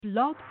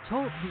Blog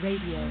Talk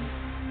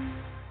Radio.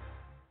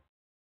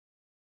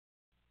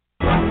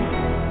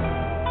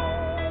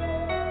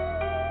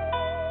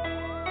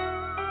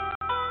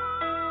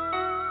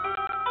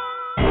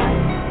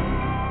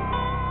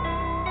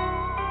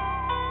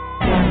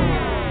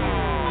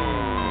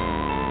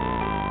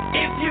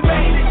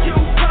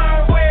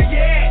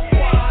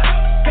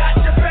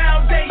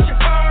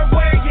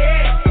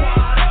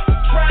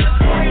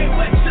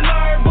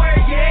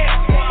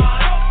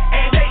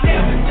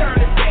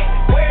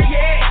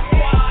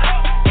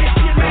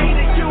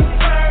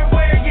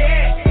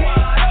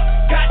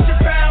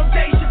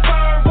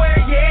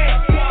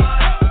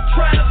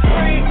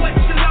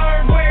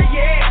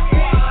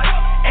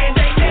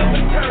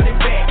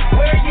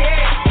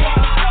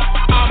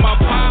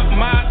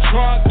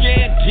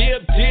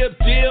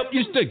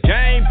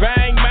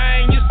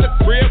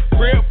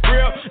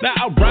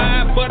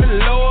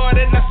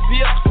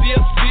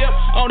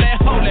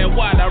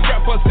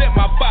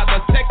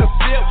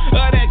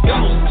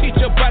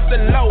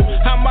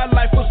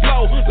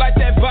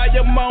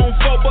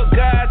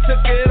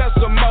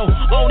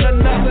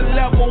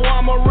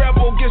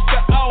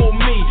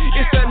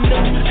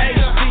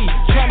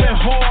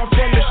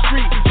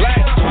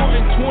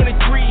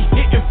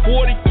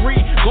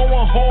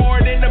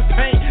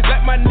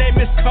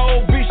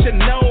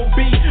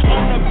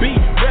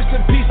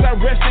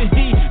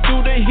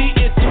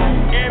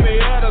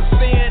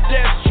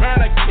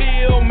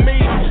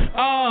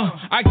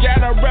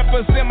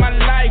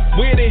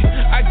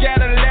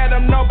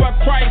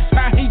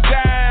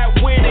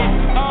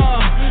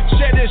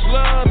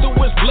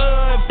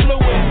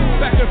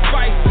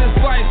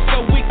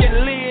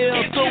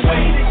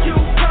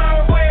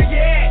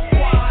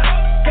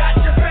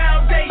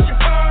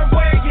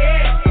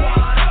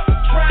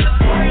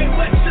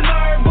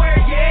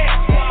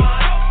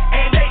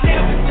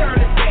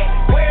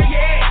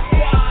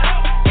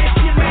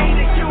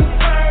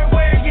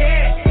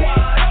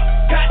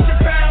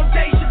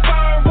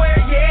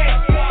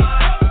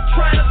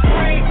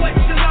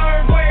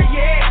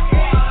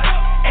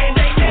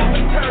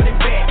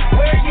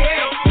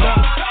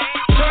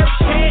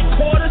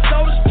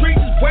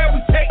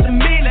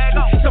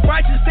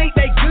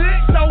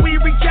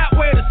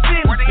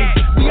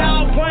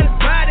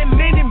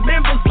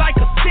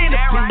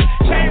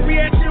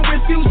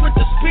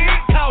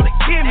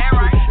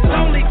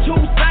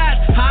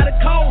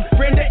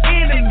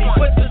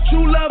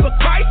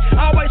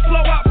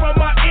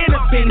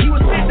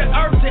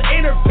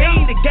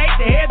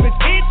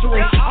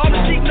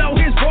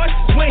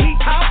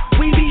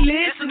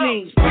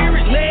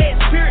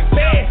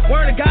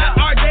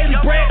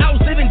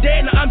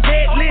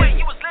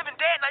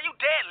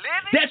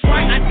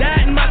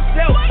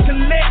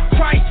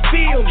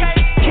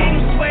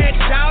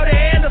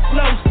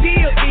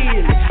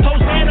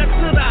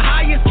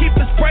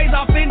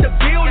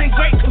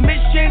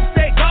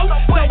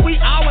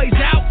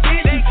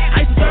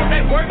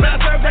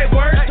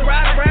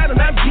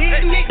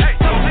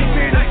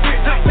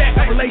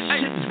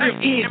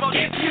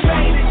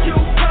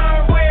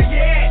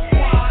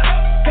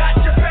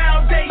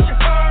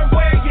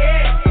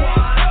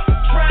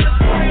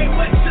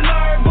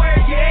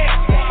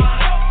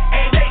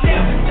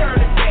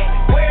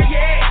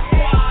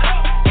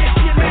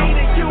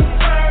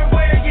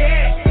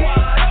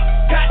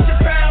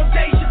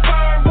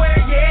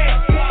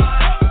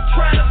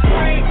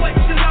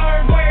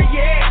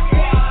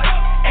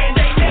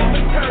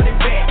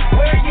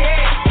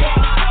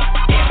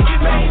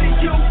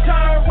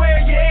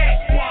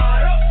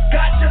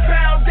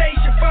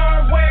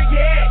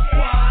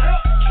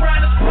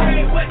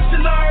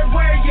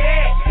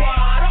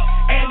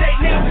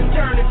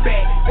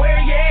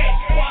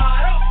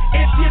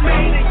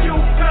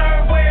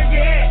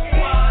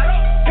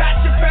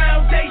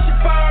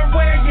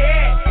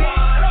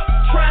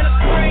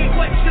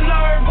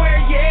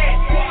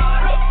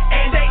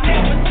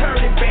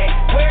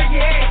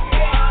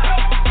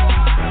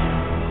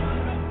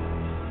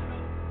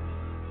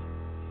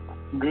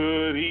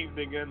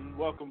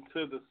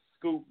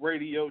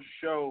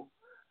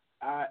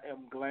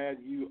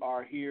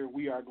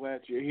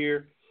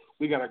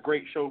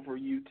 Great show for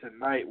you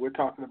tonight. We're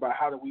talking about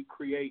how do we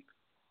create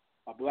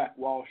a Black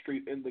Wall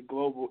Street in the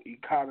global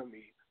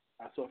economy.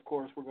 So, of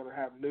course, we're going to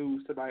have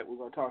news tonight. We're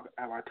going to talk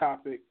about our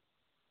topic.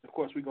 Of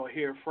course, we're going to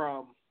hear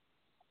from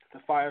the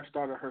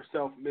Firestarter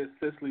herself, Miss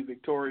Cicely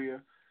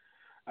Victoria.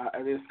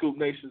 And then Scoop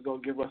Nation is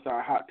going to give us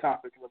our hot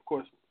topic. And, of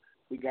course,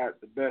 we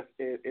got the best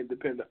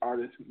independent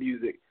artist,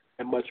 music,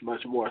 and much,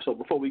 much more. So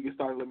before we get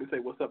started, let me say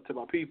what's up to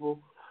my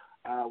people.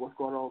 What's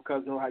going on,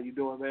 Cousin? How you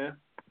doing, man?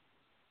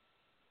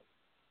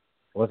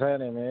 What's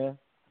happening, man?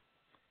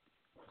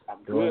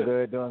 I'm doing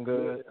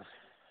good.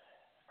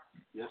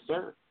 Yes,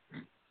 sir.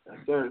 Yes,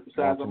 sir.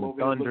 Besides, I'm over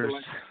here looking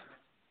like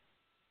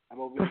I'm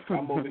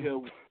over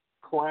here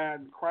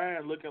crying,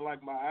 looking like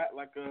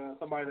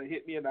somebody that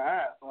hit me in the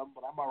eye.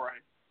 But I'm all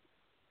right.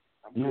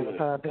 You have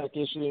contact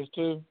issues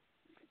too?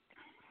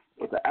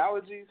 With the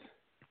allergies?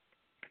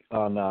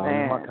 Oh no,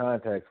 my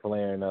contact's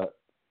flaring up.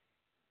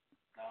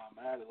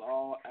 Nah, man, it's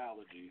all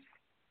allergies.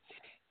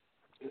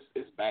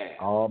 Bad.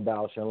 All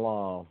about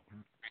Shalom.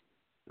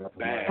 That's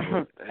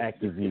Bad.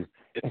 Active use.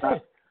 It's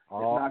not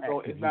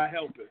helping. It's not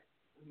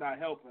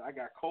helping. I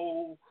got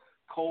cold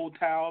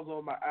towels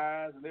on my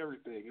eyes and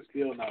everything. It's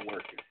still not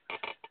working.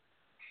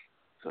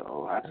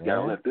 So I just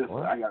gotta let this.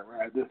 I gotta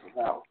ride this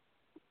one out.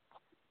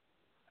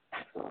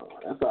 So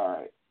that's all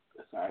right.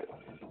 That's all right.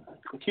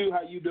 Q,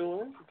 how you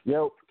doing?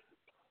 Yo.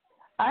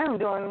 I am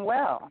doing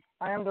well.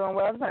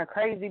 It's been a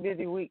crazy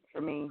busy week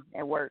for me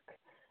at work.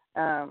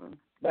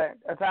 But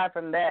aside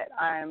from that,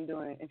 I am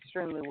doing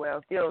extremely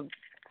well. Still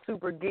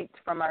super geeked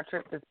from our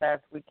trip this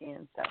past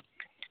weekend. So,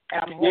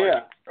 and I'm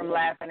hoarse from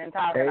laughing and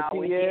talking all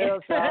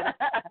weekend. That's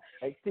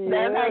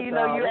how you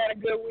know you had a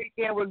good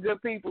weekend with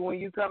good people, when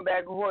you come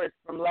back hoarse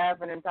from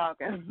laughing and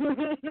talking.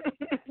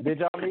 Did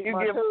y'all meet you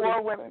give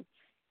 4 women.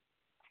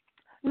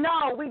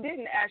 No, we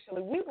didn't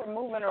actually. We were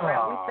moving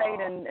around. We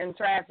stayed in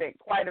traffic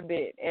quite a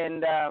bit.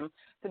 And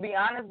to be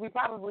honest, we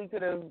probably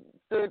could have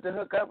stood to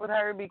hook up with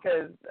her,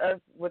 because us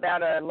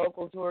without a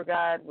local tour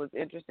guide was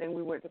interesting.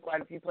 We went to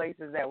quite a few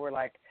places that were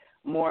like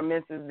more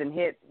misses than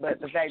hits, but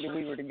the fact that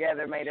we were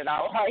together made it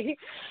all right.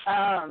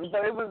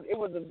 So it was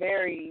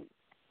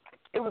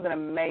an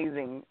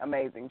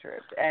amazing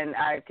trip, and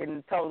I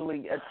can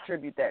totally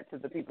attribute that to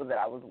the people that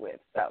I was with.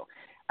 So,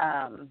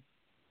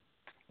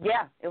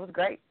 yeah, it was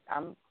great.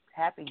 I'm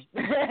happy.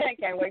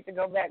 Can't wait to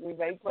go back. We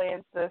made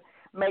plans to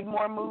make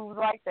more moves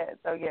like that.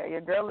 So, yeah,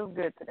 your girl is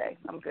good today.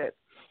 I'm good.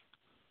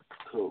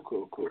 Cool.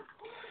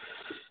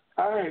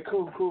 All right,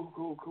 cool.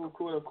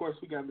 And of course,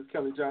 we got Miss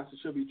Kelly Johnson.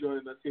 She'll be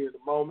joining us here in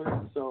a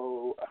moment.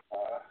 So,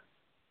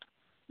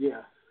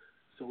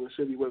 so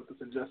she'll be with us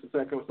in just a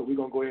second. So we're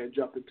going to go ahead and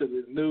jump into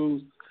the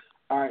news.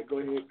 All right, go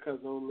ahead,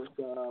 cousin. Let's,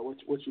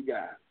 what you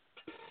got?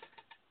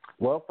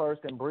 Well,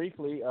 first and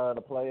briefly,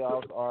 the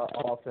playoffs are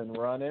off and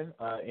running.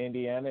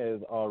 Indiana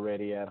is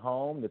already at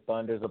home. The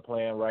Thunders are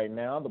playing right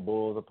now. The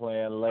Bulls are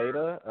playing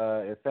later.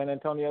 Is San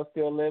Antonio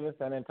still living?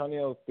 San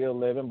Antonio is still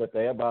living, but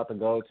they're about to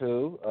go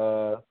too.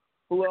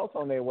 Who else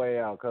on their way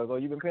out? Cuz,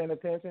 you been paying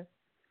attention?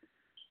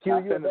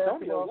 Q, you a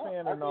basketball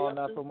fan or no,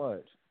 not so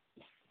much?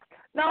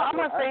 No, I'm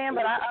a fan,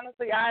 but I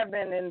have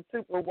been in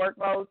super work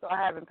mode, so I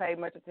haven't paid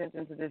much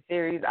attention to this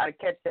series. I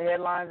catch the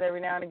headlines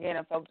every now and again,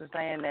 and folks are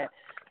saying that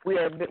we've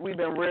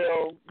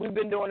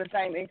been doing the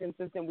same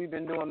inconsistent we've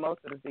been doing most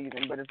of the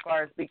season. But as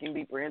far as speaking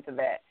deeper into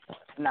that,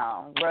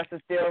 no, Russ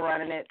is still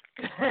running it.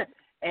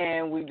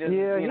 And we just,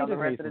 the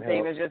rest of the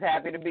team is just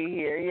happy to be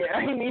here.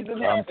 Yeah, he needs some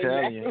help. I'm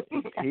telling you,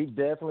 he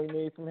definitely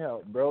needs some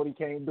help. Brody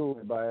can't do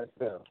it by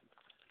himself.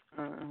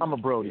 Mm-hmm. I'm a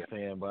Brody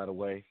fan, by the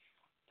way.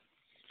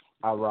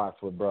 I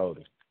rocks with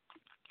Brody.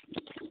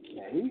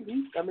 Yeah,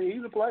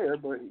 he's a player,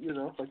 but,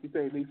 like you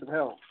say, he needs some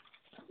help.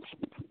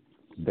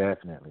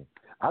 Definitely.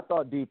 I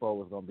thought Depot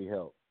was going to be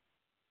help.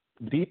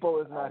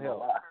 Depot is not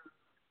help.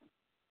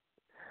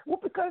 Well,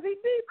 because he's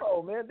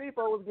Depot, man.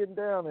 Depot was getting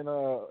down in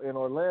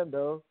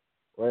Orlando.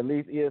 Or at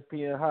least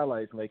ESPN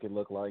highlights make it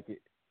look like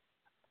it.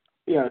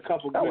 Yeah, a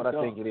couple good That's what dunks.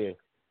 I think it is.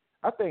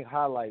 I think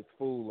highlights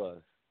fool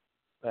us.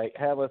 Like,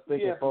 have us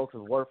thinking folks is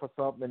worth for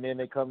something, and then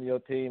they come to your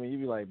team, and you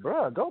be like,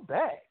 bruh, go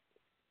back.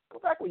 Go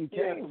back where you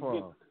came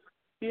from.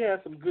 He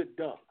had some good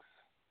dunks.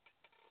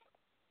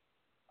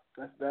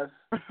 That's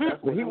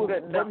But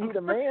wasn't he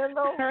the man,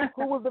 though?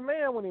 Who was the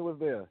man when he was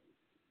there?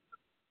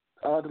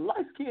 The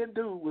light-skinned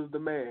dude was the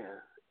man.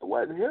 It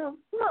wasn't him.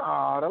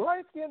 No, the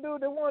light-skinned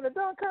dude that won the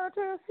dunk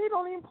contest, he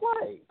don't even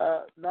play.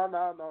 No.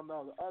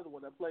 The other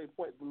one that played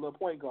the little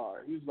point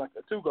guard. He was like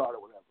a 2-guard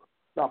or whatever.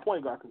 No,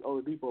 point guard, because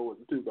Oladipo was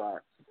a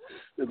 2-guard.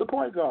 The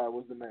point guard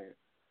was the man.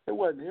 It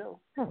wasn't him.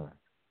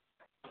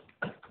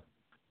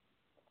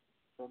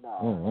 So,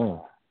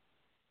 no.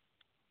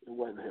 It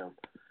wasn't him.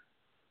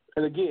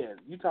 And again,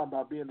 you talking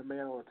about being the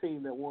man on a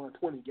team that won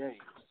 20 games.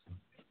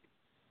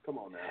 Come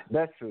on now.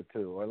 That's true,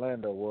 too.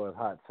 Orlando was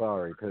hot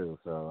sorry, too.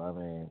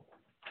 So,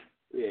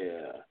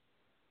 yeah.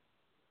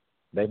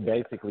 They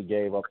basically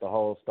gave up the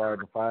whole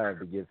starting 5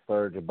 to get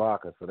Serge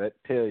Ibaka, so that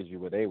tells you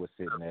where they were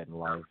sitting at in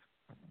life.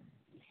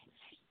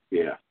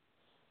 Yeah.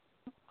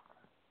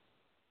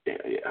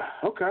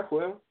 Okay,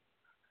 well.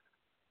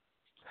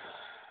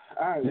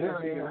 All right.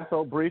 Yeah.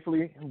 So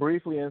briefly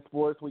in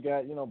sports, we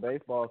got,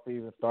 baseball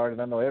season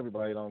started. I know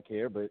everybody don't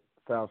care, but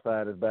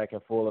Southside is back in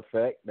full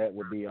effect. That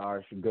would be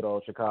our good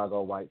old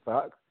Chicago White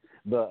Sox.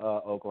 The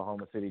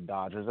Oklahoma City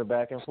Dodgers are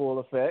back in full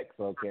effect,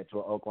 so catch an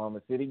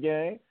Oklahoma City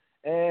game.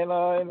 And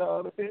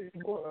the city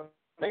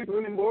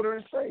neighborhood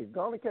bordering states,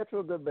 going to catch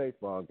a good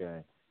baseball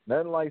game.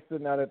 Nothing like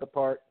sitting out at the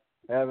park,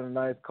 having a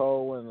nice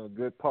cold and a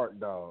good park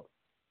dog,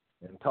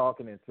 and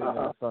talking and sitting in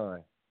the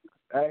sun.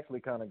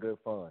 Actually kind of good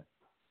fun.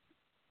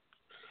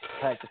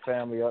 Pack the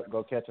family up,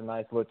 go catch a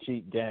nice little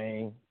cheap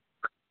game.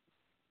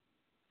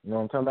 You know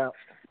what I'm talking about?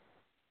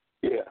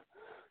 Yeah.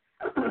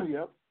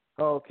 Yep.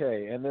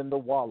 Okay, and then the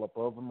wallop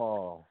of them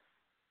all.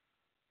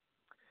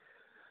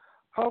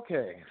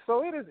 Okay,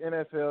 so it is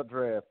NFL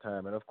draft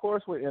time, and of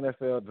course with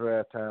NFL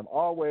draft time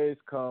always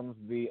comes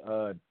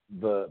the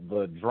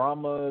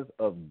dramas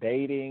of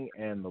dating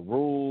and the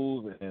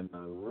rules and the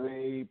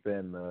rape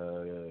and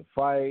the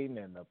fighting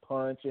and the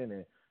punching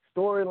and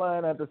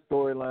storyline after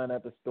storyline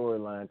after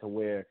storyline to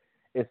where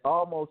it's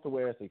almost to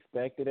where it's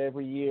expected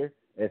every year.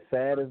 As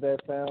sad as that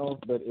sounds,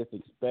 but it's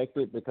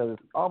expected because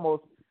it's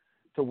almost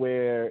to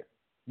where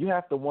you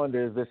have to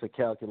wonder, is this a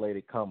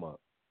calculated come up?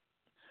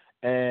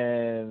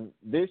 And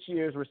this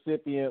year's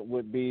recipient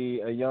would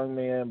be a young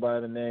man by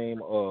the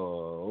name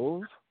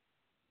of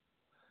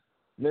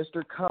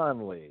Mr.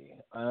 Conley.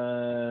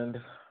 And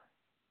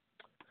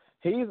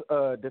he's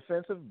a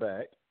defensive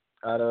back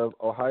out of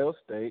Ohio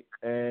State,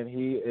 and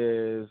he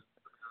is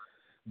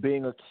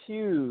being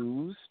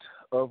accused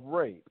of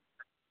rape.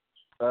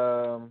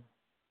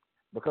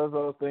 Because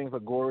those things are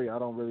gory, I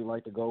don't really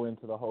like to go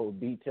into the whole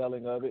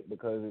detailing of it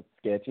because it's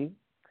sketchy.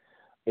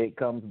 It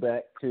comes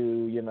back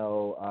to,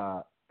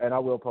 and I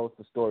will post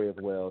the story as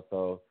well.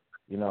 So,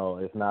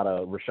 it's not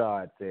a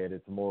Rashad said.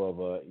 It's more of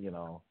a,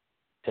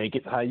 take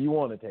it how you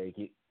want to take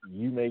it.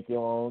 You make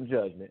your own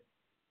judgment.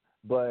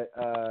 But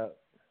I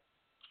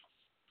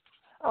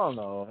don't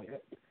know.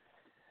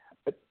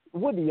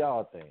 What do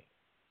y'all think?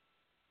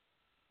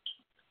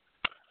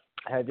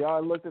 Have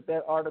y'all looked at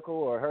that article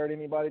or heard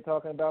anybody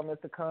talking about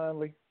Mr.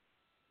 Conley?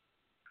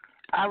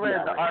 I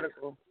read the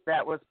article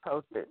that was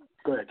posted.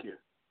 Go ahead, Q.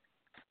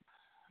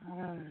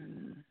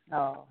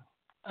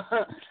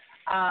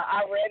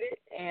 I read it,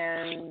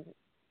 and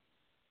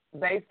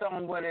based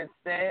on what it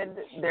said,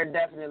 there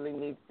definitely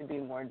needs to be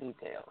more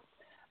details.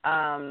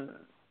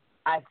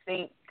 I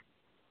think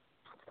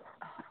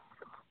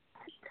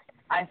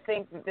that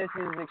this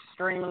is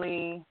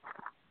extremely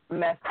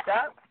messed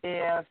up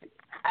if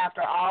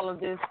after all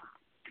of this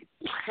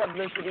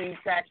publicity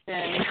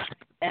section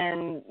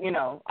and,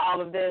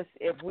 all of this,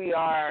 if we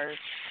are,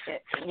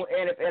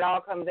 and if it all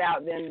comes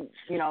out, then,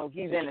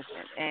 he's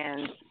innocent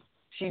and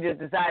she just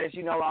decided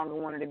she no longer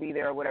wanted to be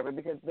there or whatever,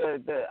 because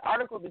the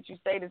article that you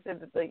stated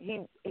said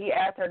that he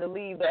asked her to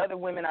leave. The other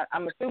women,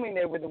 I'm assuming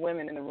they were the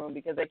women in the room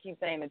because they keep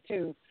saying the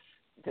two,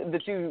 the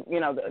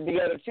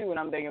other two, and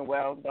I'm thinking,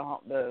 well,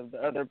 the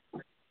other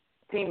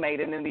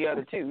teammate and then the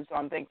other two. So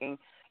I'm thinking,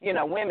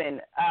 women,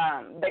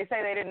 they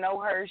say they didn't know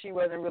her. She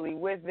wasn't really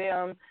with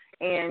them,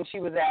 and she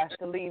was asked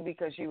to leave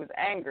because she was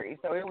angry.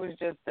 So it was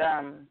just,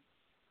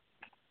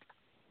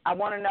 I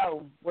want to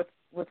know what's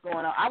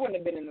going on. I wouldn't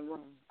have been in the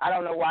room. I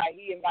don't know why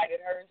he invited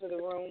her into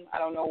the room. I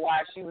don't know why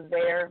she was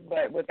there,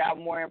 but without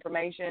more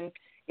information,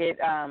 it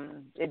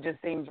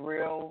just seems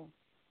real.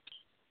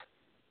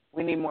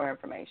 We need more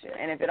information.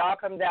 And if it all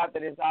comes out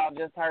that it's all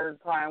just her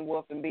crying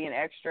wolf and being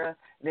extra,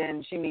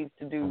 then she needs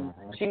to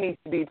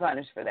be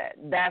punished for that.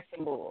 That's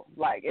some bull.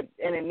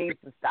 And it needs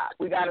to stop.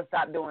 We got to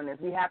stop doing this.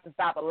 We have to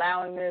stop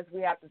allowing this.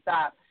 We have to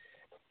stop.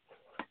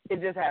 It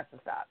just has to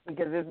stop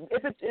because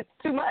it's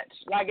too much.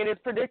 It is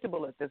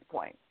predictable at this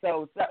point.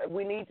 So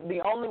we need to, the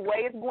only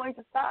way it's going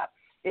to stop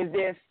is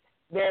if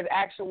there's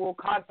actual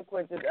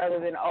consequences other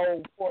than,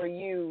 oh, poor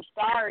you,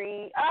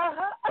 sorry,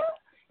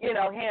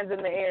 hands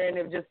in the air and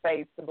it just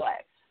fades to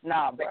black.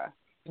 Nah, bruh.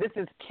 This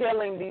is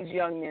killing these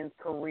young men's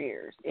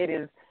careers. It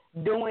is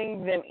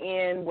doing them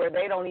in where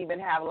they don't even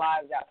have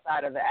lives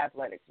outside of the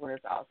athletics when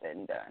it's all said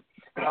and done.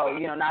 So,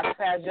 not to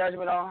pass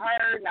judgment on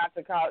her, not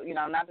to call,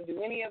 not to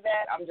do any of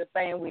that. I'm just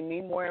saying we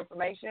need more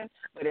information.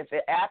 But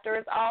after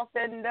it's all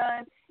said and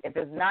done, if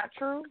it's not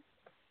true,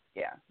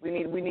 yeah,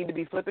 we need to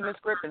be flipping the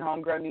script, and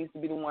homegirl needs to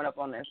be the one up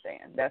on that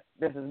stand.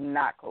 This is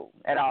not cool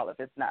at all if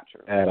it's not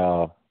true. At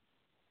all.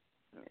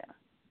 Yeah.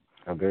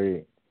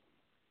 Agreed.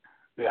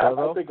 Yeah,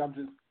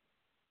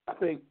 I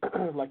think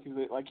like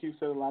you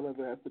said, a lot of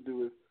it has to do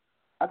with,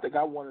 I think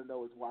I want to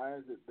know is why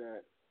is it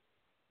that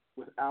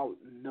without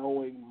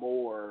knowing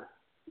more,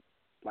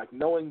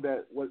 knowing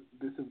that what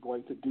this is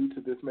going to do to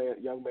this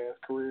young man's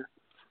career,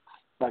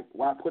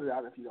 why put it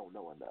out if you don't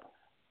know enough?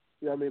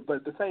 You know what I mean? But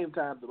at the same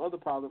time, the other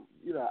problem,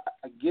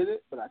 I get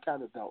it, but I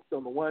kind of don't. So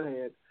on the one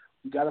hand,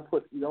 you got to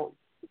put, you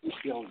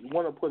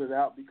want to put it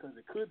out because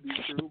it could be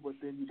true, but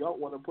then you don't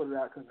want to put it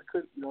out because it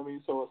could, you know what I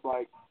mean? So it's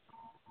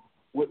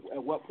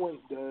at what point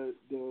do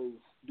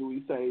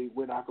we say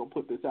we're not going to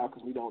put this out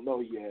because we don't know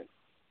yet?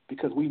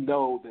 Because we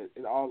know that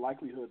in all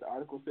likelihood, the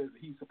article says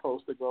that he's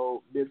supposed to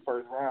go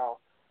mid-first round.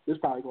 This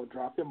is probably going to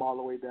drop him all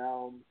the way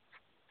down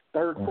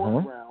third,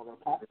 fourth round, or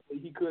possibly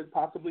he could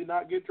possibly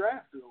not get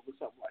drafted over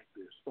something like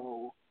this.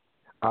 So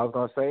I was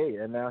going to say,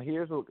 and now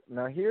here's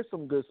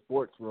some good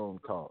sports room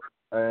talk.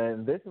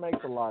 And this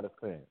makes a lot of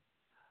sense.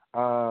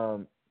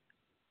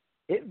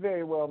 It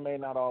very well may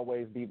not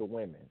always be the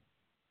women.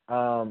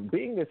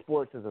 Being in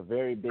sports is a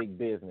very big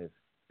business.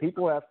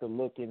 People have to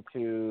look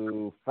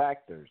into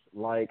factors.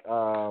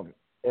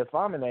 If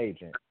I'm an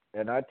agent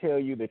and I tell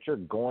you that you're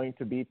going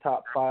to be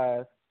top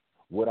 5,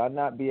 would I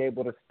not be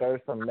able to stir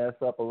some mess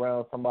up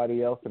around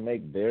somebody else to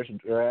make their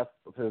draft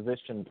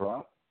position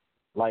drop?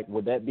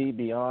 Would that be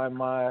beyond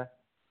my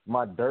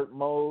dirt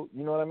mode?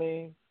 You know what I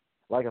mean?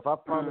 If I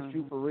promise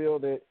you for real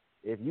that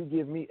if you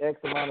give me X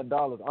amount of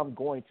dollars, I'm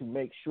going to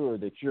make sure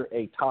that you're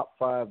a top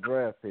 5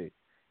 draft pick,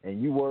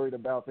 and you worried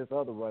about this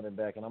other running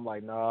back, and I'm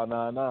like,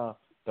 no,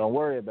 don't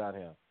worry about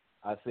him.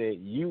 I said,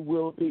 you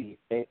will be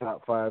a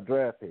top 5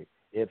 draft pick.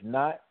 If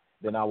not,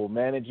 then I will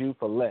manage you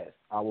for less.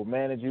 I will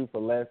manage you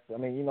for less. I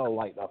mean, you know,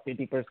 like a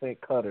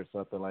 50% cut or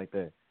something like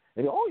that.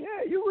 And oh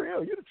yeah, you're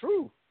real. You're the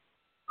truth.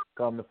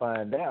 Come to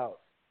find out,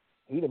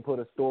 he done put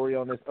a story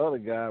on this other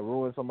guy,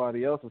 ruin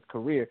somebody else's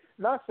career.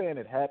 Not saying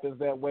it happens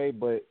that way,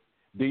 but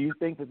do you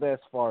think that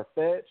that's far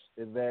fetched?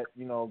 Is that,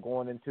 you know,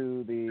 going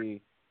into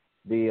the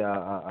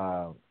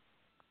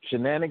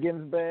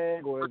shenanigans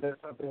bag, or is that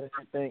something that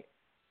you think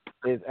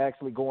is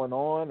actually going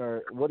on,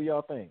 or what do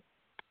y'all think?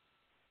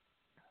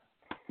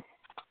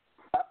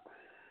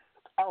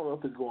 I don't know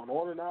if it's going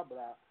on or not,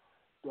 but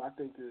do I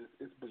think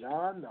it's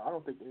beyond? No, I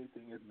don't think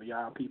anything is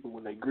beyond people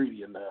when they're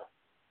greedy enough.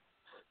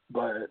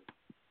 But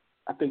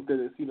I think that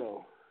it's, you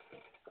know,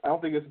 I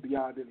don't think it's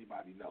beyond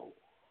anybody. No,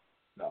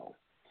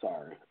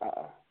 sorry.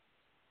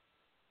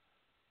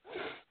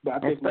 But I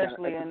think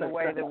especially in the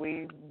way that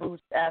we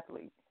boost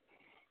athletes.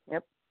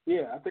 Yep.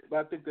 Yeah, I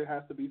think there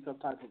has to be some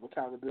type of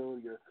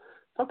accountability or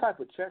some type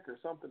of check or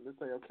something to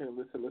say, okay,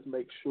 listen, let's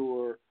make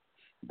sure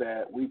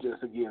that we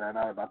just, again, are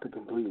not about to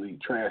completely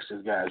trash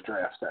this guy's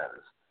draft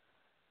status.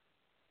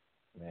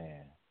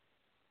 Man.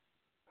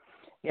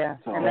 Yeah.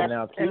 So, and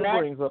now Q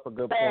brings up a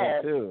good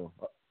point, too.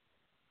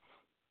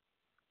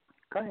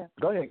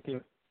 Go ahead,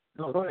 Q.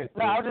 No, go ahead.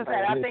 No, I was just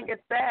saying, I think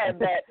it's sad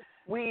that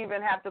we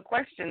even have to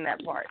question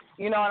that part.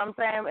 You know what I'm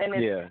saying? And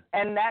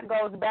and that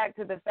goes back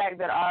to the fact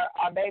that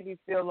our babies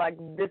feel like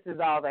this is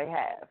all they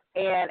have,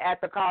 and at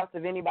the cost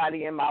of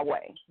anybody in my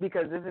way,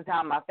 because this is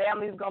how my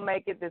family's going to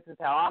make it, this is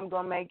how I'm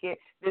going to make it,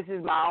 this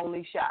is my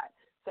only shot.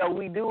 So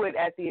we do it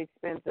at the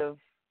expense of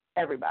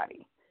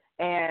everybody.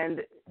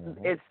 And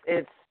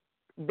it's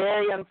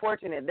very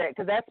unfortunate that,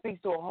 because that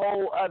speaks to a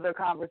whole other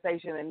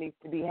conversation that needs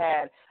to be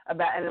had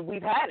about, and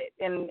we've had it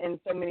in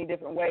so many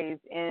different ways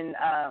in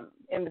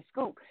the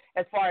scoop,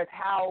 as far as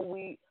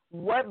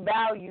what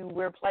value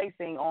we're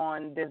placing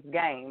on this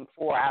game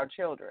for our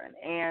children,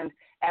 and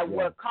at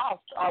what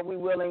cost are we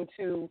willing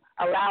to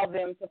allow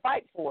them to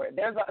fight for it.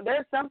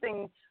 There's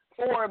something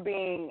for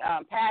being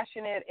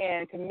passionate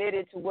and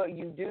committed to what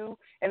you do,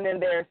 and then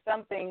there's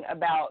something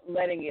about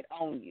letting it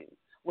own you.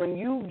 When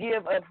you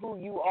give up who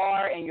you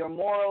are and your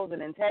morals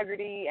and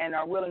integrity and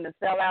are willing to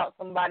sell out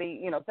somebody,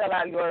 you know, sell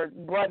out your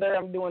brother,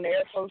 I'm doing the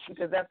air quotes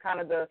because that's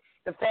kind of the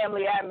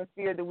family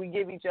atmosphere that we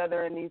give each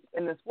other in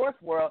the sports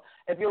world.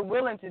 If you're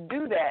willing to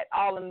do that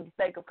all in the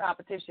sake of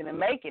competition and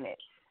making it,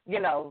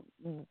 you know,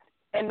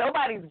 and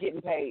nobody's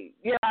getting paid.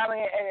 You know what I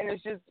mean? And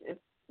it's just,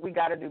 we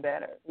got to do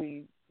better.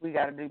 We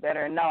got to do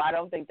better. And no, I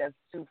don't think that's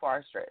too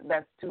far-fetched.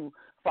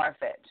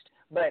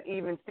 But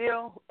even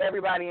still,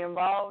 everybody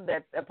involved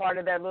that's a part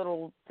of that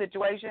little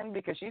situation,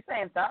 because she's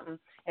saying something.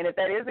 And if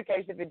that is the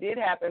case, if it did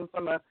happen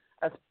from an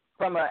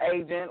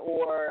agent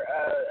or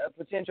a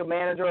potential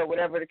manager or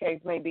whatever the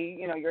case may be,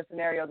 you know, your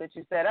scenario that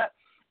you set up,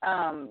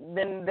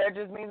 then that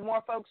just means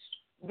more folks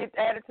get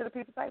added to the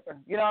piece of paper.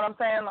 You know what I'm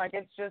saying? Like,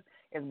 it's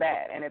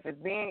bad. And if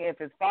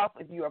it's false,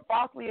 if you are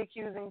falsely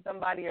accusing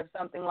somebody of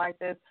something like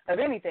this, of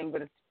anything,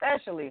 but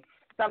especially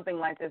something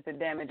like this that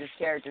damages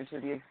character to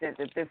the extent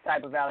that this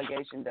type of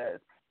allegation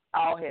does,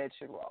 all heads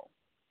should roll.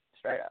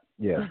 Straight up.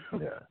 Yeah.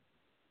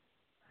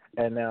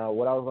 And now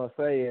what I was going to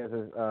say is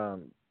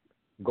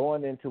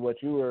going into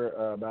what you were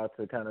about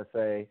to kind of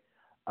say,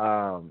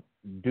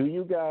 do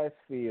you guys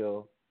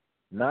feel,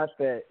 kind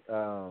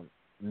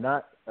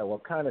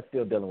of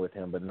still dealing with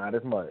him, but not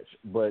as much,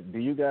 but do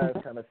you guys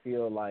kind of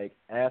feel like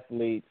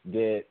athletes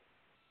get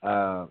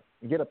a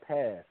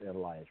pass in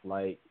life?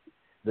 Like,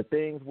 the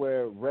things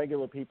where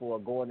regular people are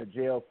going to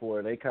jail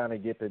for, they kind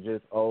of get to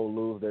just,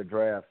 lose their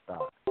draft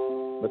stock.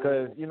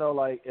 Because, you know,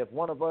 like, if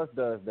one of us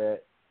does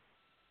that,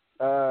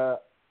 I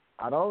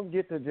don't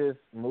get to just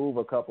move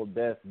a couple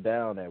desks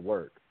down at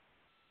work.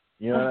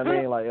 You know what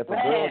I mean? Like, if a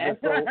girl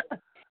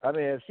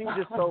if she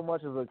just so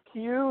much as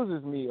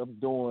accuses me of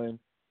doing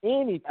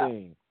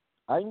anything,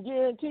 I can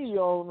guarantee you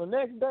on the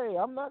next day,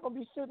 I'm not going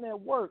to be sitting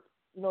at work,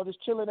 you know,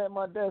 just chilling at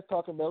my desk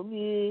talking about,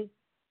 I'm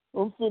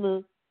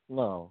finna.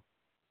 No.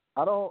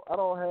 I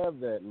don't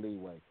have that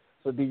leeway.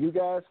 So do you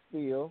guys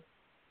feel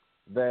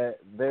that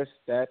their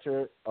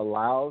stature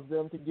allows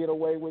them to get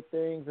away with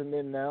things, and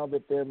then now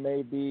that there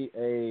may be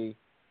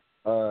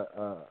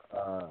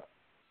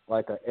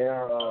like an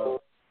era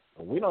of,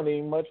 we don't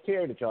even much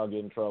care that y'all get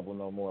in trouble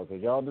no more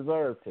because y'all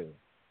deserve to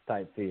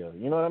type feel.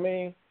 You know what I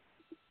mean?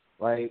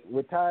 Like,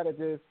 we're tired of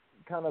just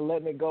kind of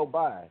letting it go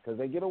by because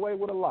they get away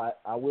with a lot.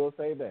 I will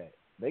say that.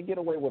 They get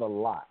away with a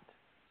lot.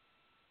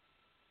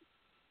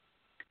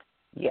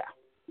 Yeah.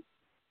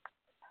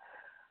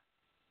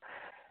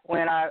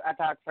 When I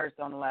talked first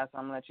on the last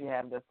one, I'm going to let you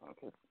have this one.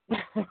 Cause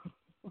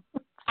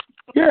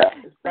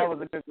that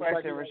was a good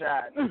question,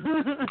 Rashad.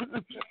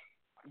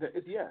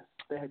 Yes.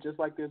 They had, just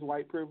like there's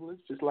white privilege,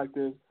 just like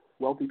there's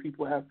wealthy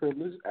people have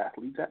privilege,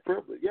 athletes have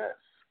privilege. Yes.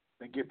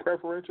 They get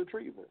preferential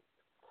treatment.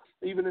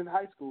 Even in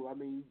high school, I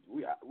mean,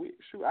 I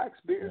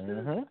experienced it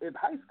in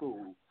high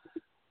school.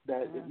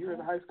 That if you're in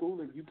high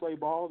school and you play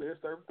ball,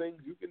 there's certain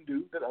things you can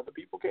do that other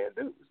people can't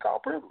do. It's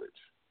called privilege.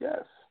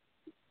 Yes.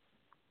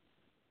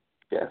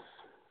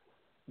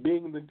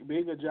 Being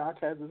a jock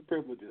has its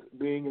privileges.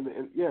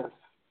 Yes.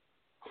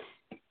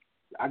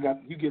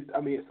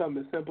 It's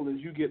something as simple as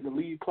you get to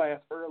leave class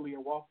early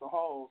and walk the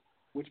halls,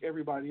 which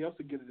everybody else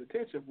would get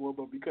attention for,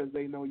 but because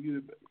they know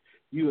you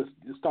a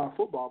star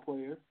football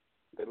player,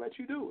 they let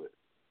you do it.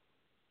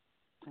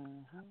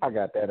 I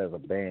got that as a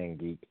band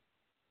geek.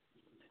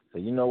 So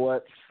you know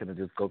what? I'm going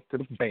to just go to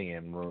the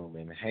band room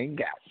and hang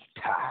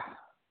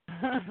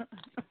out.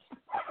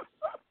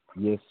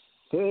 Yes,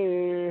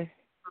 sir.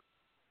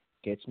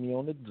 Catch me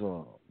on the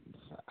drums.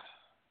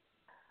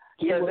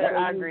 Yeah,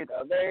 I agree,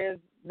 though.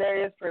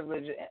 There is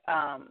privilege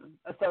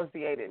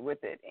associated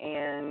with it,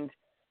 and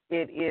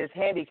it is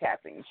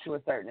handicapping to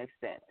a certain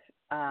extent.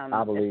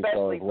 I believe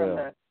so as well. From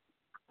the,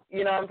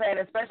 you know what I'm saying?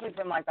 Especially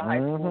from like the high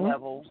school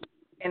level,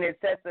 and it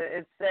sets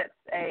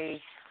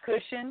a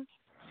cushion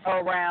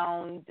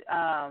around.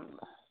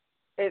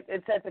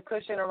 It sets a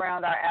cushion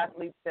around our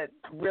athletes that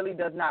really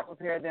does not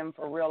prepare them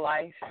for real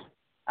life.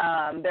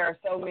 There are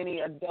so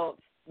many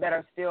adults that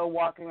are still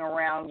walking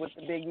around with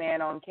the big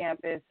man on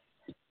campus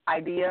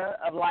idea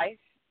of life,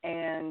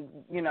 and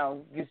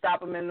you stop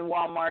them in the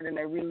Walmart and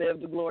they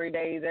relive the glory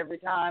days every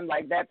time,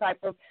 like that type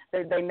of.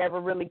 They never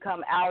really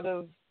come out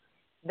of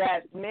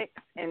that mix,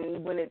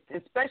 and when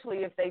especially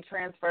if they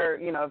transfer,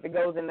 if it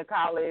goes into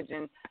college,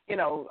 and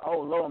oh,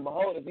 lo and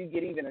behold, if you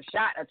get even a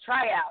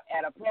tryout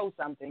at a pro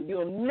something,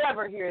 you'll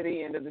never hear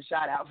the end of the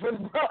tryout for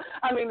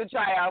the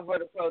tryout for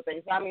the pro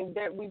thing. So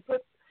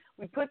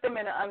we put them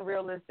in an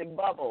unrealistic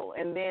bubble,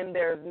 and then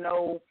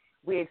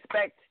we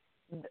expect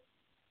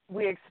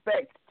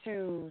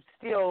to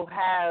still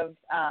have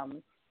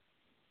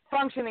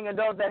functioning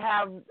adults that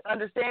have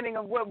understanding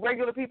of what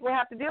regular people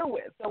have to deal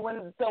with.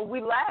 So we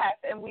laugh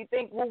and we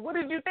think, well, what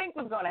did you think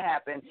was going to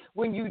happen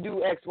when you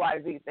do X, Y,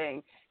 Z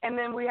thing? And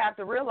then we have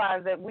to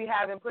realize that we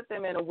haven't put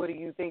them in a what do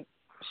you think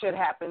should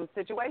happen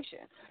situation.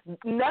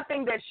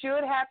 Nothing that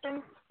should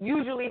happen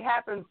usually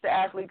happens to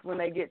athletes when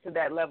they get to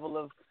that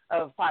level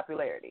of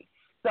popularity.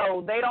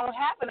 So they don't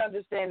have an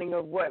understanding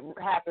of what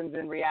happens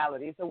in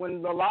reality. So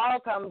when the law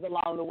comes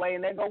along the way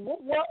and they go,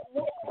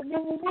 what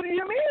do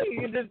you mean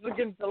you're just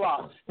against the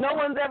law? No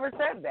one's ever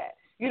said that.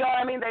 You know what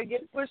I mean? They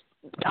get pushed,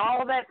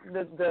 all that,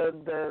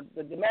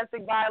 the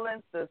domestic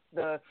violence,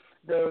 the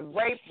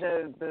rape,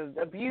 the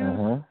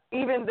abuse,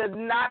 even the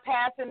not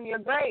passing your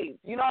grades.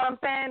 You know what I'm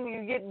saying?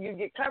 You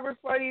get covered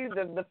for you.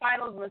 The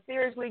finals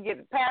mysteriously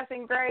get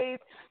passing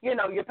grades.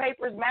 Your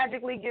papers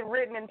magically get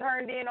written and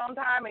turned in on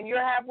time, and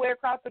you're halfway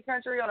across the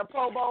country on a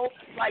Pro Bowl.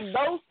 Like,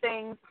 those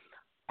things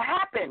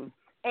happen.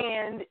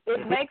 And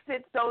it makes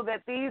it so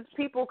that these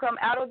people come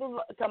out of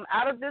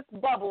this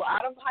bubble,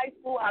 out of high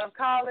school, out of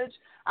college,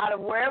 out of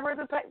wherever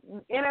the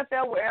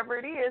NFL, wherever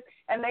it is,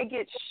 and they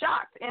get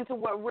shocked into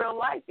what real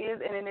life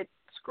is, and then it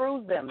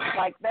screws them.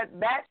 Like that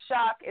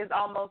shock is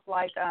almost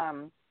like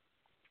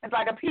it's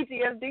like a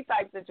PTSD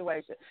type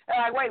situation.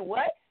 They're like, wait,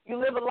 what? You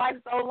live a life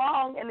so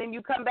long, and then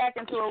you come back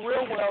into a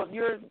real world.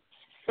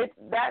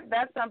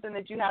 That's something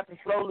that you have to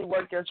slowly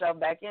work yourself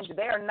back into.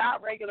 They are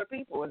not regular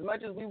people. As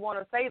much as we want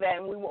to say that,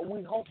 and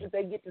we hope that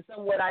they get to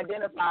somewhat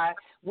identify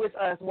with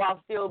us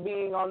while still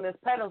being on this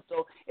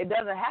pedestal, it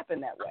doesn't happen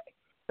that way.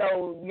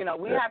 So,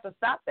 we have to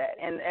stop that.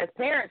 And as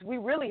parents, we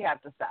really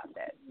have to stop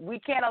that. We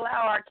can't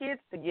allow our kids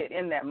to get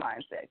in that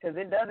mindset, because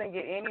it doesn't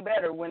get any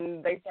better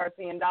when they start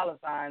seeing dollar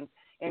signs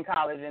in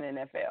college and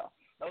NFL.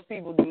 Those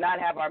people do not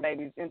have our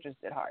baby's interest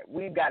at heart.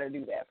 We've got to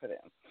do that for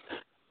them.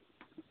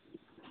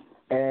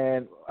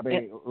 And a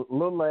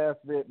little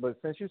last bit, but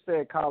since you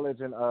said college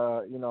and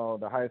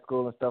the high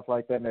school and stuff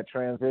like that, and that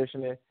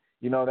transitioning,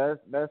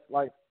 that's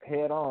like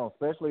head on.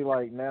 Especially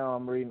like now,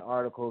 I'm reading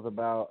articles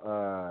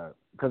about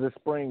because it's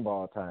spring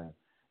ball time,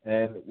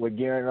 and we're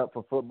gearing up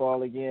for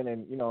football again.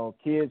 And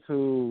kids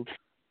who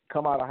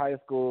come out of high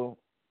school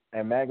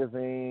and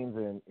magazines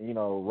and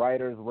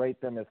writers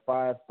rate them as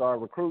 5-star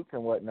recruits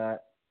and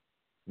whatnot,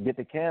 get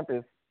to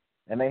campus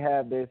and they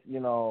have this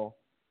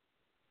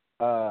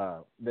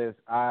this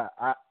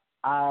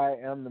I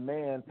am the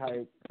man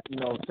type,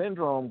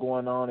 syndrome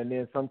going on, and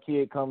then some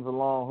kid comes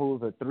along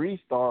who's a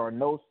 3-star or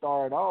no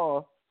star at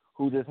all,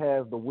 who just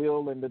has the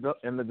will and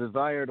the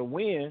desire to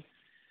win,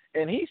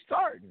 and he's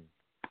starting.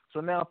 So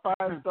now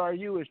 5-star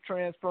you is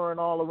transferring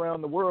all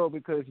around the world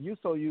because you're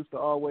so used to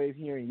always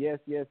hearing yes,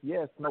 yes,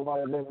 yes.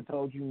 Nobody ever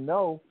told you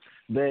no,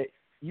 that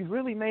you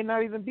really may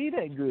not even be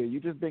that good.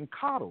 You've just been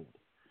coddled.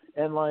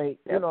 And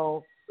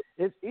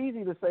it's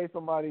easy to say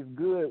somebody's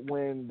good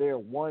when they're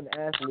one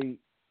athlete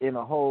in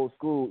a whole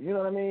school. You know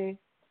what I mean?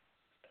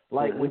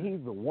 Like, when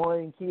he's the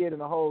one kid in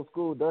the whole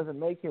school doesn't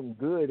make him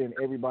good in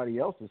everybody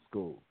else's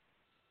school.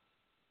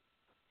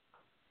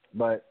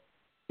 But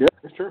yeah,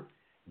 it's true.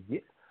 Yeah,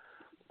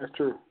 that's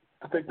true.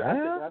 I think that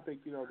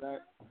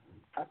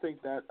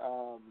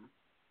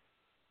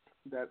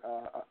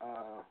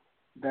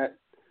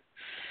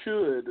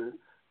should,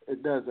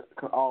 it doesn't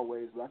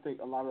always, but I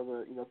think a lot of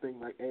the things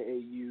like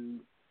AAU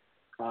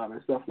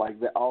and stuff like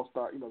that, the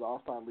All-Star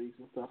leagues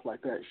and stuff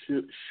like that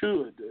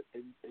should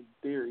in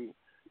theory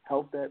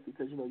help that,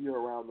 because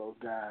you're around those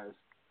guys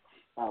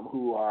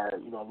who are a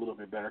little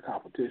bit better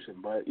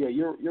competition. But yeah,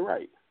 you're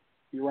right.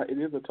 You're right. It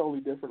is a totally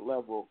different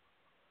level.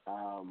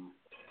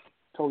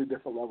 totally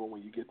different level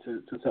when you get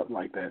to something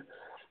like that.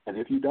 And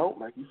if you don't,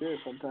 like you said,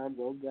 sometimes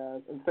those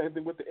guys, and same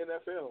thing with the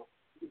NFL.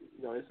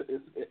 You know, it's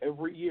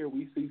every year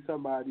we see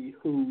somebody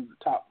who's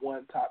top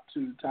 1, top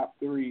 2, top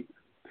 3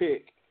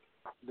 pick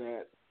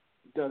that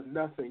does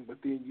nothing, but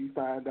then you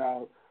find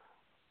out,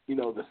 you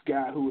know, this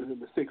guy who was in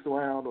the 6th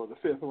round or the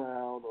 5th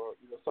round or,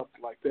 you know,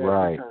 something like that,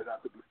 right. He turns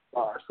out to be a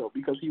star. So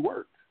because he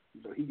worked,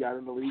 you know, he got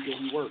in the league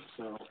and he worked.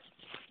 So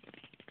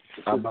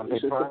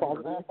it's just a false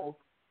example.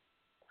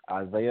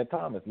 Isaiah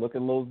Thomas, look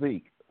at Lil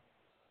Zeke.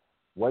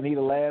 Wasn't he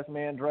the last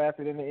man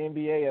drafted in the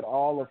NBA at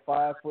all of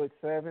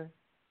 5'7"?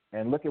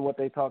 And look at what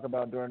they talk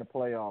about during the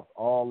playoffs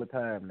all the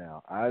time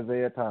now.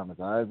 Isaiah Thomas,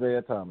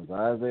 Isaiah Thomas,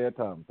 Isaiah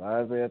Thomas,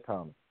 Isaiah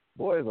Thomas.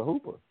 Boy is a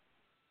hooper.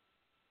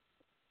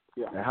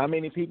 Yeah. And how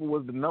many people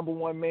was the number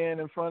one man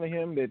in front of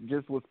him that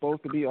just was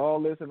supposed to be all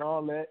this and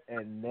all that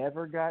and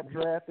never got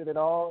drafted at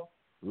all,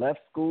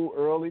 left school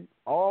early,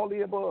 all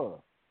the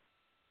above?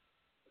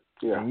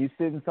 Yeah. And you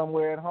sitting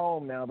somewhere at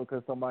home now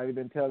because somebody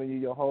been telling you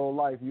your whole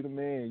life, you the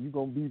man, you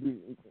going to be the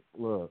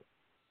 –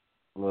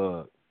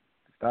 look.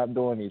 Stop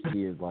doing these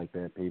kids like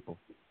that, people.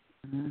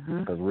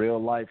 Because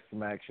real life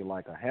smacks you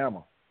like a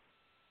hammer.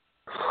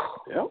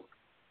 Yep.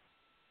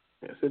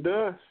 Yes, it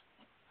does.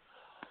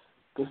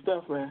 Good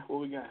stuff, man. What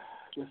we got?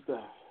 Good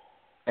stuff.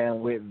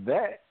 And with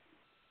that,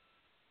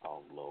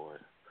 oh, Lord.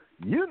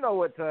 You know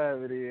what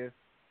time it is.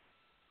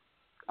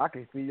 I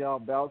can see y'all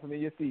bouncing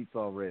in your seats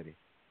already.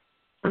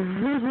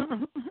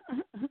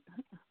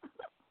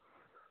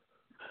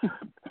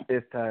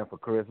 It's time for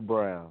Chris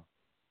Brown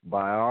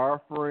by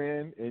our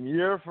friend and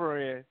your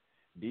friend,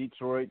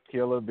 Detroit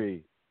Killer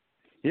B.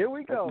 Here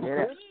we go.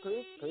 Chris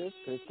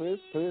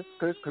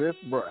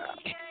Brown.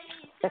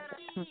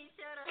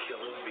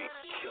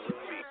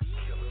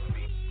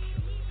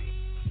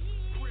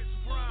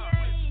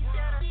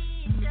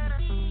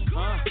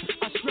 I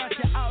stretch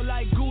it out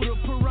like Gouda,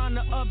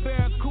 piranha, a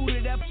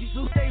barracuda. That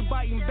so stay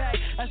biting back.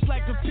 That's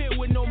like a pit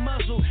with no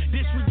muzzle.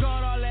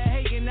 Disregard all that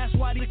hating. That's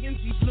why the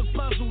MCs look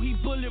puzzled. He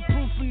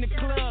bulletproof in the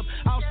club.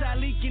 Outside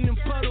leaking in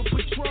puddle.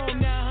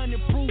 Patron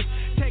 900 proof.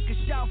 Take a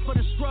shot for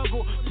the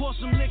struggle. Pour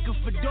some liquor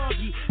for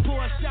doggy. Pour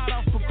a shot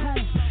off for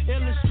proof.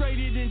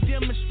 Illustrated and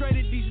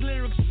demonstrated. These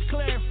lyrics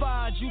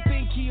clarified. You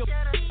think he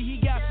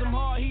got some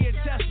heart. He'll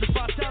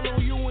testify. Tell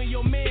on you and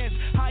your mans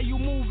how you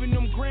moving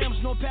them grams.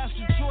 No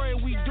Pastor Troy.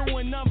 We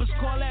doing numbers.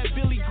 Call that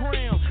Billy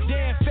Graham.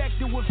 They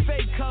infected with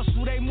fake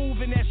hustle. They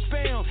moving that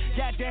spam.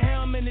 Got the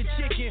ham and the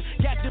chicken.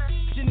 Got the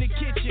in the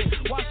kitchen.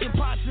 Washing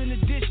pots in the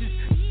dishes.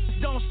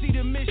 Don't see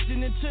the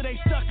mission until they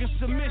stuck in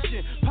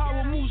submission.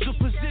 Power moves the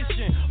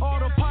position.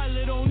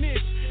 Autopilot on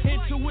this.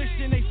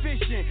 Intuition, they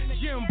fishing.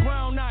 Jim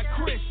Brown, not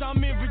Chris.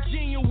 I'm in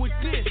Virginia with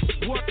this.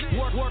 Work,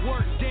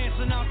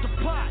 dancing out the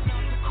pot.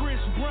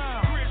 Chris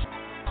Brown.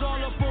 It's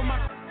all up on my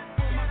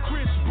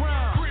Chris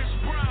Brown.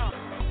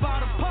 By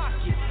the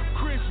pocket.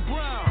 Chris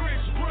Brown.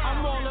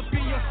 I'm all up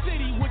in your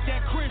city with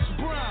that Chris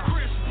Brown.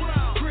 Chris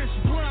Brown.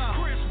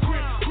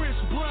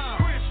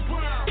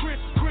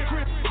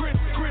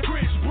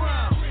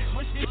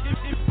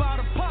 By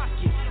the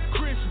pocket,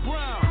 Chris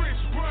Brown.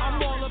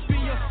 I'm all up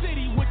in your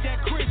city with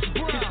that Chris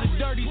Brown. It's a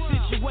dirty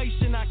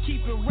situation. I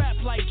keep it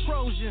wrapped like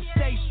Trojan.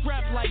 Stay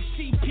strapped like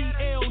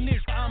CPL.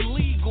 I'm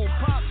legal.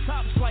 Pop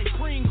tops like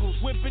Pringles.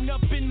 Whipping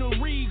up in the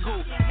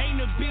Regal.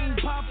 Ain't a bean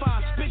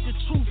Popeye. Spit the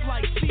truth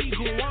like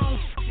Seagull. I don't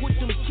with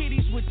them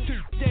kitties with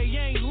they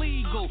ain't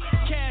legal.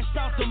 Cashed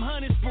out them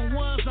hundreds for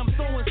ones. I'm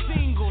throwing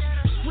singles.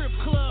 Strip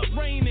club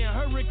raining.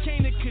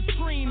 Hurricane and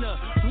Katrina.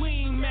 We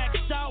ain't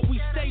maxed out.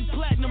 We stay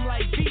platinum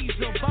like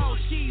Visa. Ball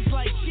cheese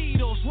like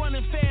Cheetos.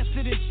 Running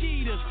faster than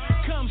cheetahs.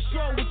 Come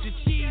show with the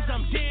cheese.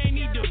 I'm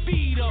Danny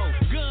DeVito.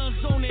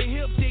 Guns on the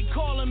hip. They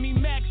calling me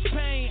Max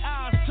Payne.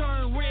 Eyes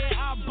turn red.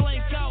 I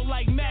blank out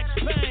like Max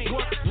Payne.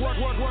 Work,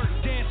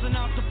 dancing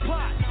out the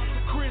pot.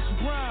 Chris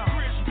Brown.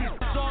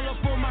 It's all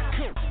up on my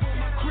coat.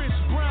 Chris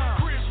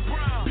Brown.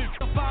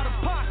 Up out of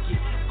pocket.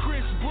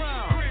 Chris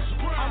Brown.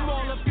 I'm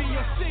all up in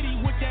your city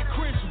with that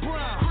Chris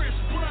Brown. Chris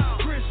Brown.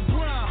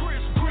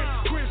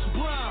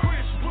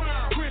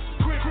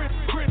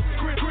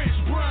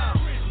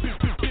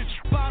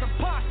 By the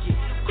pocket.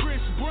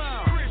 Chris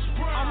Brown.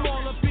 I'm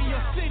all up in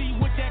your city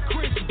with that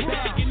Chris Brown.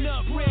 Bagging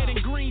up red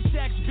and green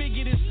sacks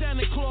bigger than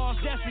Santa Claus.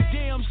 That's a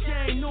damn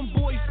shame. Them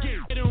boys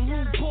get in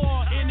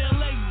RuPaul. In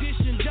LA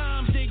dishing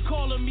dimes. They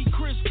calling me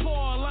Chris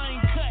Paul. I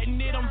ain't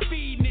cutting it. I'm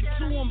feeding it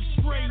to them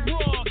straight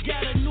raw.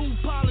 Got a new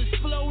polished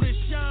flow that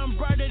shine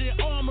brighter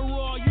than Armor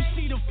All. You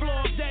see the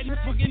flaws that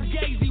fucking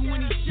Gazy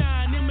when he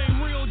shine. Them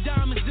ain't real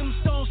diamonds. Them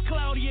stones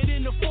cloudier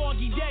than the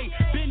foggy day.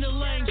 Been the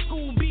lane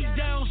school beat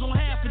downs on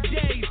half a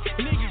days.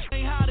 Niggas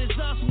ain't hot as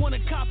us. Wanna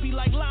copy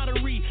like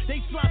lottery.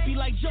 They sloppy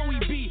like Joey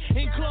B.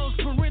 In closed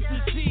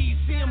parentheses. See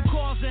him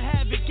causing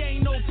havoc.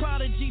 Ain't no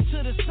prodigy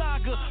to the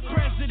saga.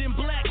 President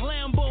Black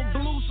Lambo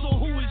Blue. So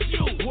who is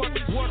you? Work,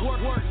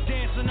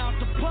 dancing out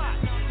the pot.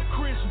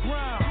 Chris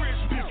Brown.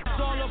 It's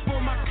all up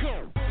on my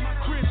coat.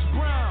 Chris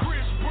Brown.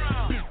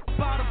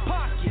 By the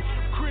pocket.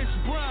 Chris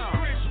Brown.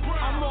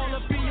 I'm all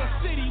up in your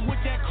city with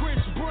that Chris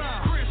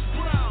Brown. Chris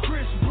Brown.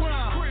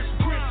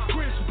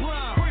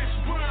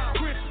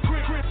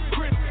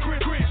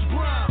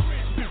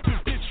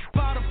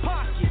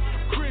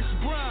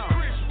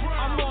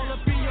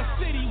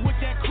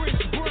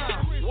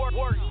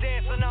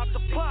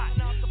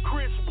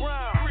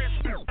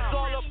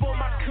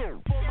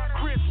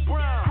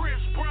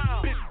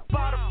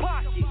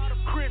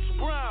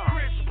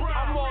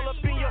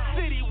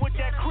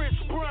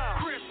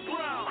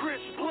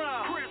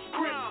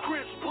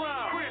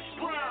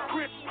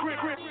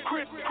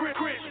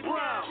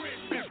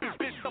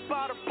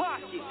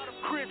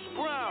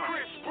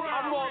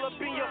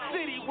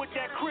 with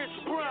that Chris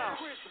Brown.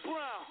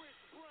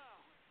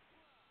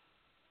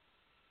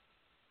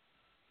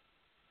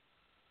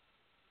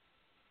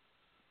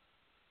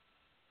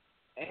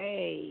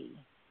 Hey,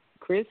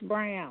 Chris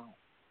Brown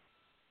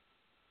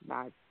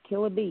by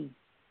Killer B.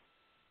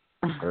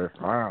 Chris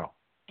Brown.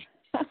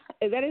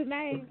 Is that his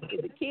name?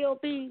 Is it Kill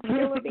B?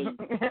 Killer B?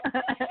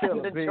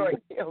 Killer B.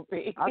 Detroit Kill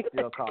B. I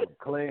still call him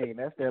Clean.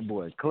 That's that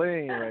boy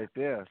Clean right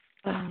there.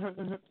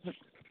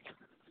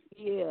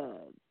 Yeah,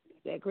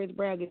 that Chris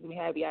Brown gets me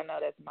happy. I know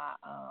that's my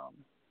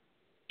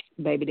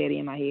baby daddy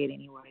in my head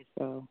anyway,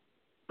 so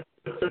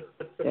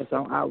that's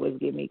gonna always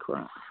give me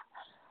crunk.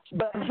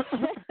 But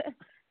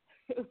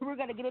we're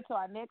gonna get into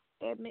our next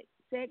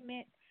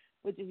segment,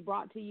 which is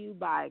brought to you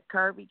by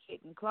Curvy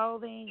Kitten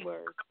Clothing,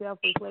 where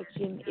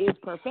self-reflection is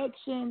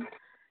perfection,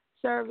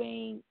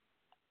 serving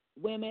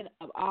women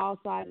of all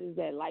sizes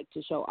that like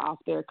to show off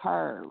their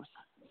curves.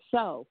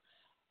 So,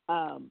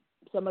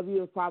 some of you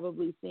have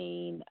probably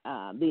seen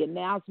the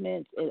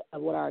announcements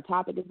of what our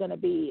topic is going to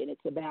be, and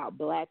it's about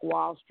Black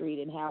Wall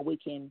Street and how we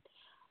can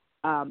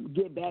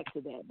get back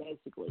to that,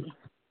 basically.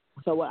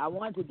 So what I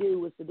wanted to do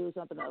was to do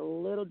something a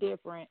little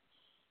different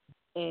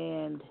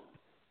and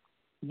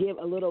give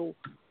a little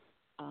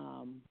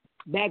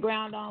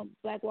background on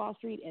Black Wall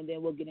Street, and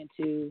then we'll get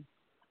into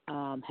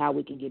how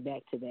we can get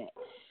back to that.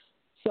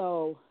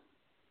 So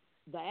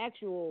the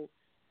actual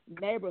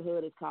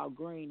neighborhood is called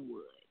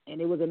Greenwood, and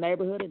it was a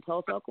neighborhood in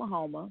Tulsa,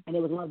 Oklahoma, and it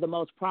was one of the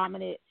most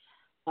prominent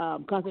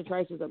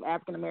concentrations of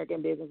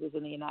African-American businesses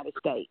in the United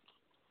States.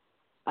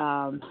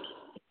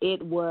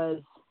 It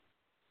was,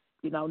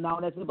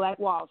 known as the Black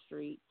Wall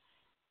Street,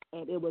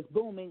 and it was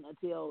booming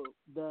until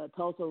the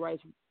Tulsa Race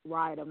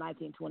Riot of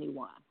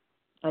 1921.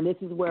 And this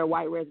is where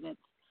white residents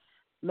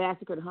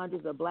massacred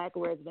hundreds of black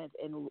residents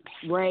and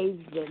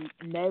razed the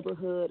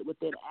neighborhood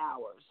within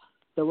hours.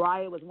 The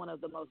riot was one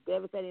of the most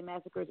devastating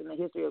massacres in the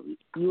history of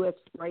U.S.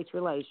 race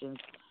relations,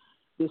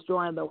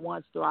 destroying the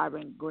once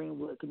thriving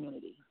Greenwood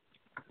community.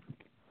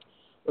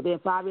 Within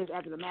 5 years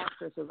after the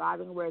massacre,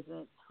 surviving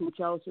residents who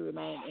chose to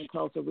remain in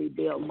Tulsa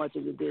rebuilt much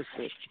of the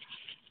district.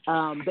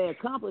 They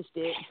accomplished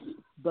it,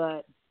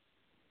 but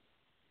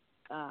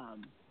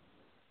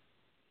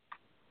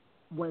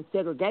when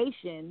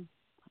segregation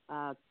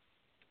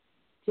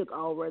took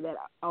over, that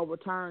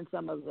overturned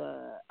some of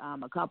the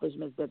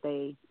accomplishments that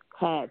they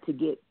had to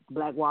get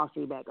Black Wall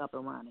Street back up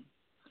and running.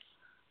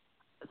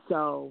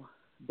 So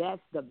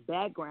that's the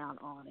background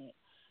on it.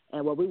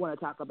 And what we want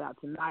to talk about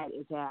tonight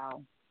is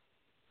how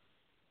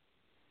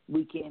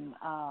we can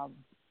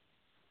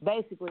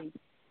basically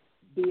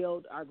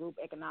build our group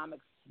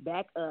economics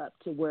back up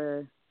to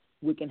where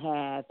we can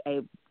have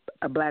a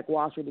Black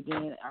Wall Street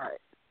again, or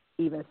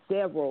even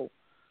several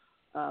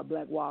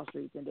Black Wall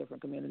Streets in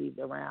different communities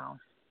around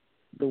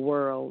the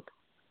world.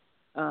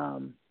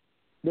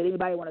 Did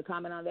anybody want to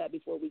comment on that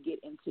before we get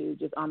into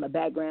just on the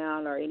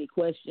background, or any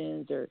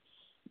questions, or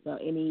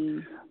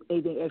anything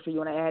extra you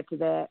want to add to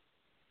that?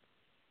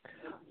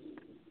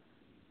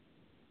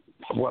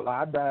 Well,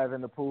 I dive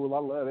in the pool. I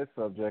love this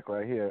subject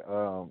right here.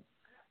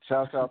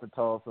 Shouts out to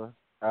Tulsa.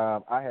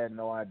 I had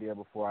no idea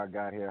before I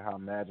got here how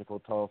magical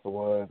Tulsa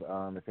was.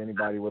 If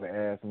anybody would have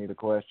asked me the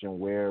question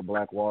where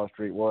Black Wall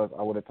Street was,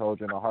 I would have told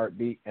you in a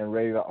heartbeat and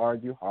ready to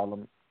argue.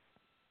 Harlem.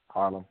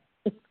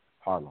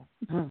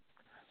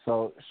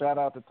 So shout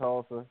out to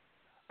Tulsa.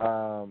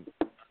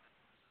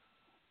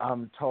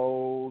 I'm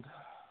told,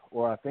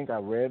 or I think I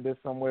read this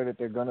somewhere, that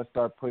they're going to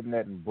start putting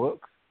that in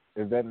books.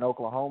 Is that in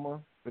Oklahoma,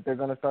 that they're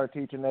going to start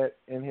teaching that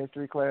in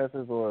history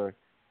classes, or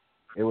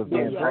it was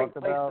being talked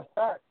about?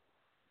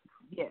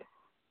 Yes.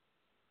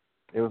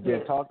 It was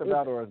being talked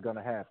about, or it's going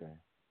to happen?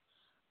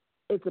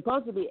 It's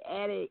supposed to be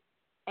added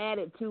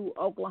to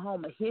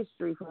Oklahoma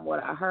history from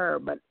what I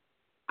heard, but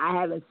I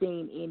haven't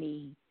seen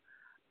any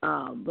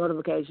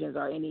notifications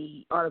or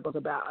any articles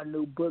about a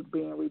new book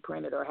being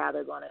reprinted, or how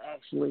they're going to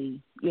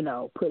actually,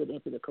 put it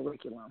into the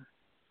curriculum.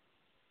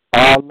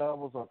 All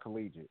levels or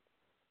collegiate?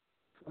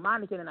 From my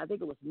understanding, I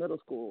think it was middle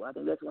school. I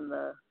think that's when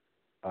the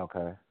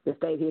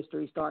state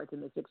history starts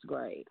in the 6th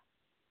grade.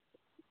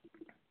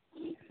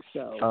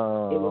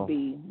 So it would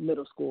be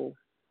middle school.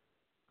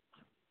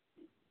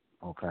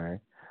 Okay.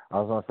 I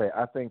was going to say,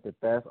 I think that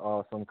that's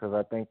awesome, because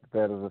I think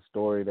that is a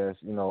story that's,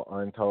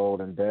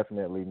 untold and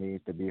definitely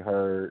needs to be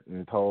heard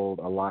and told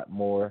a lot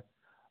more.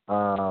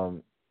 I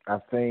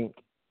think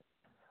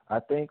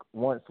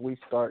once we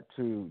start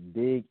to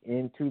dig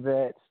into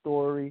that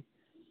story,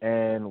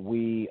 and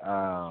we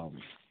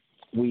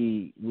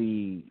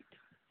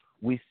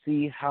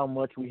see how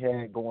much we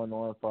had going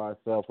on for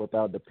ourselves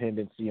without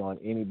dependency on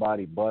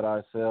anybody but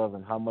ourselves,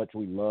 and how much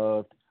we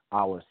loved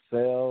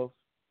ourselves,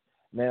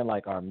 man,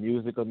 like our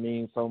music will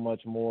mean so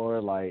much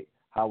more, like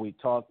how we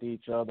talk to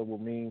each other will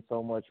mean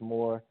so much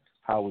more,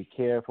 how we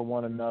care for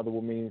one another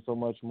will mean so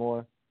much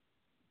more.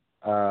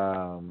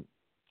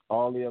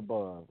 All the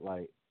above,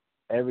 like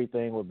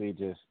everything will be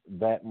just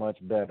that much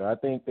better. I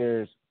think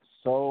there's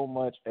so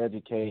much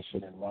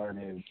education and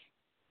learning,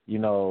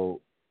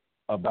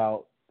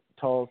 about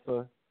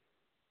Tulsa,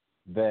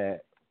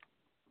 that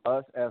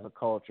us as a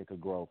culture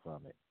could grow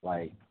from it,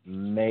 like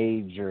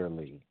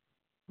majorly.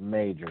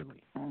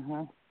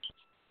 Mhm.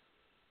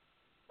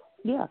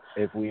 Yeah.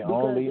 If we Because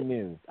only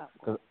knew.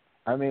 Cause,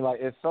 I mean, like,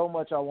 it's so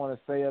much I want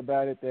to say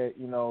about it that,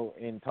 you know,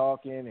 in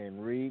talking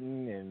and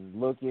reading and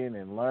looking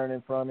and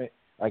learning from it,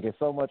 like, it's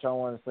so much I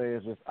want to say.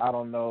 It's just I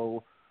don't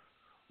know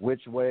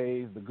which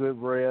ways the good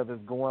rev is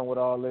going with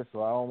all this,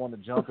 so I don't want to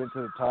jump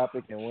into the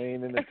topic, and we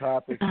ain't in the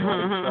topic. So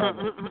I'm trying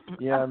to,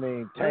 you know what I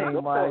mean,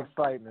 tame my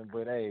excitement.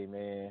 But, hey,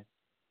 man,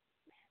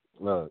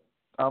 look,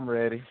 I'm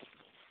ready.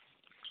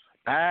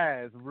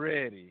 Eyes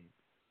ready.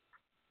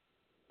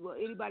 Well,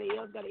 anybody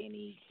else got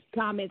any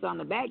comments on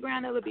the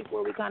background of it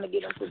before we kind of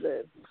get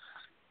into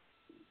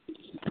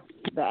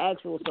the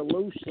actual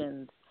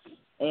solutions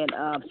and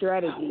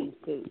strategies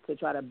to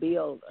try to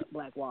build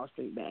Black Wall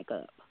Street back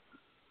up?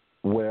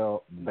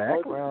 Well,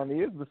 background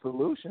is the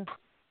solution.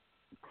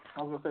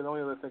 I was gonna say the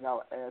only other thing I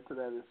would add to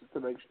that is just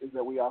to is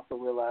that we also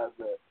realize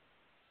that,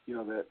 you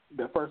know, that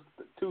the first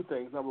two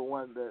things. Number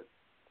one, that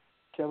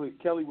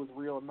Kelly was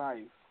real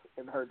nice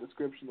in her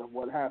description of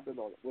what happened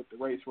with the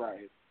race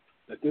riot.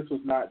 That this was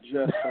not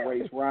just a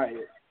race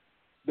riot.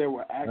 There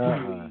were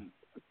actually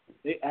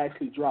they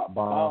actually dropped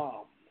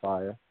bombs.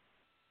 Fire.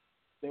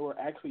 There were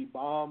actually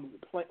bombs,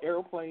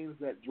 airplanes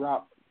that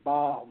dropped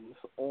bombs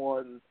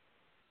on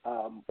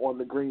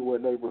the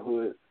Greenwood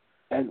neighborhood,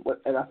 and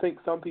I think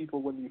some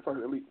people when they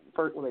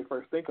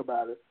first think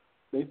about it,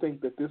 they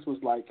think that this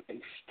was like a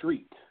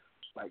street.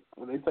 Like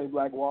when they say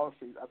Black Wall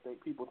Street, I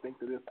think people think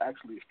that it's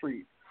actually a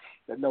street.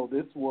 That no,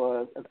 this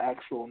was an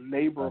actual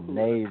neighborhood.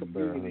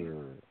 Community.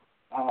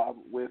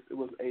 It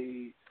was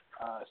a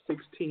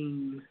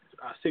 16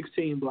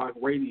 block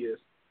radius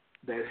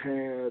that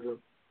had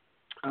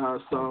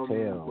some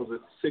was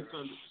it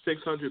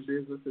 600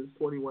 businesses,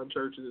 21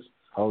 churches,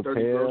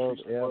 hotels,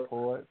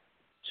 airports,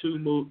 two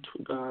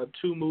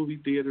movie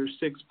theaters,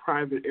 6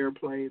 private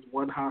airplanes,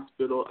 1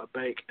 hospital, a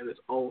bank, and its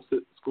own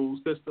school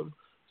system.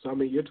 So I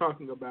mean, you're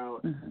talking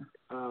about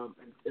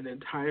an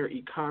entire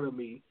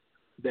economy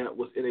that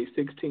was in a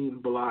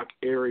 16-block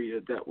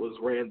area that was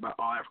ran by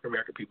all African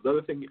American people. The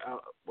other thing I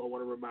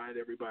want to remind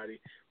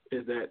everybody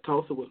is that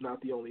Tulsa was not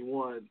the only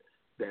one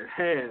that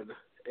had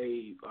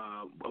a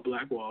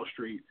Black Wall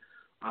Street.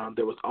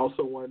 There was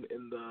also one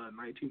in the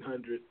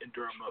 1900s in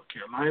Durham, North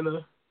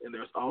Carolina, and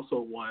there's also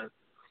one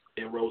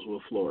in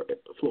Roseville,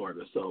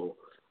 Florida. So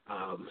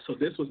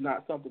this was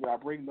not something that I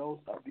bring those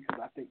up because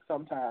I think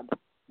sometimes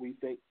we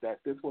think that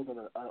this wasn't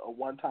a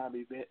one-time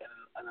event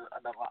and an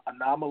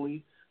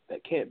anomaly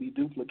that can't be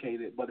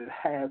duplicated, but it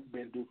has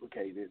been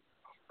duplicated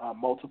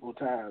multiple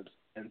times.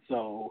 And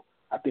so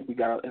I think we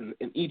got in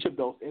each of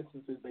those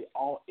instances, they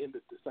all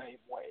ended the same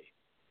way.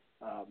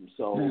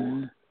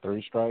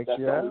 3 strikes. That's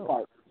the only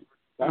part.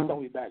 That's the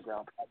only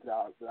background that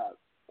I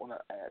want to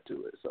add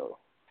to it. So,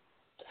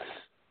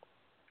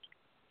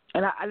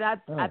 and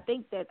I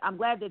think that I'm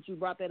glad that you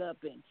brought that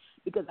up in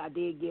because I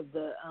did give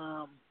the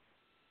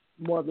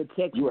more of the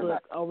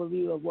textbook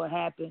overview of what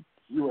happened.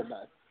 You were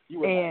nice.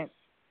 Nice.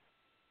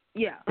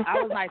 Yeah, I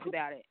was nice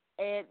about it.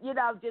 And you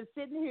know, just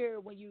sitting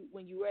here when you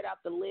read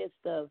out the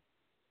list of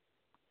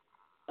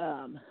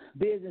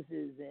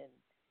businesses and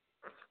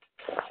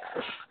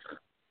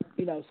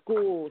you know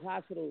schools,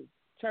 hospitals,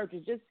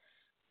 churches, just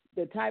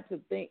the types of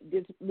things.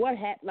 Just what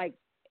like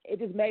it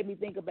just made me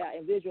think about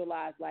and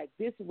visualize like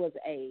this was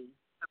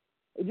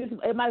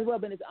it might as well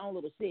have been its own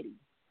little city,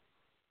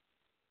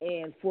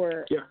 and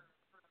for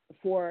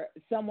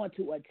someone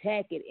to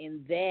attack it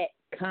in that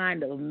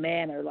kind of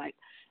manner, like.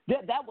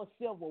 That was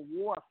Civil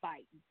War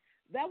fighting.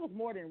 That was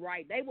more than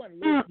right. They wasn't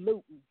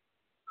looting.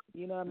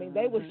 You know what I mean?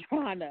 They was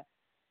trying to,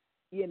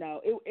 you know,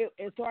 it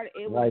was part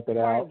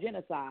of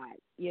genocide.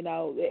 You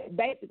know,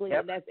 basically,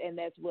 and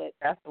that's what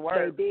the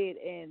word. they did.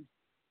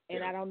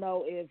 And I don't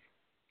know if,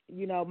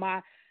 you know,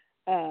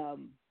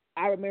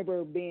 I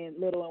remember being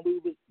little and we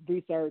would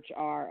research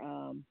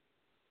our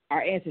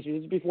ancestry.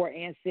 This was before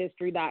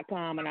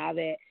Ancestry.com and all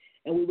that.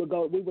 And we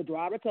would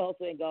drive to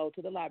Tulsa and go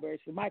to the libraries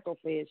for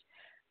microfiche.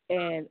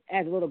 And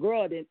as a little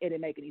girl, it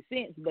didn't make any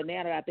sense. But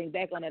now that I think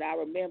back on it, I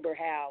remember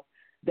how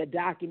the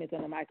documents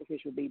on the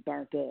microfiche would be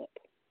burnt up.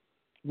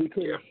 We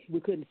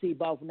couldn't see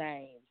both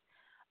names.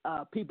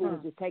 People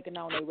were just taking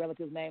on their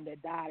relative's name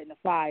that died in the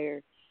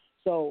fire.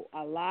 So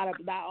a lot of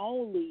not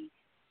only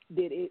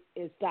did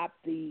it stop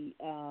the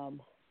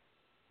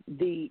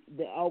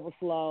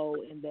overflow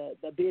and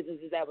the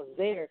businesses that was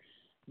there,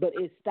 but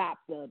it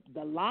stopped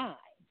the line.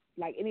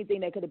 Like anything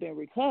that could have been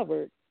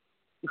recovered,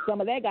 some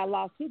of that got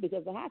lost too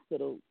because the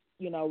hospital,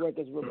 you know,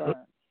 records were burned.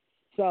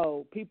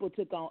 So people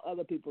took on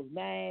other people's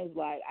names.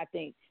 Like I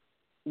think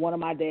one of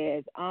my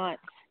dad's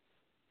aunts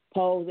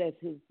posed as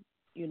his,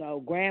 you know,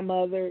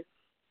 grandmother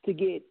to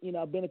get, you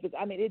know, benefits.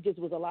 I mean, it just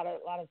was a lot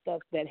of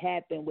stuff that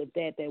happened with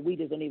that we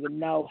just don't even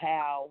know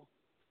how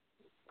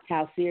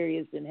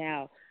serious and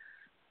how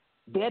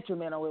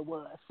detrimental it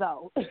was.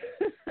 So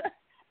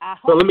I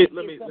hope let me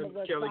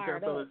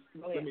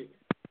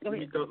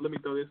Kelly, let me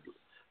throw this.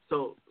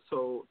 So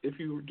if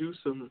you do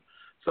some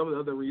of the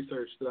other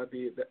research that I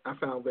did that I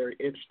found very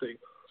interesting,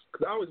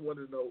 because I always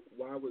wanted to know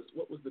what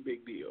was the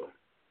big deal.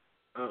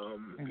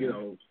 You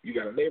know, you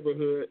got a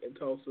neighborhood in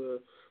Tulsa.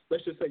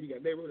 Let's just say you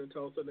got a neighborhood in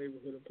Tulsa,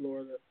 neighborhood in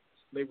Florida,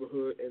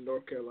 neighborhood in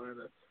North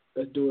Carolina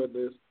that's doing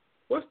this.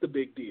 What's the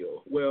big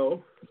deal?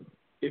 Well,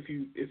 if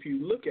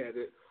you look at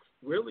it,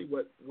 really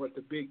what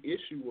the big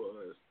issue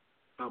was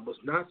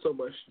not so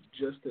much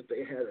just that they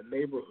had a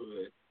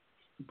neighborhood,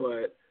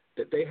 but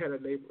that they had a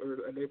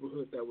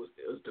neighborhood that was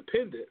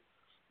dependent,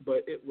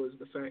 but it was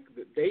the fact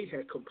that they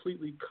had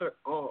completely cut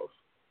off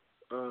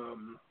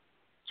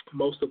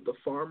most of the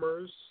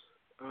farmers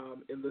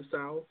in the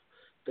South.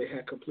 They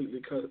had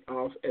completely cut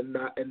off and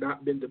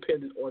not been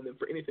dependent on them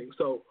for anything.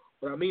 So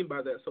what I mean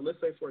by that, so let's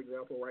say, for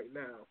example, right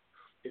now,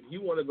 if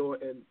you want to go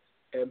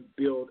and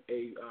build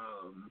a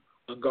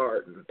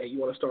garden and you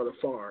want to start a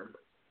farm,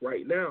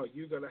 right now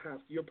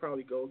you'll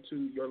probably go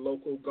to your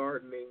local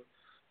gardening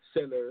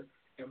center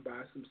and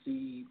buy some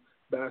seed,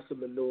 buy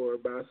some manure,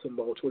 buy some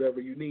mulch, whatever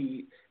you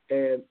need,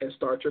 and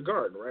start your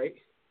garden, right?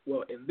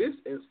 Well, in this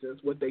instance,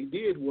 what they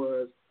did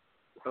was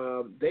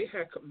they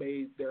had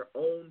made their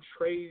own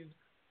trade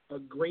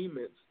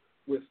agreements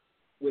with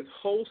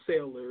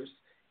wholesalers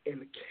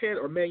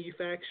or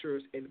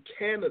manufacturers in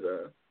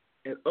Canada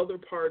and other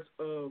parts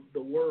of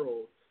the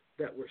world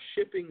that were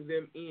shipping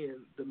them in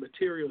the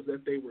materials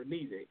that they were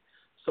needing.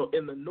 So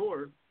in the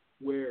North,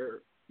 where,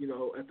 you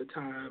know, at the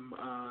time,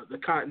 the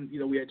cotton, you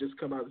know, we had just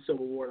come out of the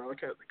Civil War and all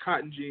that kind of the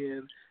cotton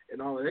gin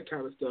and all of that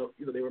kind of stuff,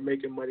 you know, they were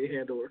making money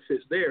hand over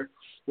fist there.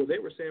 Well, they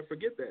were saying,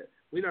 forget that.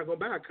 We're not going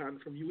to buy cotton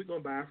from you. We're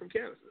going to buy it from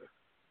Canada.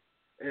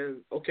 And,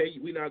 okay,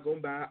 we're not going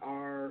to buy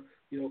our,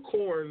 you know,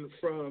 corn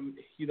from,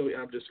 you know,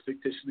 I'm just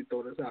fictitiously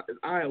throwing this out, in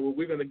Iowa.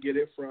 We're going to get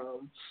it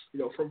from, you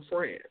know, from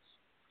France.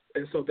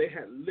 And so they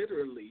had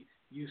literally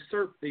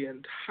usurped the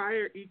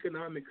entire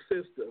economic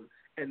system,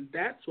 and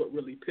that's what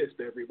really pissed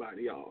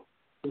everybody off.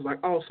 It was like,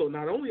 oh, so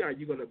not only are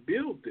you going to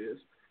build this,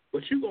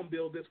 but you're going to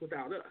build this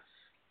without us.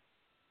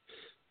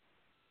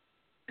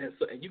 And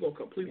you're going to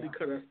completely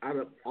cut us out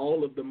of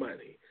all of the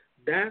money.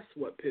 That's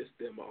what pissed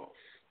them off.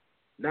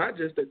 Not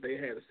just that they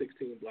had a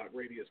 16-block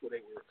radius where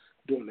they were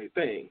doing their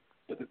thing,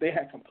 but that they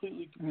had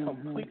completely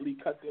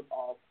cut them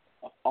off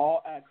of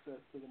all access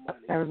to the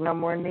money. There was no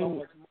more need. So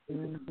much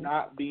money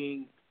not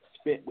being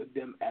spent with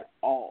them at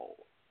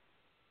all.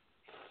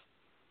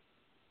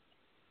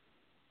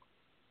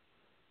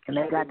 And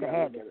they got to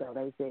have it, so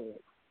they said,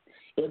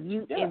 if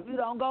you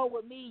don't go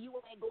with me, you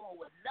ain't going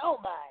with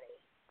nobody.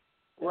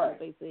 That's right. what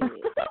they said.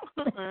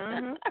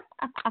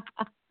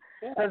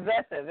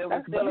 Possessive. It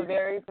was still a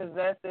very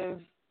possessive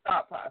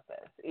thought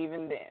process,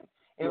 even then.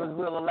 It was,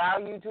 we'll allow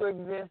you to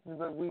exist,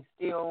 but we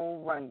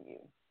still run you.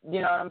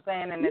 You know what I'm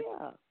saying? And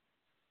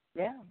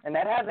and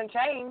that hasn't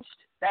changed.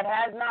 That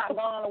has not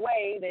gone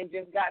away. They've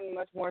just gotten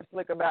much more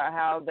slick about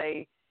how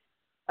they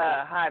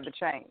hide the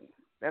chains.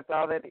 That's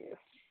all that is.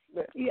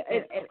 But,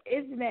 and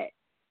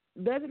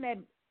doesn't that,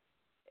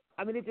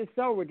 I mean, it's just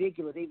so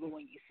ridiculous even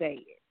when you say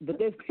it. But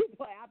there's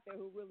people out there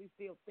who really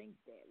still think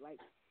that. Like,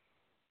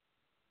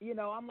 you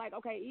know, I'm like,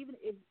 okay, even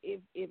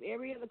if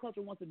every other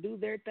culture wants to do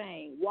their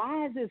thing,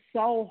 why is it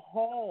so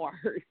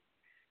hard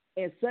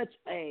and such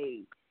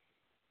a,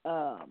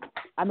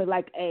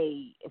 like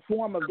a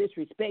form of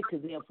disrespect to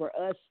them for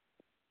us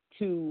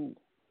to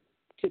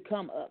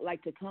come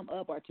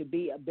up or to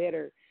be a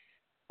better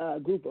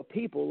group of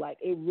people? Like,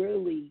 it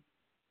really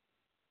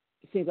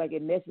seems like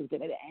it messes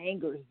them. It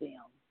angers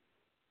them.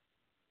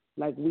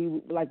 Like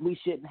we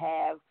shouldn't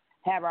have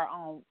our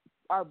own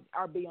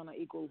or be on an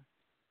equal,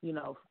 you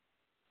know,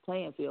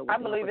 playing field. With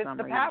I believe it's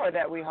the power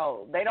that we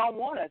hold. They don't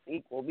want us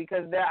equal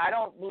because I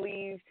don't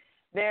believe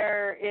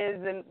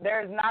there's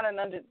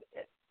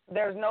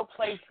no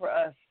place for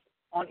us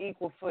on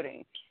equal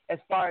footing as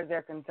far as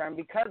they're concerned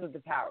because of the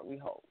power we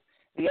hold.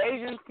 The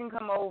Asians can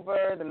come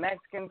over, the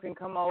Mexicans can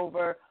come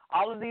over,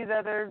 all of these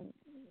other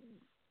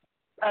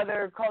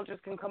cultures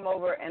can come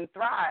over and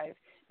thrive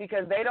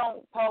because they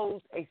don't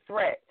pose a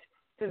threat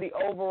to the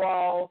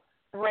overall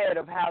thread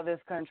of how this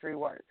country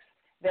works.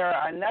 There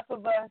are enough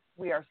of us.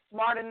 We are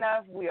smart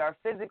enough. We are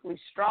physically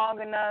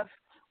strong enough.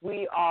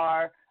 We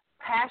are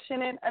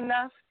passionate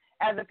enough.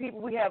 As a people,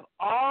 we have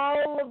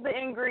all of the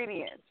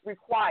ingredients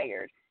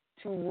required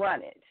to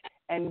run it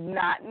and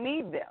not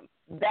need them.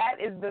 That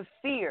is the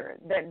fear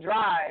that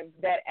drives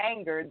that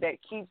anger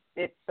that keeps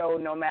it so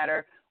no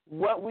matter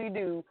what we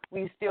do,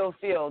 we still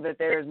feel that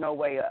there is no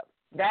way up.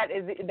 That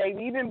is, they've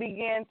even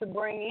began to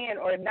bring in,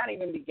 or not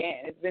even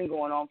began, it's been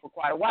going on for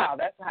quite a while.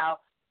 That's how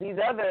these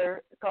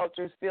other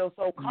cultures feel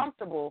so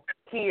comfortable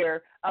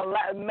here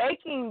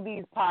making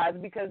these pods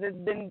because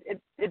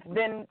it's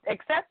been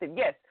accepted.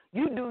 Yes,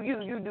 you do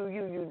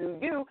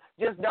you.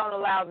 Just don't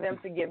allow them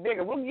to get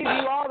bigger. We'll give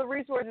you all the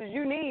resources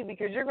you need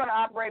because you're going to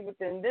operate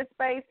within this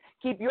space.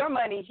 Keep your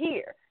money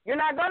here. You're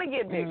not going to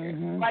get bigger.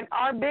 Like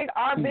our big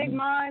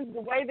minds,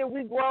 the way that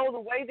we grow, the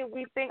way that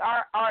we think,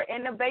 our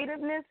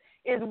innovativeness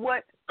is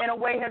what, in a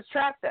way, has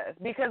trapped us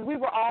because we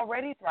were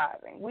already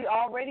thriving. We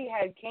already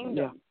had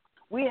kingdoms.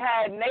 We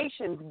had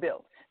nations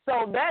built.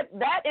 So that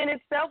in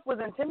itself was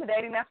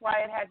intimidating. That's why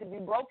it had to be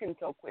broken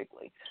so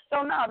quickly.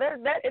 So no,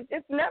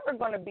 it's never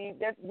going to be.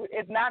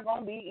 It's not going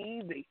to be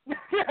easy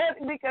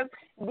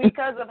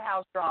because of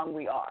how strong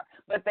we are.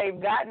 But they've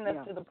gotten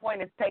us to the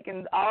point. It's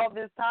taken all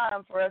this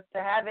time for us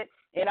to have it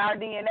in our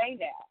DNA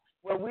now,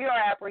 where we are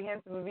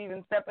apprehensive of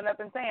even stepping up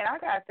and saying, "I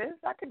got this.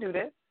 I could do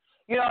this."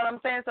 You know what I'm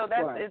saying? So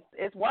that's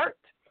it's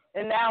worked.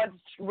 And now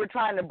we're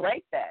trying to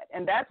break that.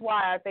 And that's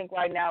why I think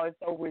right now it's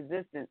so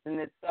resistant and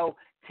it's so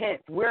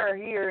tense. We're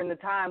here in the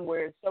time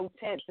where it's so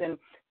tense and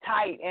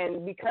tight,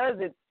 and because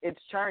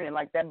it's churning,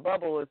 like that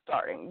bubble is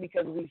starting,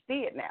 because we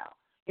see it now.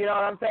 You know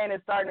what I'm saying?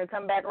 It's starting to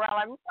come back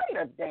around like,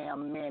 wait a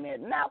damn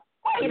minute. Now,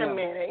 wait a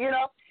minute, you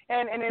know?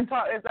 And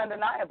it's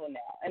undeniable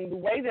now. And the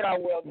way that our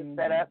world is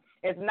set up,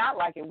 it's not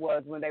like it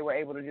was when they were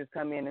able to just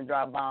come in and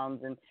drop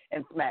bombs and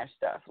smash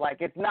stuff. Like,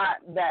 it's not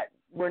that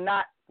we're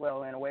not,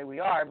 well, in a way we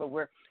are, but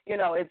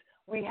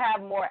we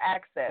have more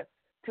access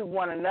to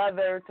one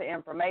another, to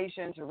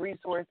information, to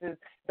resources,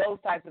 those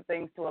types of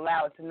things to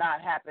allow it to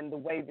not happen the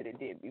way that it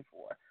did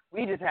before.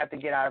 We just have to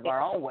get out of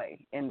our own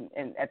way and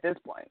at this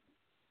point.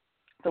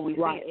 So we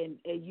see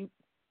it.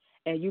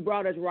 And you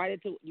brought us right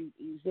into, you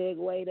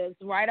segued us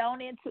right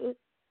on into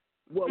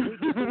what we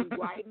can do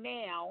right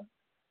now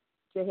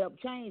to help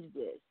change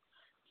this.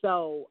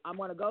 So I'm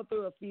going to go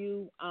through a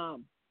few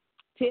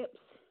tips,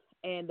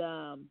 and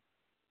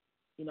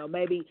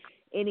maybe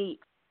any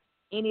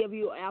of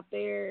you out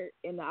there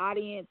in the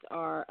audience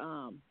or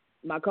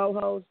my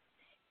co-host,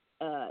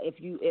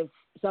 if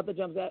something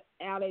jumps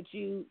out at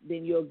you,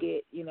 then you'll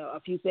get a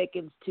few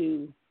seconds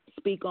to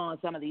speak on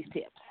some of these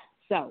tips.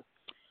 So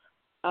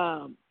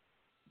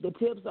the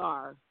tips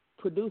are: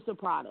 produce a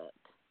product.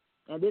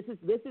 And this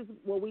is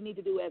what we need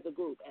to do as a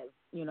group,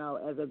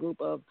 as a group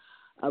of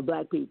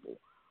Black people.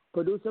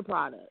 Produce a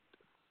product,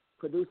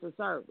 produce a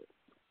service,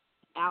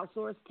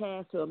 outsource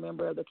tasks to a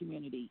member of the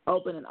community,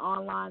 open an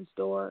online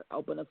store,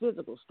 open a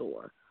physical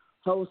store,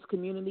 host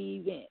community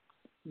events,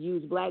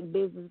 use Black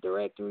business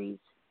directories,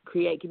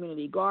 create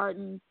community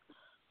gardens,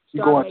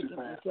 start making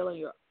and selling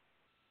your.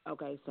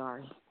 Okay,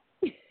 sorry.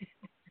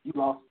 You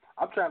lost.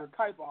 I'm trying to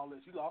type all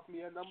this. You lost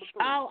me at number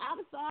 3. Oh,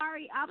 I'm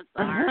sorry.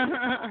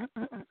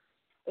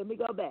 Let me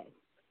go back.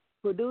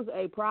 Produce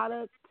a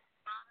product.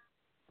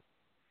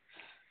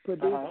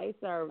 Produce a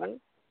service.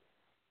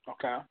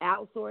 Okay.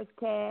 Outsource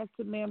tasks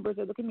to members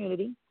of the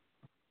community.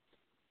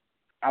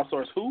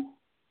 Outsource who?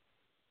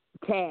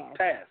 Tasks.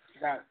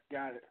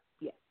 Got it.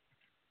 Yes.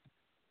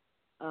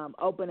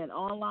 Open an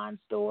online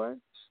store.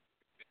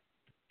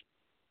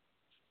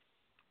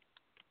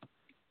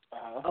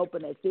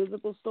 Open a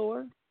physical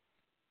store.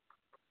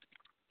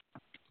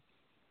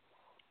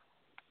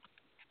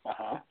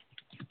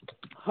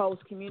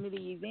 Host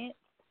community events.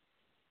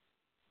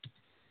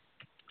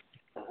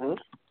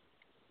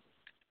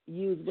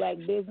 Use Black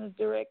business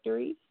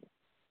directories.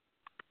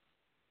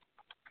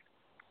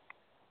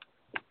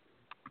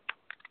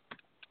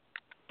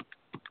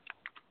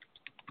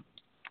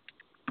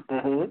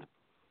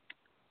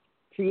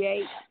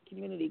 Create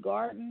community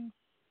gardens.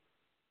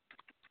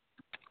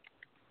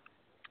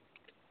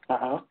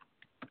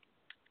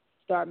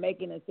 Start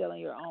making and selling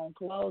your own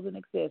clothes and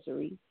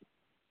accessories.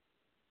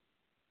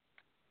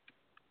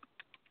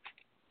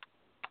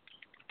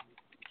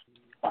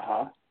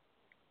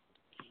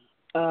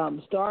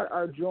 Start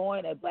or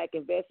join a Black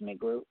investment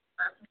group.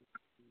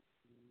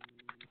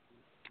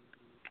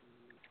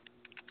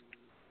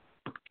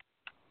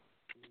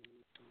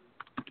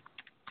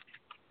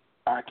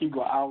 All right, keep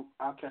going. I'll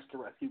catch the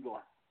rest. Keep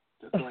going.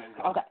 Just go ahead and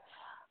go. Okay.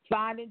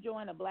 Find and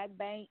join a Black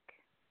bank.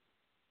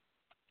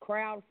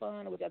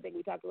 Crowdfund, which I think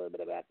we talked a little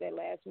bit about that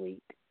last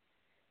week.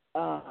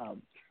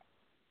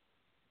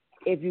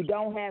 If you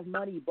don't have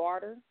money,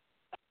 barter.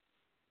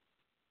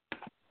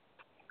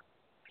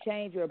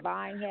 Change your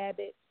buying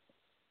habits.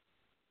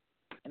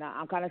 And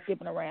I'm kind of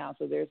skipping around,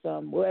 so there's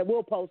some.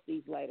 We'll post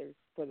these later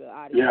for the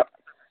audience. Yep.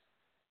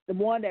 The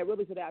one that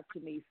really stood out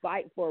to me: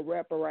 fight for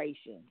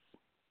reparations.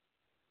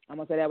 I'm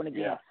gonna say that one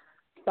again. Yeah.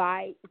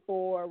 Fight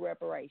for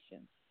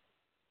reparations.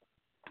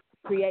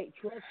 Create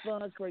trust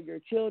funds for your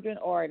children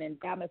or an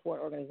endowment for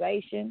an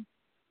organization.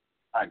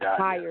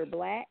 Hire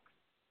Blacks.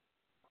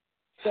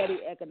 Study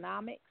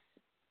economics.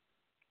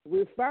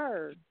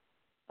 Refer.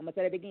 I'm gonna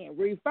say that again.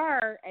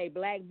 Refer a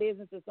Black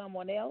business to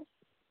someone else.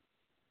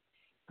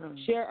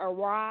 Share a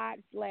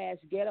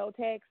ride/ghetto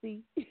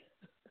taxi.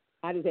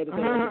 I just had to say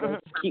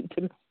that. Cute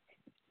to me.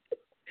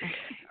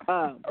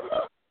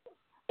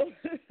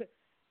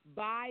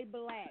 Buy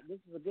Black. This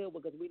is a good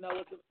one because we know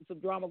what's some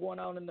drama going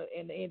on in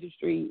the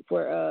industry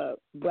for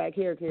Black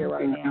hair care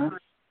right now.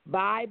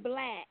 Buy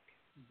Black,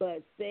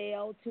 but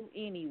sell to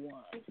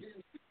anyone.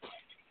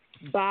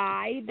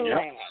 Buy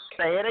Black.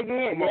 Say it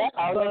again. But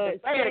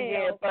say it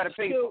again for the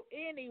people. To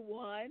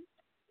anyone.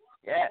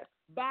 Yes.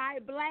 Buy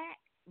Black,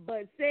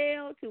 but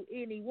sell to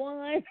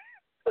anyone.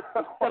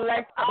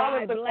 Select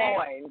all of the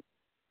coins.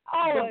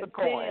 All of the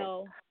coins.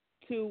 Sell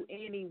to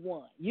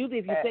anyone. Usually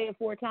if you say it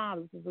 4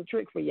 times, this is a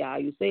trick for y'all.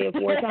 You say it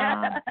 4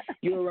 times,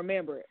 you'll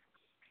remember it.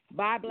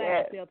 Buy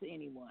Black and sell to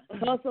anyone.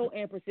 Hustle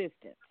and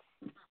persistence.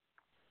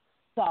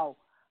 So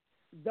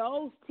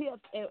those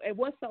tips, and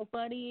what's so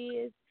funny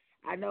is,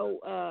 I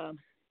know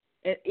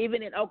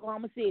even in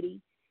Oklahoma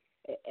City,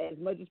 as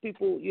much as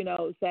people,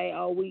 say,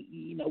 oh,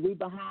 we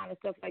behind and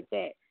stuff like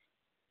that,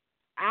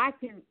 I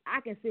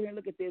can sit here and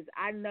look at this.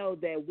 I know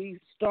that we've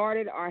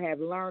started or have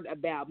learned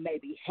about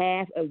maybe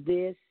half of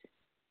this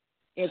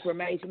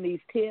information, these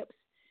tips,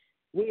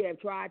 we have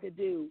tried to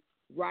do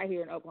right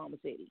here in Oklahoma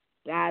City.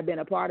 I've been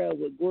a part of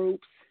with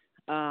groups.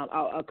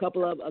 A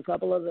couple of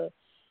the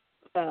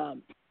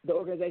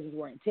organizations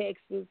were in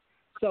Texas.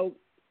 So,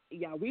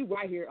 yeah, we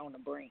right here on the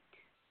brink.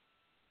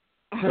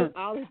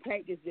 All it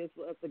takes is just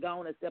for us to go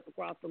on and step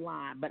across the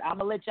line. But I'm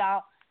going to let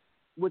y'all,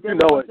 with this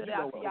one, sit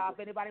out to y'all. If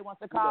anybody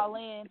wants to call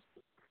in.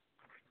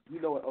 You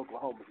know what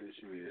Oklahoma's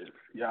issue is.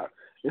 Yeah,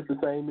 it's the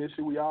same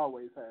issue we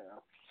always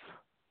have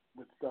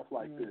with stuff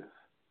like this.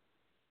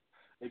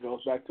 It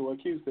goes back to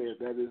what Q said.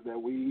 That is that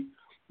we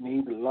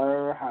need to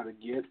learn how to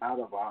get out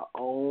of our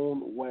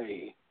own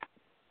way.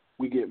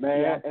 We get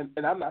mad,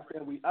 and I'm not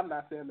saying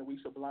that we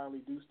should blindly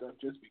do stuff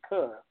just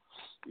because,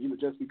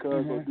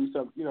 or do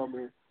something, you know what I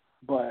mean.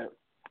 But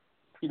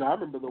I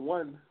remember the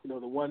one,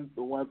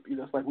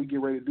 it's like we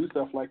get ready to do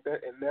stuff like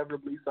that,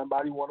 inevitably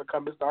somebody want to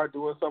come and start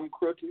doing something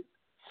crooked,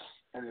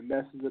 and it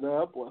messes it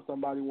up, or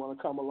somebody want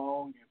to come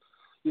along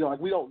and, like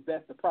we don't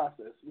vet the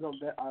process. We don't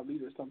vet our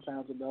leaders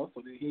sometimes enough,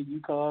 so then here you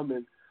come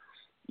and,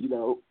 and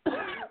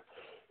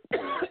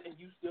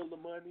you steal the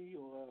money,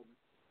 or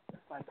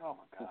it's like, oh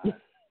my God.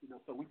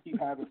 So we keep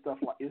having stuff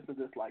like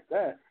incidents like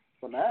that.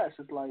 So now it's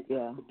just like,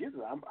 forget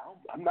it.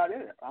 I'm not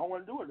in it. I don't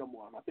want to do it no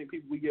more. And I think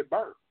we get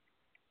burnt.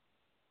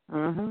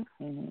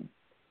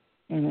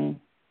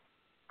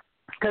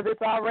 Because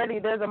it's already,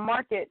 there's a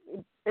market.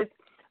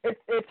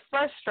 It's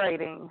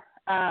frustrating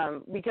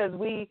because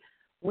we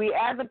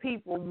as a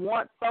people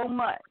want so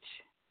much,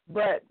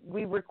 but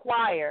we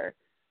require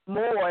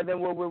more than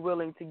what we're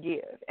willing to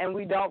give, and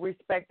we don't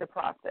respect the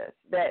process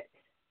that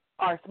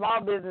our small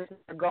businesses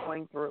are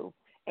going through.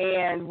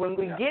 And when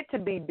we get to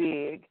be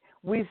big,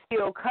 we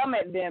still come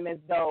at them as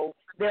though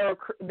they're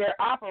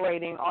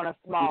operating on a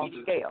small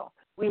scale.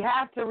 We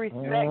have to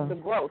respect the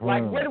growth.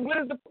 Like, what is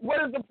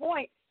the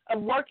point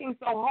of working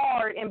so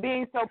hard and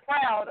being so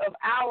proud of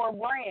our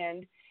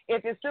brand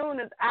if as soon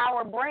as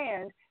our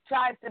brand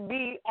tries to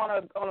be on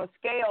a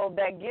scale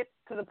that gets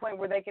to the point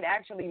where they can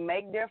actually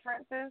make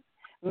differences,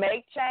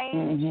 make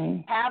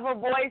change, have a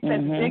voice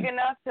that's big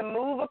enough to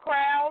move a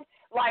crowd?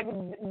 Like,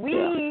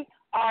 we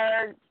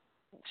are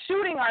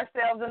shooting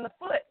ourselves in the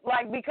foot,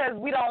 like, because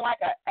we don't like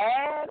an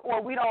ad,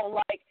 or we don't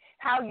like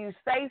how you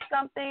say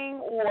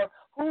something, or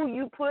who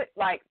you put,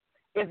 like,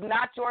 it's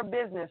not your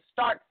business,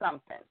 start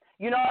something.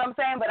 You know what I'm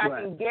saying? But I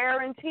can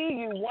guarantee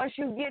you, once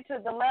you get to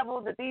the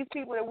level that these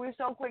people that we're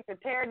so quick to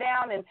tear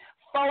down and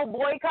faux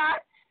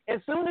boycott,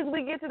 as soon as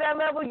we get to that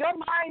level, your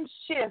mind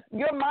shifts.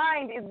 Your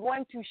mind is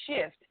going to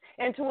shift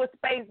into a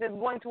space that's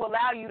going to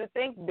allow you to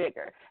think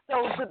bigger.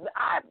 So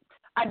I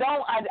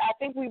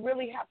think we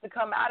really have to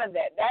come out of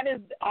that. That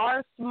is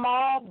our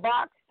small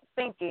box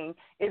thinking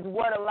is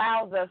what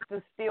allows us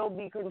to still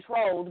be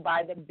controlled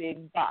by the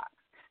big box.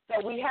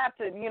 So we have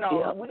to,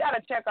 we got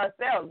to check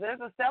ourselves. There's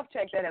a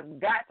self-check that has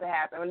got to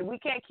happen. And we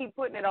can't keep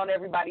putting it on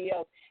everybody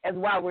else as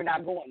why we're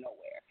not going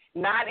nowhere.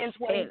 Not in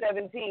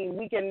 2017.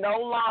 We can no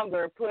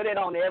longer put it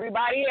on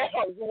everybody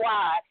else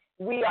why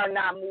we are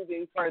not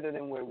moving further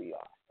than where we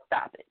are.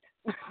 Stop it.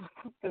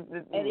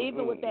 And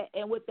even with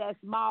that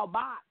small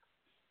box,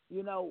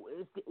 we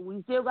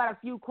still got a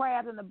few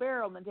crabs in the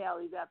barrel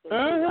mentalities out there.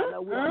 I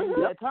know we don't use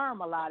that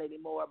term a lot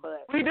anymore,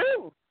 but we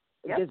do.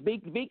 Just be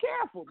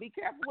careful. Be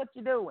careful what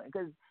you're doing,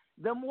 because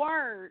them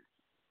words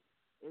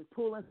is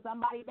pulling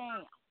somebody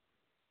down.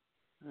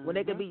 When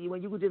they could be,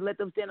 when you could just let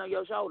them stand on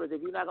your shoulders.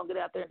 If you're not gonna get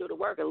out there and do the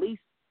work, at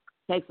least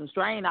take some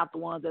strain off the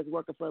ones that's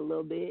working for a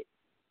little bit.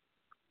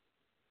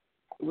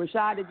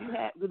 Rashad,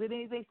 did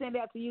anything stand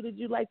out to you that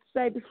you'd like to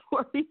say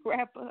before we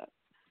wrap up?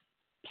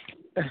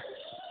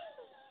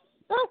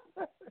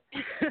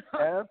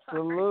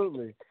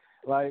 Absolutely.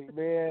 Like,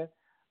 man,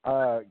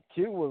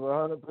 Q was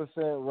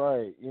 100%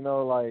 right.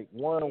 Like,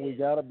 one, we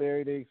got to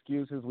bury the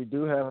excuses. We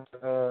do have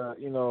to,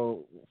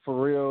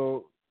 for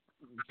real,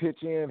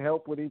 pitch in,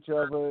 help with each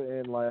other.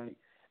 And, like,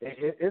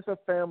 it's a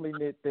family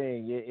knit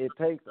thing. It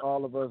takes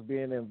all of us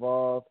being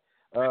involved.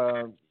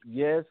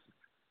 Yes,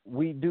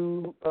 we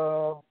do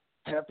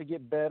have to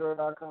get better at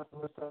our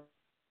customer service.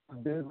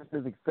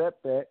 Businesses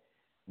accept that.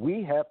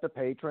 We have to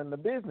patron the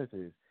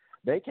businesses.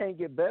 They can't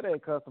get better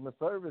at customer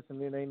service,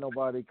 and then ain't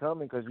nobody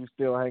coming because you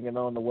still hanging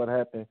on to what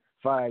happened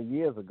 5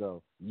 years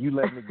ago. You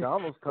let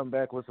McDonald's come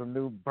back with some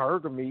new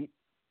burger meat,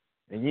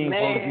 and you ain't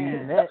going to be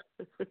eating that.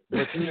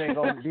 But you ain't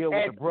going to deal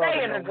with the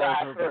brother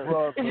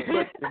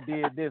that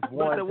did this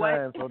one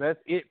time, so that's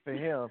it for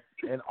him.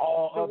 And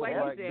all other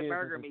black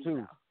businesses,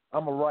 too.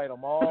 I'm going to write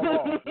them all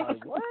off.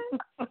 Like, what?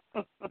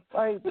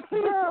 Like,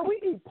 girl,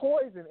 we eat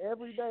poison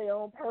every day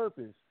on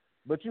purpose.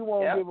 But you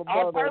won't give a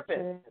brother a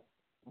chance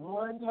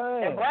one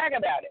time. And brag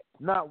about it.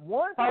 Not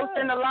one time.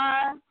 Posting the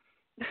line.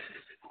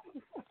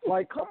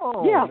 Like, come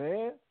on,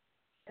 man.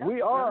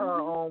 We are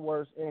our own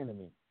worst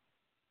enemy.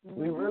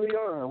 We really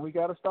are. We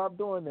got to stop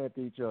doing that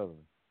to each other.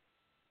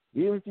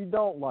 Even if you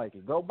don't like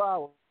it, go buy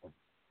one.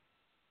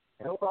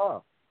 Help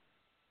out.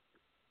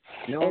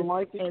 If you don't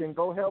like it, then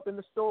go help in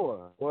the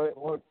store.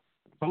 Or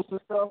post the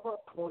stuff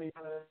up 20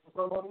 times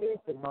on this.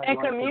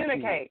 And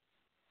communicate.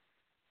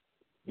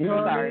 You know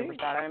what Sorry, I mean?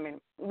 I mean,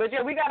 but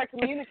yeah, we got to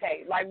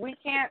communicate. Like, we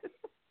can't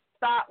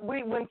stop.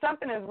 When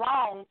something is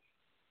wrong,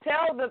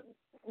 tell them.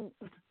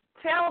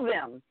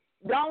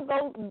 Don't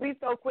go be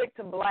so quick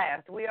to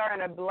blast. We are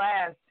in a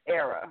blast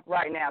era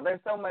right now. There's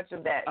so much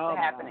of that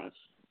happening.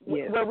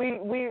 Yes. But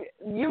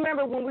you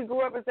remember when we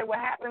grew up and said what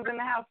happens in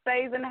the house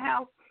stays in the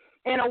house?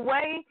 In a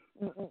way,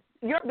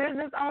 your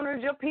business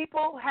owners, your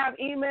people have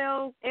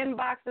emails,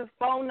 inboxes,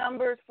 phone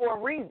numbers for a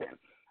reason.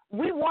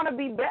 We want to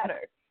be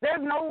better.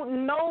 There's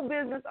no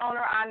business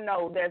owner I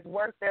know that's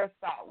worth their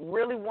salt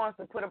really wants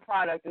to put a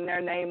product in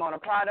their name on a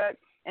product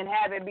and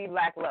have it be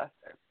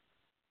lackluster.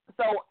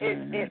 So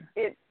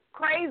it's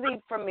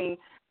crazy for me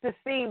to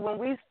see when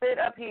we sit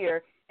up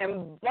here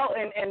and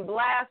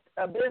blast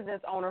a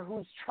business owner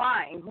who's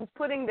trying, who's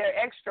putting their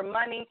extra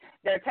money,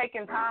 they're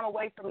taking time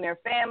away from their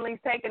families,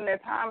 taking their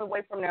time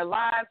away from their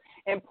lives,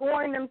 and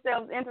pouring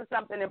themselves into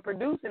something and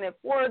producing it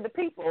for the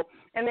people,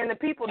 and then the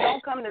people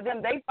don't come to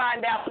them. They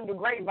find out through the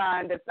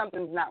grapevine that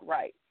something's not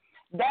right.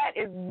 That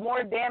is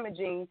more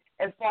damaging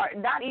as far,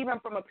 not even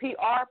from a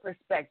PR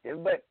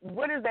perspective, but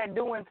what is that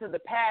doing to the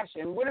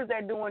passion? What is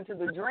that doing to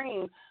the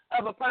dream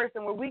of a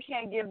person where we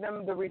can't give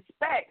them the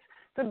respect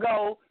to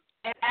go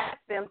and ask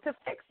them to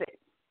fix it?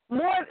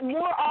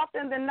 More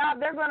often than not,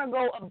 they're going to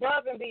go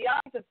above and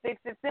beyond to fix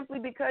it simply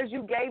because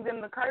you gave them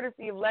the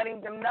courtesy of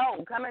letting them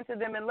know, coming to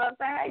them in love,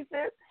 say, hey,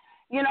 sis,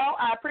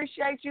 I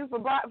appreciate you for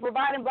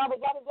providing blah, blah,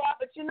 blah, blah, blah,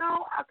 but,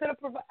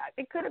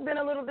 it could have been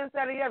a little this,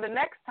 that, or the other.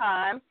 Next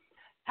time,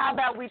 how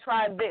about we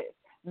try this?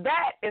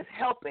 That is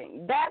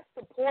helping. That's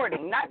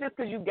supporting, not just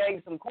because you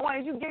gave some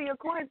coins. You give your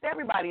coins to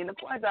everybody, and the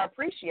coins are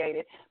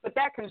appreciated, but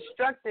that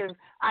constructive,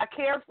 I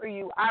care for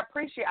you, I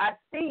appreciate, I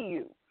see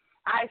you,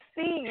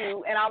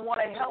 and I want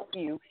to help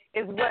you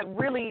is what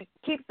really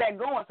keeps that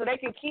going, so they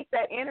can keep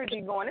that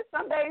energy going. It's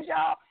some days,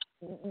 y'all,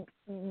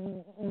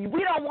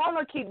 we don't want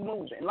to keep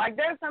moving. Like,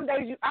 there's some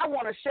days I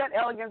want to shut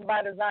Elegance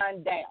by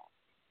Design down.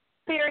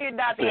 Period.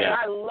 Yeah.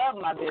 I love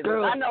my business.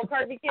 Girl, I know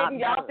Perfect Kitten,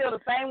 y'all feel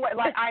the same way.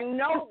 Like, I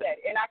know that,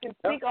 and I can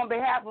speak on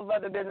behalf of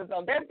other business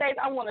owners. There's days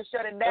I want to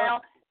shut it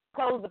down,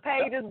 close the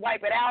pages,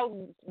 wipe it out,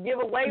 give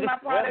away my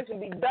products,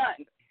 and be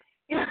done.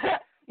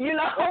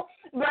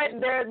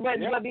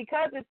 But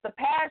because it's the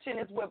passion,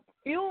 it's what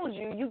fuels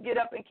you. You get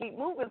up and keep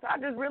moving. So I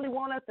just really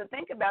want us to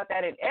think about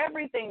that in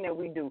everything that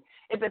we do.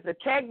 If it's a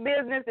tech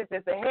business, if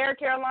it's a hair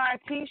care line,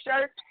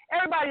 T-shirts,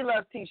 everybody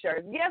loves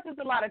T-shirts. Yes, it's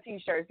a lot of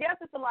T-shirts. Yes,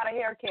 it's a lot of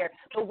hair care,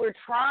 but we're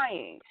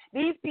trying.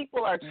 These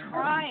people are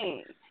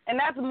trying, and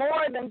that's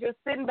more than just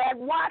sitting back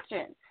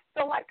watching.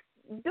 So,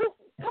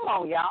 come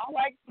on, y'all.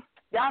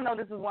 Y'all know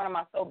this is one of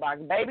my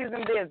soapboxes. Babies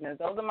in business.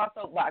 Those are my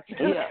soapboxes.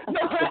 Yeah.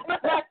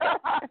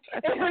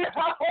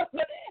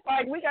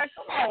 We got to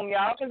come on,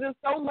 y'all, because there's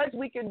so much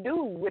we can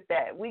do with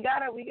that. We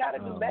gotta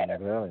do better.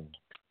 Really?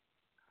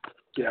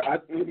 Yeah,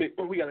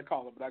 we got a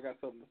caller, but I got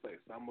something to say,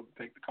 so I'm gonna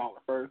take the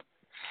caller first,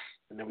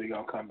 and then we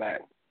gonna come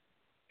back.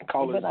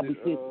 Caller, why did I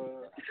just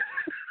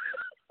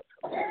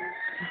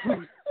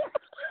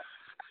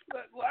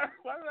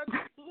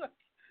look?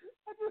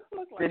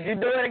 Did you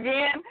do it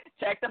again?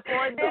 Check the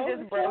 4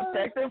 digits, bro.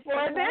 Check the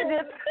 4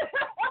 digits.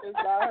 It's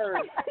not her.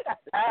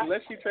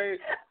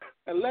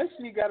 Unless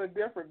she got a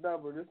different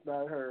number, it's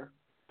not her.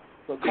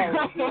 So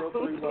call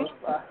 0315.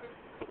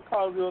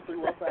 Call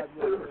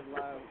 0315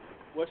 live.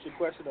 What's your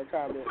question or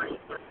comment?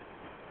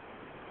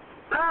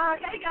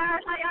 Hey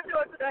guys, how y'all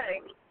doing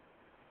today?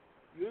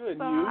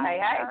 Good, and you? Hey.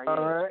 All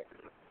right.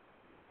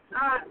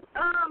 I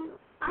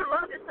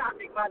love this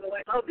topic, by the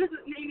way. Oh, this is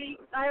Nene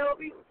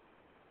Niobe.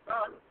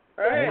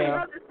 Hey. I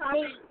love this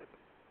topic.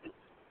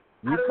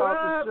 You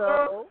caught the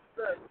show.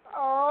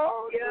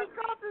 You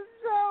caught the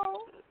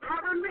show. I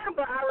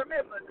remember. I was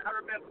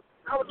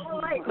a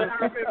little late, but I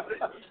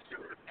remember.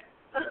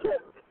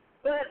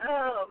 But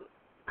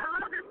I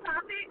love this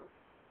topic.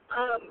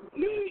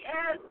 Me,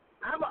 as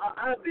I'm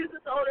a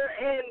business owner,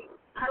 and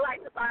I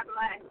like to buy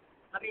black.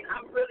 I mean,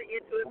 I'm really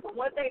into it. But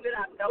one thing that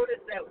I've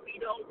noticed that we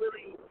don't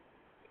really,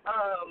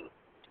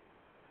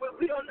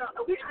 we don't know.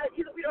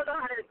 Either we don't know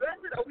how to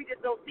address it, or we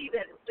just don't see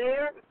that it's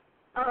there.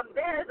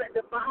 There's a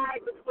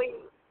divide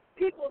between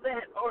people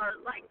that are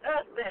like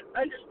us that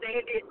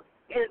understand it,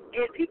 and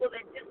people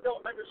that just don't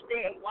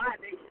understand why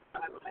they should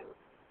buy black.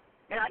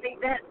 And I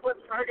think that's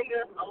what's hurting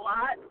us a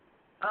lot.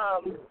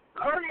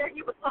 Earlier in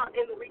the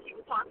week, he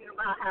was talking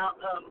about how,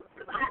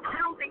 because I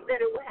don't think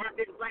that it would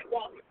happen, Black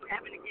Wall Street would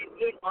happen again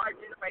in our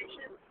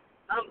generation.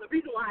 The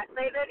reason why I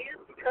say that is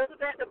because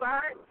of that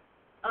divide.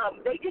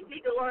 They just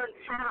need to learn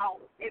how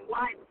and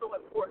why it's so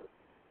important.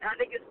 And I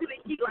think it's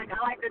really key. Like,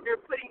 I like that they're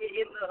putting it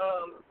in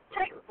the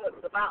textbooks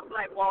about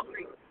Black Wall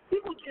Street.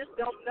 People just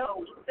don't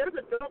know. There's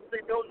adults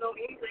that don't know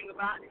anything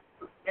about it.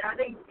 And I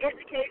think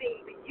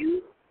educating the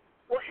youth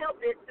will help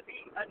it to be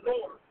a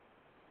norm.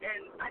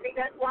 And I think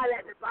that's why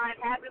that divide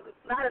happens.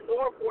 It's not a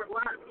norm for a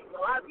lot of people.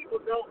 A lot of people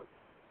don't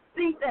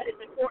think that it's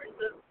important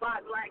to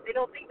buy black. They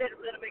don't think that it's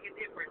going to make a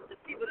difference.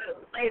 There's people that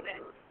say that.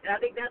 And I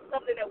think that's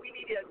something that we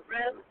need to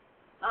address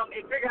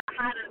and figure out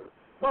how to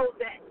close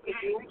that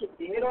gap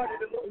in order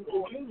to move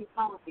forward.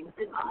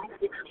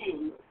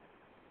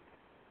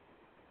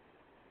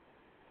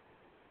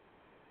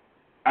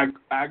 I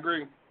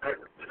agree.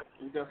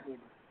 We definitely.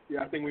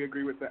 Yeah, I think we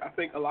agree with that. I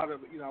think a lot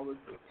of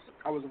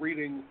I was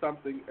reading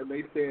something and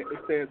it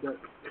said that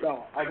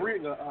I was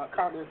reading a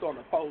comments on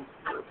a post,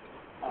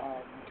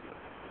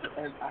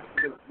 and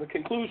the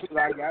conclusion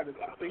that I got is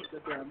I think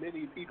that there are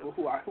many people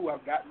who have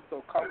gotten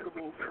so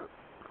comfortable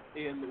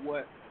in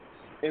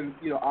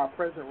our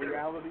present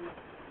reality,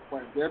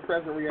 or their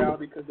present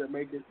reality, because they're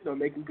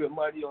making good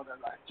money on their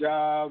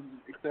jobs,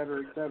 et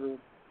cetera,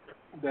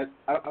 that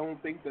I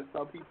don't think that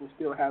some people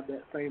still have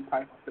that same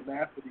type of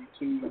tenacity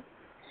to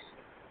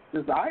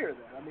desire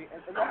that. I mean,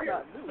 and that's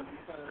not new,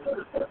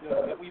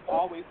 because we've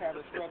always had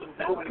a struggle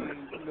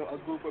between a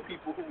group of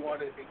people who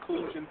wanted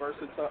inclusion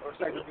versus or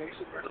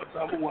segregation versus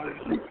some who wanted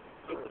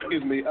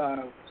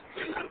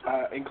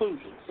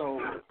inclusion.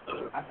 So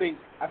I think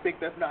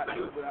that's not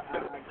new, but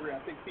I agree. I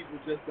think people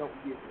just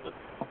don't get it.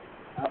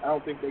 I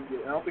don't think they get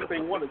it. I don't think they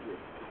want to get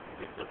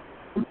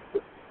it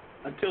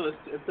until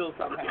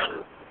something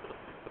happens.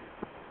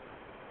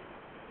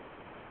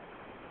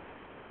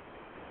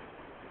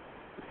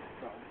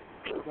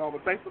 No,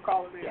 but thanks for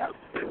calling in. Yeah.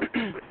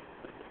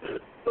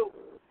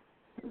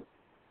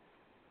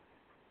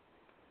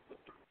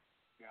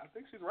 Yeah, I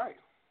think she's right.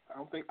 I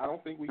don't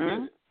think we get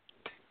it.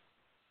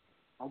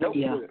 I don't think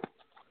we get it.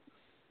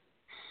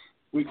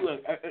 We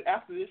look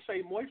after this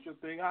Shea Moisture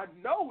thing. I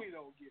know we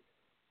don't get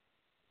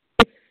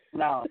it.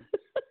 No.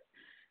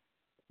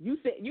 You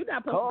said you're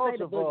not supposed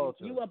to say the boogie.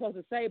 You weren't supposed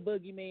to say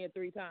boogeyman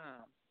 3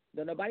 times.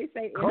 Don't nobody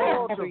say it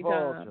 3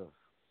 times.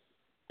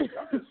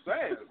 I'm just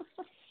saying.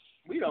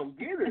 We don't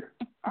get it.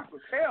 I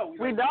can tell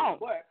we don't.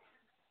 What?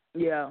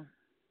 Yeah.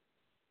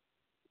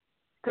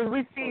 Because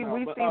we see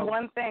one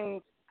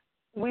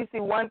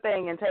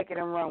thing and take it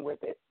and run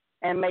with it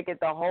and make it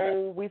the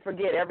whole. We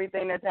forget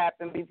everything that's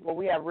happened before.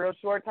 We have real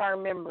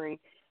short-term memory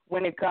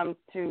when it comes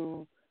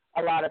to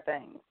a lot of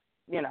things.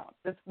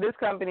 This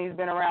company's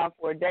been around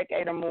for a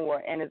decade or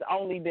more, and it's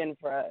only been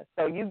for us.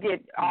 So you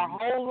get our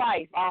whole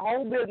life, our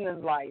whole business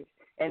life,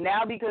 and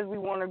now because we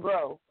want to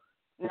grow,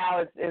 now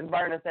it's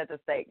burn us at the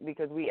stake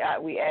because we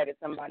added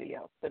somebody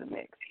else to the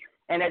mix.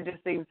 And that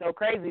just seems so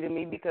crazy to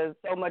me because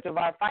so much of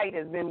our fight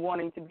has been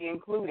wanting to be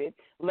included.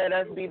 Let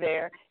us be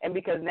there. And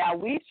because now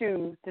we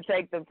choose to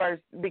take the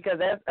first, because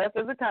us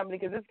as a company,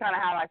 because this is kind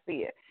of how I see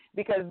it,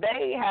 because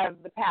they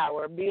have the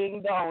power,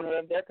 being the owner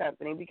of their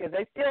company, because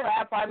they still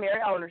have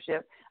primary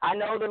ownership. I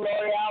know the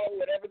L'Oreal or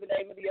whatever the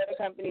name of the other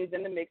company is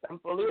in the mix. I'm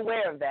fully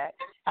aware of that.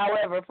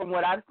 However, from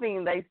what I've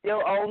seen, they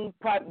still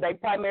they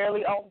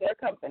primarily own their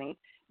company,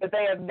 but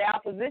they have now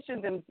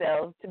positioned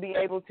themselves to be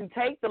able to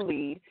take the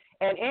lead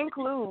and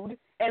include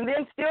and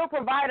then still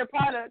provide a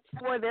product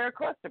for their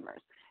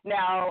customers.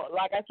 Now,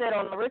 like I said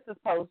on Larissa's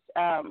post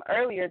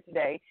earlier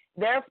today,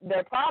 their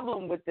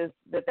problem with this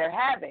that they're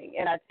having,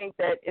 and I think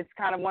that it's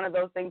kind of one of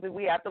those things that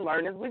we have to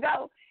learn as we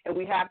go, and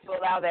we have to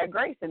allow that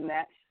grace in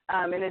that.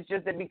 And it's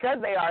just that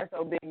because they are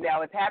so big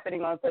now, it's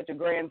happening on such a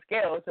grand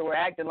scale, so we're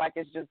acting like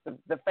it's just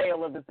the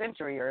fail of the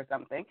century or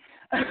something.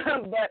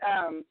 But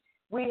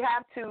we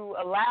have to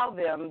allow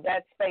them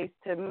that space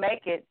to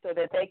make it so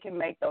that they can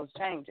make those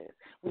changes.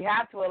 We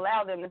have to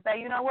allow them to say,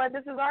 you know what,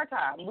 this is our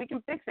time. We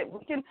can fix it.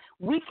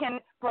 We can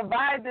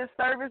provide this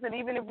service, and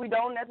even if we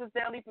don't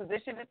necessarily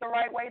position it the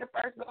right way the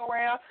first go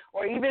around,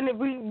 or even if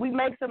we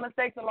make some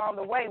mistakes along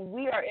the way,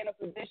 we are in a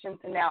position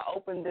to now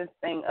open this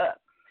thing up.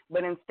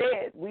 But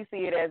instead, we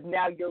see it as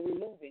now you're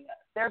removing us.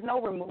 There's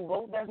no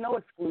removal. There's no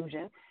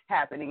exclusion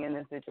happening in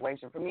this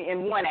situation. For me,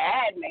 in one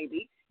ad,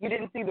 maybe, you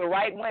didn't see the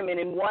right women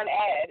in one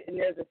ad, and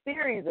there's a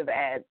series of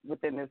ads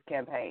within this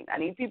campaign. I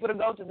need people to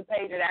go to the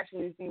page and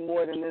actually see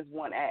more than this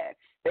one ad.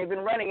 They've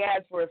been running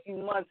ads for a few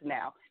months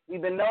now.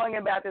 We've been knowing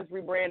about this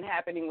rebrand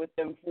happening with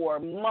them for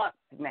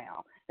months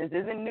now. This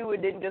isn't new.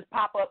 It didn't just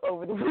pop up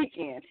over the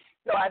weekend.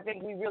 So I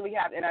think we really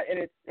have, and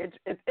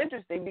it's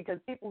interesting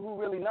because people who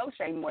really know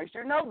Shea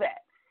Moisture know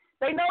that.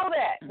 They know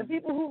that. The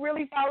people who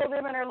really follow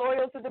them and are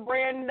loyal to the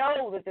brand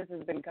know that this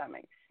has been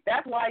coming.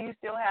 That's why you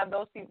still have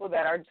those people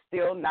that are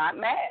still not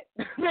mad.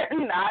 They're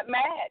not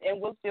mad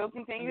and will still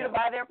continue to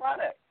buy their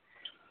product.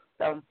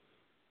 So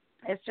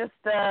it's just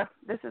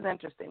this is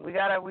interesting. We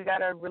gotta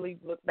really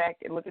look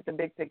back and look at the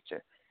big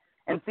picture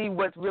and see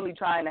what's really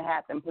trying to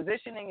happen.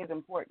 Positioning is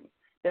important.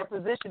 They're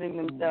positioning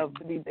themselves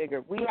to be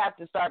bigger. We have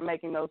to start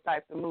making those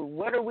types of moves.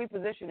 What are we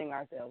positioning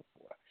ourselves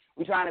for?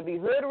 We trying to be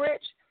hood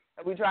rich?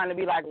 Are we trying to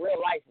be like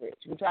real life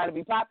rich? We trying to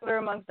be popular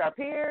amongst our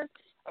peers?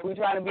 Are we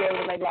trying to be able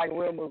to make like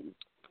real moves?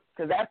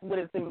 Because that's what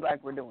it seems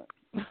like we're doing.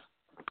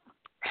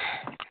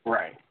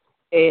 Right.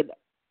 And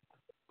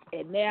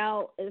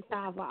now it's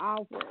time for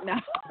offer.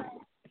 No.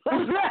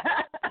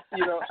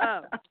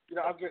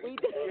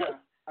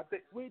 I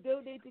think we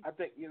do need to. I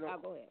think go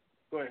ahead.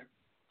 Go ahead.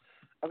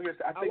 I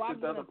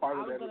think the other part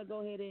of that. I was gonna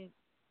go ahead and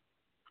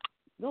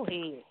go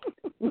ahead.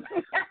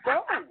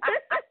 Go. How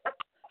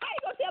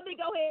you gonna tell me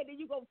go ahead and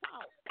you gonna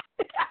talk?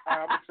 All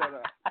right,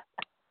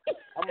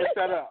 I'm gonna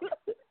shut up.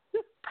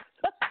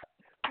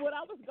 What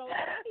I was gonna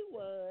say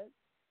was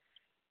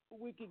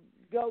we could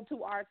go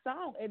to our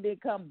song and then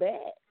come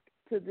back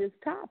to this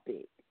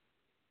topic.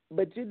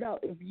 But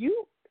if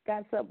you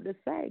got something to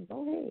say,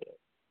 go ahead.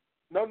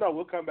 No,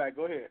 we'll come back.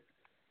 Go ahead.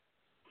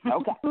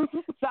 Okay.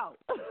 So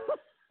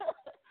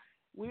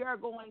we are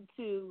going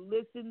to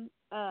listen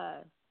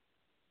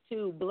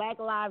to Black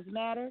Lives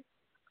Matter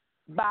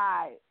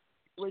by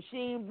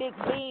Rasheem Big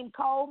Beam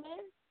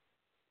Coleman.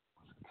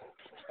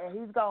 And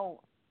he's going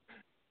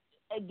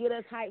to get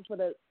us hyped for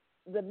the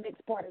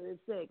next part of this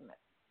segment.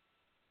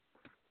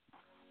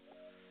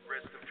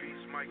 Rest in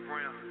peace, Mike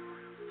Brown,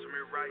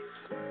 Tamir Rice,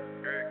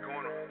 Eric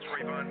Garner,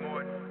 Trayvon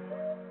Martin.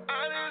 I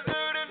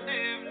deserve to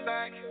live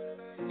like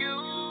you.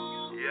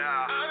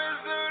 Yeah. I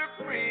deserve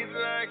to breathe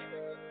like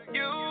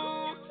you.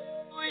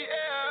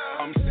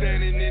 Yeah. I'm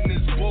standing in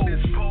this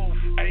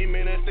booth,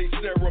 aiming at they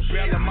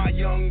cerebellum. My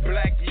young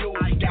black youth,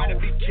 gotta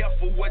be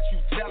careful what you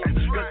tell them,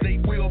 cause they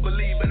will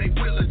believe and they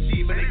will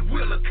achieve and they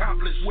will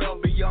accomplish well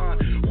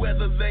beyond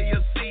whether they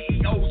are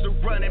CEOs or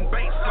running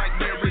banks like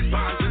Mary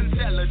Bonds.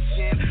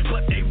 Intelligent,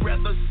 but they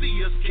rather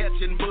see us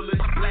catching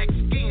bullets. Black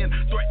skin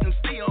threatens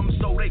them,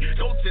 so they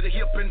go to the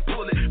hip and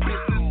pull it.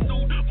 Business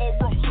suit or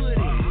a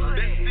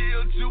hoodie. They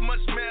still too much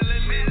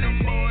melanin. Them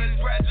boys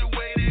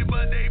graduated,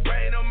 but they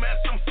paint them as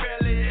some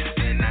felons.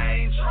 And I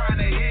ain't trying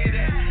to hear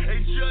that. They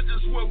judge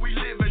us where we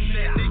living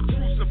at. They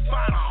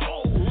crucify the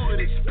whole hood,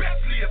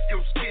 especially if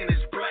your skin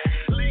is black.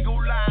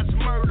 Legalized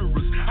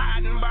murderers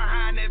hiding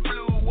behind that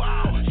blue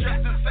wall.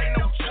 Justice ain't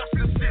no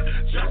justice if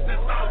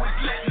justice always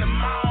letting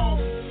them off.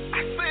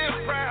 I feel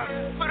proud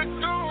for the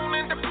goon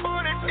and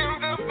deported in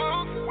the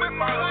booth with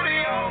my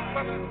hoodie on.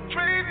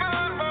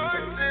 Trayvon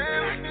Martin.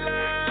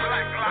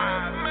 Black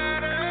lives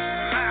matter.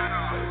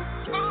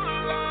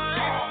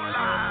 All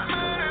lives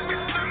matter.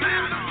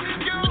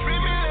 You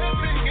dreaming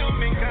up and you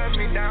been cut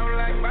me down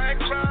like my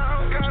crown.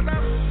 Cause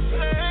I'm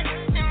black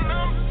and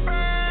I'm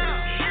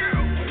proud.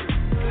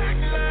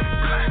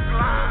 Black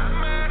lives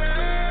matter.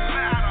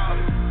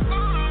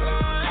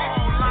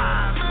 All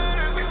lives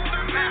matter.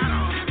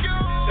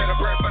 Set a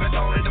prayer for the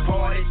dawn and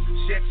departed.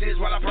 Shit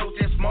while I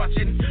protest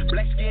marching.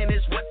 Black skin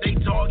is what they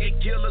target.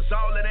 Kill us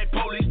all in that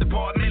police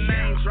department. They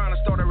ain't trying to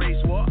start a race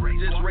war.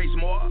 Just raise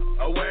more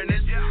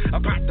awareness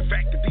about the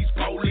fact that these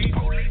police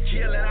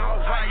killing all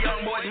our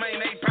young boys. Man,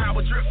 they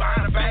power trip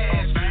behind a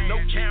badge. No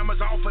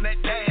cameras off on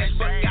that dash,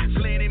 but got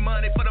plenty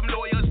money for them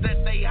lawyers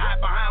that they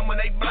hide behind when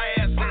they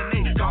blast. And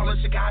they call us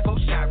Chicago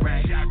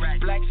Chirac.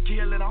 Blacks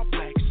killing all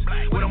blacks.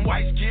 With them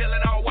whites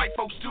killing all white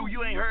folks too.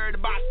 You ain't heard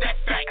about that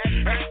fact.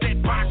 That's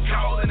that pot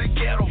call in the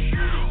ghetto.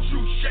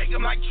 True shake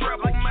 'em like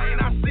treble,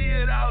 man. I see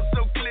it all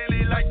so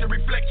clearly, like the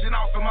reflection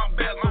off of my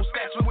bezel.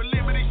 Statue of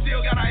Liberty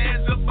still got our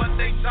hands up, but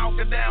they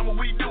talking down when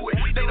we do it.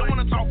 They don't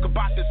wanna talk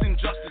about this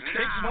injustice.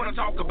 They just wanna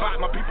talk about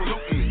my people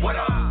looting. What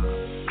up?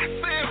 I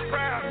feel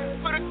proud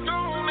for the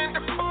goon and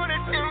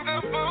deported in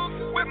the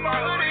booth with my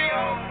hoodie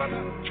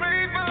on.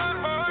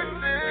 Trayvon Martin.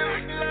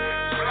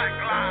 Black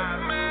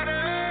lives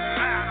matter.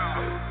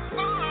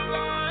 All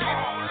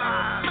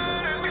lives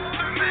matter.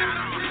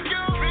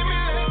 You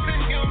dreaming up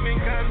and you been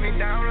cut me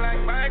down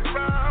like my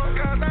crown.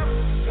 Cause I'm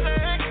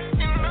black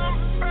and I'm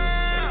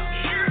proud.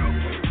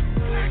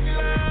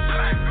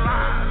 Black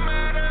lives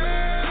matter.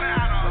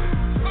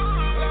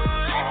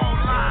 All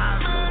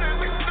lives matter.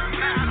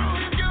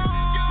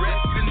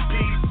 Rest in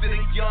peace to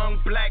the young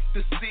black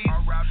deceased.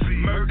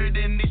 Murdered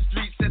in these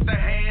streets at the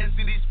hands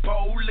of these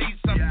police.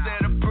 I'm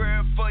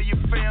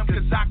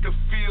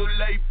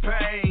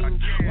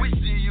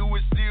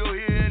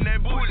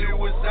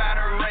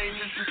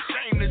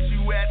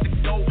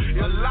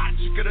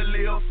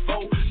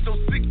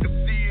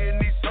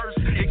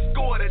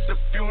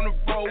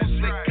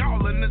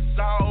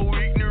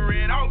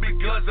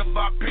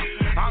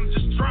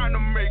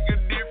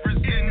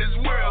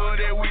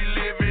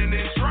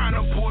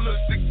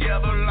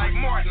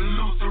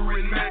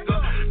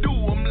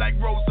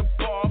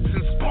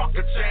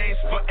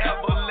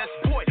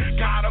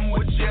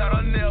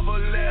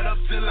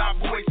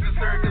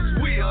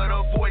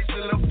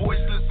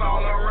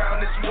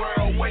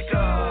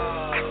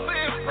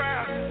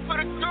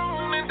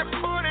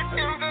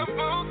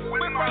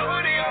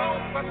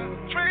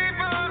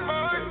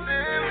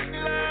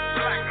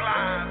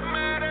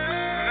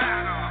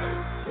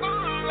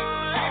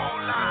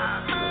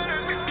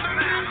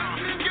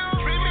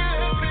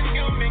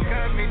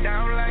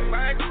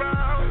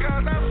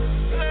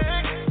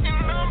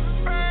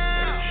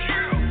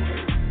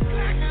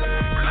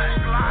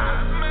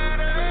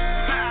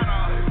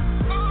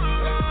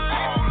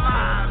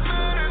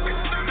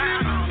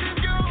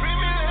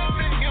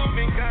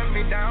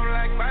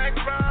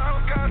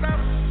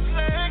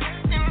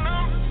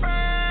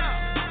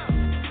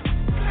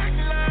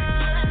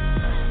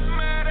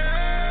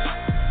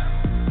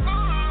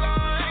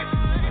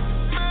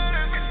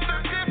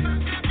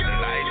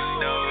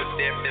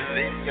perspective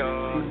is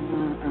yours.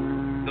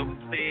 So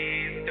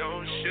please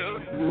don't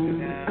shoot me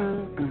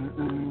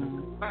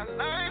down. My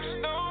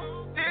life's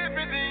no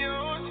different than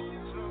yours.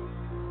 So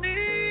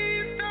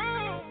please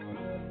don't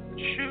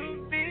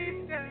shoot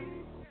me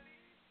down.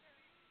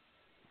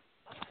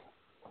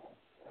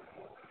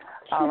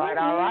 All right.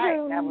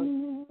 That was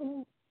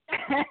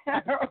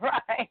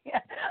right.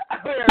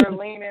 We were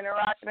leaning and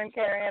rocking and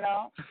carrying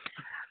on.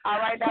 All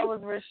right, that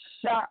was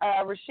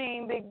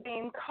Rasheem Big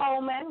Beam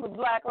Coleman with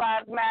Black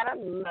Lives Matter.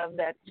 Love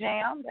that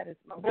jam. That is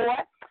my boy.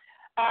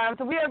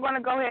 So we are going to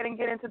go ahead and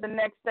get into the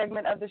next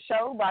segment of the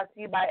show, brought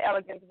to you by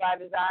Elegance by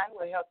Design,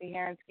 where healthy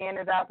hair and skin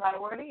is our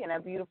priority and a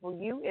beautiful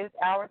you is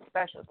our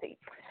specialty.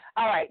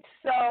 All right,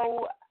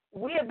 so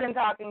we have been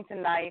talking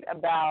tonight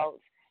about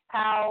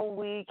how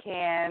we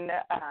can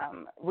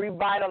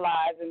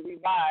revitalize and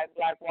revive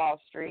Black Wall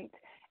Street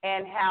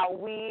and how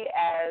we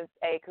as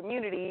a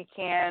community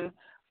can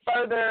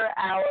further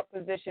our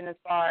position as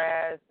far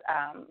as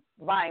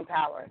buying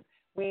power.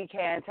 We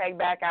can take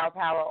back our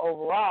power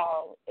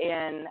overall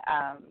in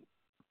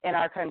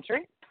our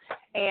country,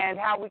 and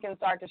how we can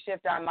start to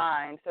shift our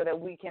minds so that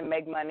we can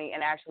make money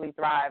and actually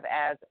thrive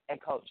as a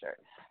culture.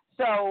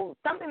 So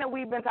something that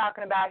we've been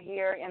talking about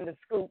here in the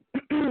Scoop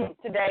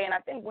today, and I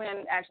think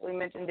Gwen actually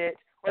mentioned it,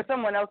 or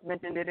someone else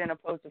mentioned it in a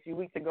post a few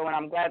weeks ago, and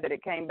I'm glad that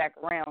it came back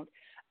around.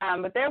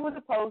 But there was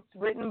a post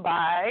written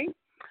by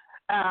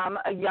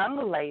a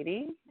young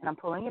lady, and I'm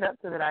pulling it up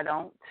so that I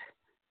don't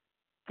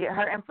get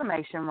her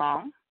information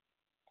wrong.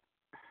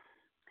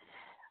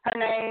 Her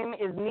name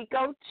is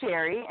Nico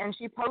Cherry, and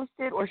she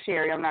posted, or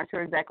Sherry, I'm not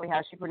sure exactly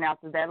how she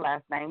pronounces that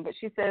last name, but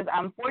she says,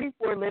 I'm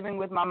 44 living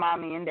with my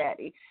mommy and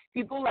daddy.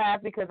 People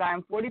laugh because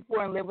I'm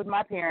 44 and live with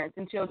my parents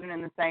and children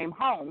in the same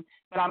home,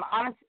 but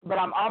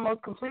I'm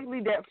almost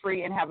completely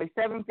debt-free and have a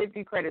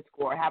 750 credit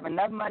score. I have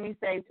enough money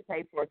saved to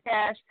pay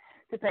cash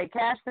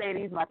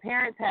savings. My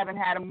parents haven't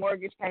had a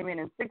mortgage payment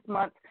in 6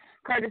 months,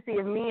 courtesy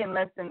of me, and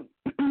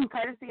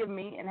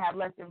have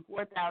less than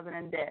 $4,000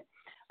 in debt.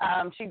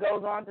 She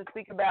goes on to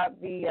speak about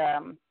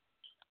the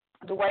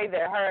way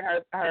that her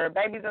and her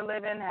babies are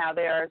living, how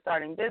they are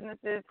starting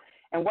businesses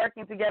and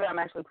working together. I'm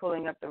actually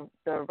pulling up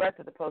the rest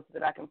of the post so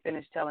that I can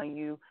finish telling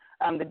you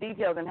the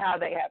details and how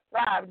they have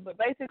thrived. But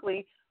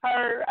basically,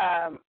 her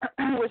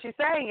what she's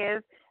saying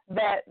is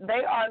that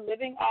they are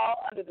living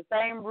all under the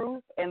same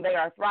roof and they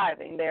are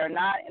thriving. They are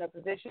not in a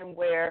position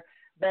where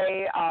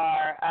they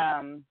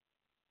are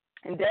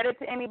indebted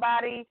to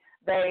anybody.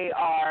 They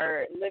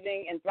are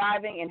living and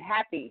thriving and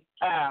happy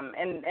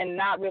and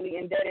not really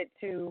indebted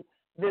to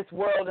this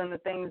world and the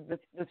things,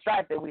 the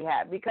strife that we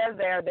have, because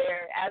they're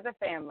there as a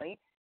family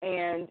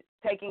and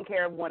taking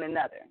care of one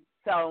another.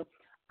 So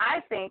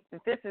I think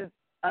that this is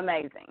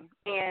amazing.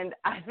 And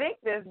I think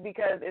this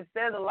because it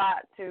says a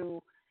lot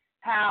to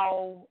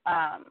how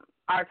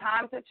our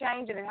times have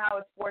changed and how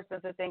it's forced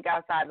us to think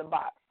outside the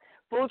box.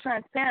 Full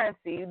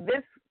transparency,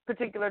 this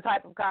particular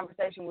type of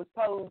conversation was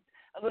posed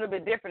a little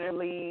bit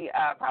differently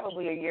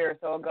probably a year or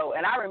so ago.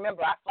 And I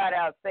remember I flat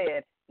out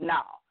said, no,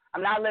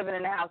 I'm not living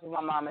in the house with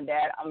my mom and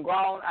dad. I'm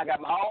grown. I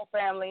got my own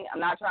family. I'm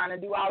not trying to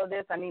do all of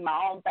this. I need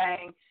my own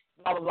thing,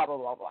 blah, blah, blah, blah,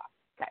 blah, blah.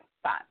 Okay,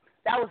 fine.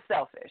 That was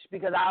selfish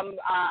because I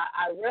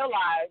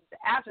realized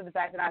after the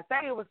fact, and I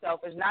say it was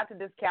selfish, not to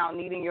discount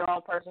needing your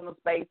own personal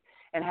space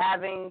and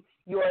having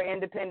your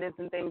independence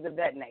and things of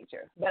that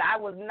nature. But I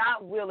was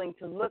not willing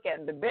to look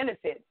at the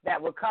benefits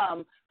that would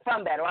come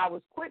from that, or I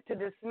was quick to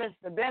dismiss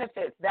the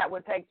benefits that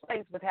would take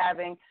place with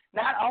having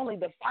not only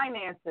the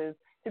finances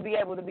to be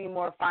able to be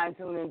more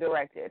fine-tuned and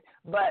directed,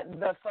 but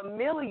the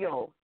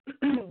familial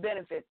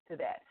benefits to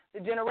that, the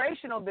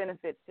generational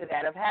benefits to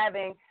that of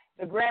having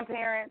the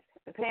grandparents,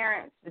 the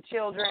parents, the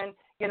children,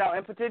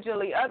 and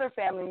potentially other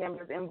family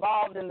members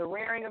involved in the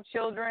rearing of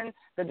children,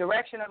 the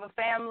direction of a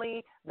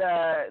family,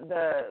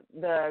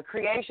 the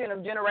creation of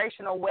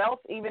generational wealth,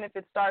 even if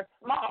it starts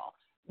small.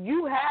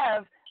 You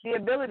have the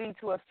ability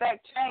to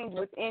affect change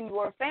within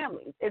your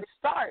families. It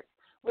starts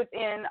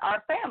within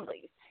our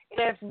families.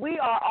 If we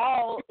are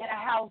all in a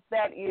house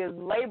that is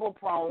label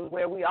prone,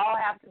 where we all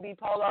have to be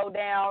polo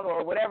down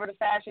or whatever the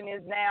fashion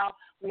is now,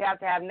 we have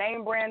to have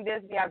name brand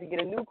this, we have to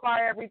get a new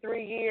car every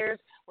 3 years,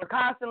 we're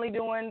constantly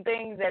doing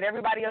things that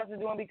everybody else is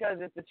doing because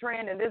it's the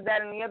trend and this,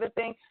 that, and the other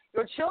thing,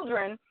 your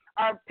children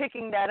are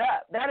picking that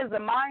up. That is the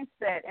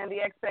mindset and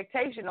the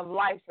expectation of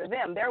life for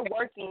them. They're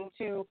working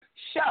to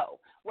show,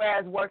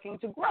 whereas working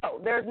to grow.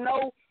 There's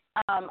no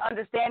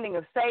understanding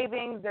of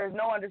savings. There's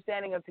no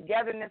understanding of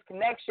togetherness,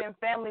 connection,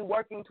 family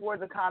working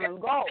towards a common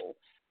goal.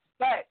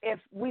 But if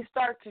we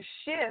start to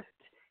shift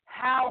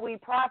how we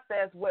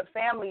process what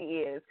family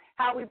is,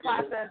 how we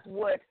process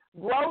what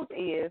growth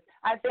is,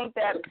 I think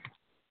that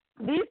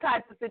these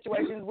types of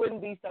situations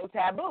wouldn't be so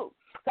taboo.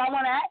 So I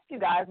want to ask you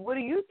guys, what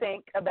do you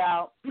think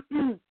about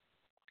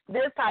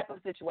this type of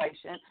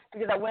situation?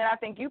 Because when I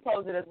think you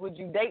posed it as, would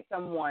you date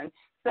someone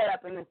set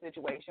up in this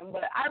situation?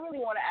 But I really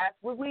want to ask,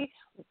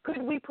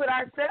 could we put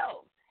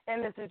ourselves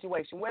in this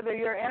situation? Whether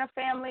you're in a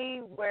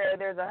family where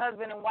there's a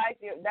husband and wife,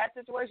 that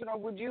situation, or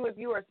would you, if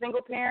you were a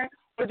single parent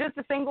or just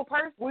a single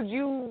person, would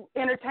you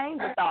entertain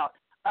the thought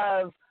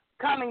of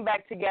coming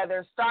back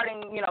together,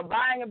 starting,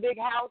 buying a big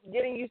house,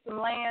 getting you some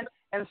land,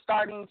 and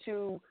starting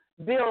to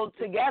build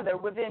together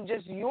within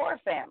just your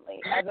family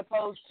as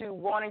opposed to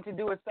wanting to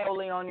do it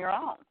solely on your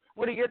own?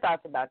 What are your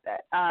thoughts about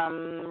that?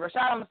 Rashad,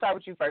 I'm going to start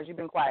with you first. You've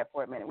been quiet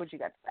for a minute. What you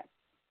got to say?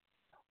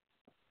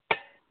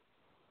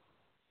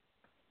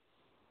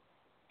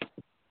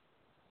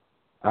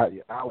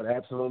 I would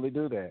absolutely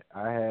do that.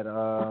 I had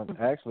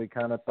actually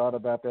kind of thought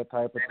about that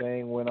type of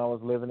thing when I was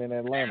living in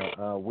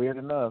Atlanta. Weird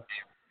enough,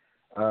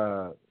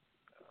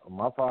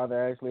 my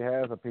father actually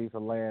has a piece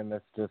of land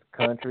that's just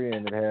country,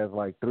 and it has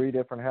like 3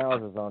 different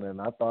houses on it.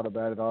 And I thought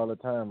about it all the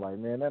time, like,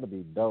 man, that'd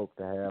be dope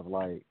to have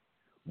like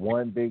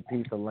one big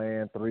piece of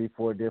land, 3,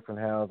 4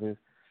 different houses,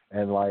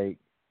 and like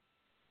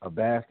a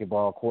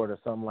basketball court or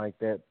something like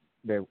that,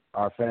 that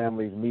our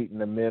families meet in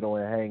the middle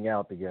and hang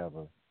out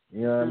together.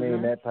 You know what I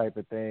mean? That type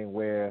of thing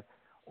where,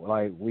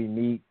 like, we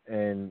meet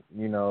and,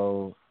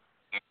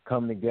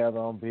 come together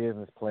on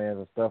business plans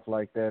and stuff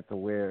like that, to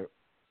where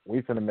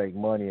we finna make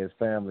money as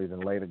families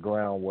and lay the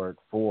groundwork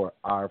for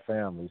our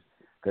families.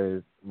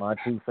 Because my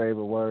 2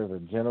 favorite words are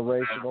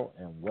generational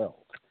and wealth.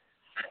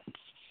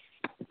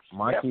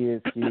 My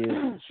kids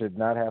should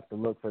not have to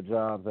look for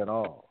jobs at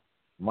all.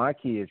 My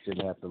kids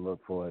shouldn't have to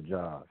look for a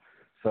job.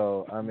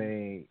 So, I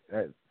mean,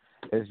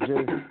 it's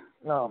just...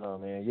 No,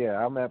 man. Yeah,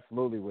 I'm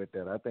absolutely with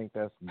that. I think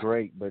that's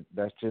great, but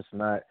that's just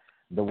not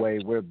the way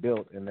we're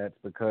built, and that's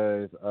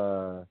because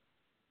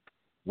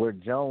we're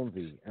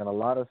Jonesy, and a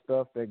lot of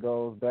stuff that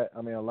goes back.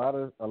 I mean, a lot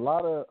of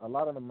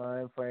the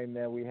mind frame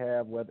that we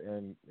have,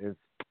 and it's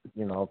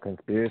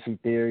conspiracy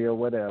theory or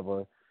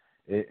whatever,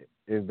 it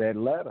is that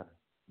letter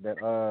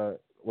that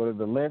what is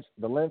the Lynch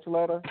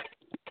letter?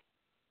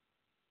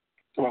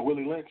 About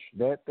Willie Lynch.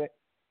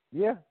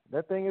 Yeah,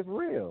 that thing is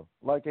real.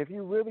 Like, if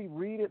you really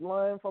read it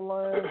line for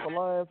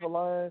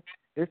line,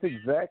 it's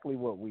exactly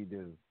what we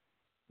do.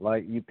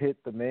 Like, you pit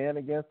the man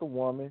against the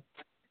woman,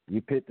 you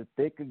pit the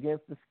thick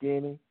against the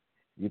skinny,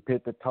 you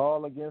pit the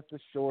tall against the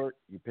short,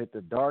 you pit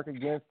the dark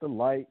against the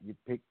light, you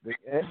pick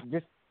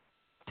just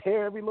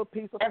tear every little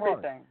piece apart.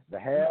 Everything. The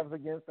haves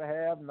against the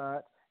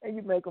have-nots, and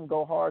you make them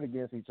go hard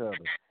against each other,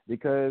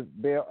 because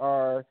there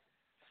are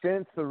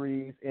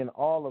sensories in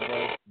all of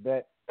us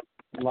that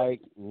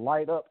like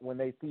light up when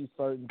they see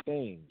certain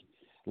things.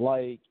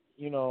 Like,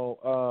 we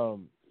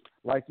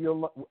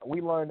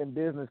learned in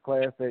business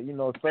class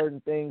that,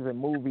 certain things in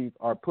movies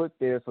are put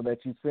there so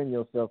that you send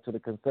yourself to the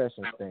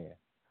concession stand.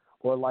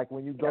 Or like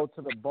when you go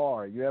to the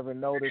bar, you ever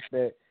notice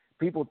that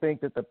people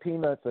think that the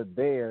peanuts are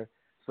there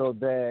so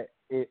that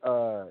it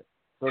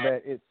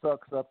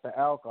sucks up the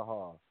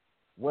alcohol.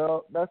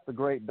 Well, that's the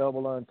great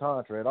double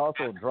entendre. It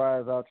also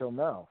dries out your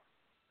mouth.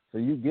 So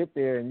you get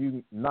there and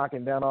you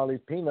knocking down all these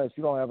peanuts,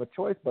 you don't have a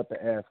choice but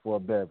to ask for a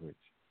beverage.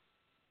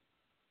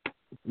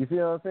 You see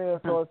what I'm saying?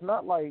 So it's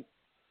not like,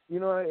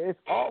 it's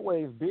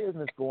always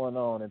business going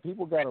on, and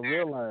people got to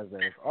realize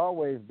that. It's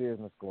always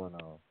business going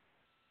on.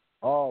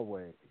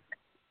 Always.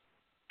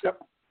 Yep.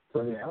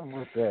 So, yeah, I'm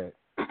with that.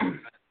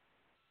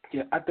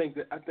 Yeah, I think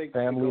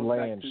family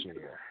land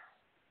share.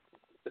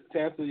 To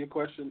answer your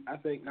question, I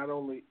think here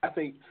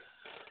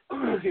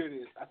it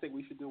is. I think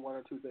we should do one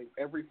or two things.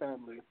 Every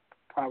family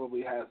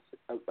probably has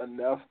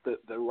enough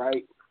the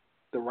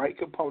right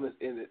components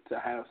in it to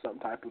have some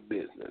type of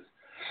business.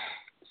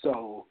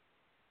 So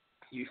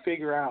you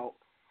figure out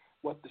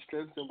what the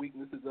strengths and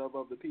weaknesses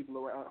of the people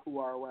who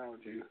are around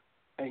you,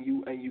 and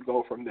you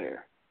go from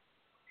there.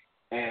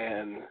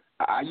 And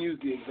I use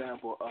the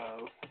example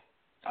of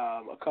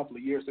a couple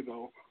of years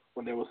ago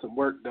when there was some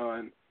work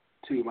done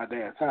to my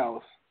dad's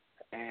house,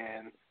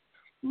 and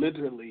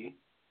literally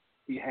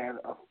we had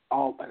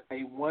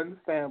one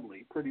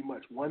family, pretty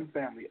much one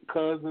family,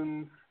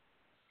 cousins.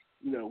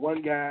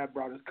 One guy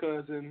brought his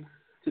cousin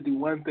to do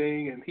one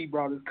thing, and he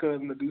brought his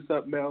cousin to do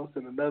something else,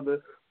 and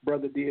another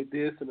brother did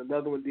this, and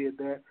another one did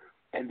that,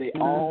 and they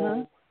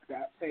all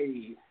got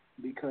paid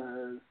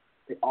because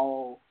they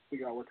all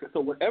figured out what to. So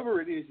whatever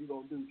it is you're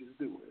gonna do, just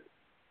do it.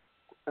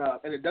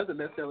 And it doesn't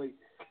necessarily.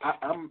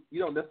 You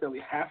don't necessarily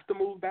have to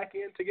move back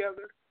in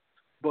together,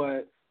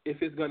 but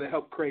if it's gonna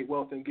help create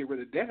wealth and get rid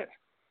of debt,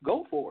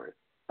 go for it.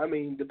 I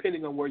mean,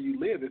 depending on where you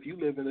live, if you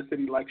live in a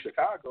city like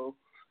Chicago,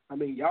 I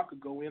mean, y'all could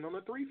go in on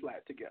a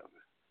 3-flat together.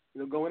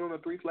 Go in on a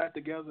 3-flat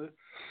together,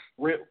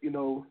 rent,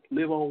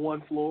 live on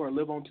one floor or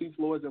live on 2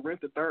 floors and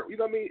rent the third. You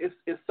know what I mean?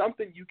 It's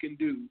something you can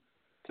do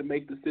to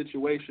make the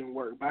situation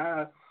work.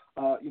 Buy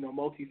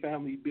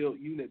multifamily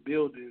unit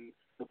building,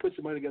 put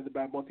your money together,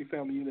 buy a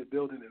multifamily unit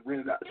building and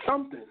rent it out.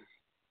 Something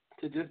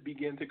to just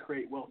begin to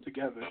create wealth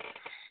together,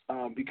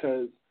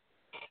 because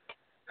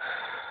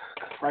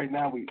right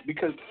now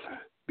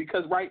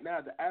right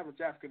now the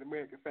average African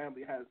American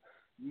family has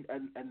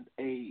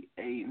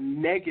a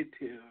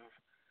negative.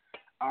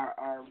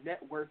 Our net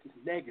worth is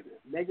negative.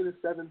 Negative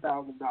 $7,000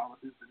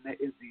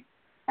 is the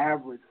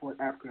average for an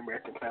African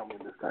American family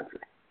in this country.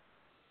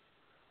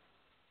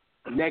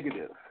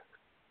 Negative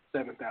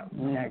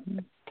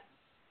 $7,000.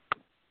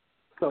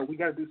 So we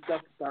got to do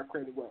stuff to start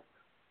creating wealth.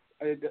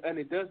 and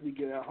it does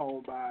begin at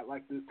home by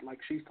like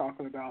she's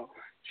talking about.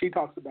 She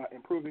talks about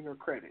improving her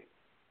credit,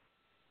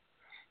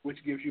 which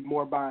gives you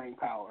more buying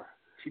power.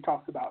 She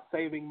talks about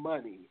saving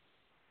money,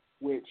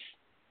 which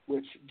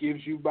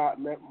gives you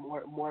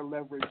more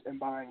leverage and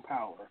buying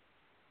power,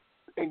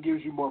 and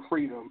gives you more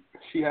freedom.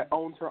 She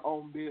owns her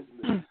own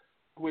business,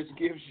 which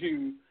gives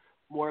you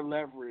more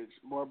leverage,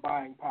 more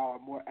buying power,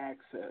 more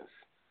access,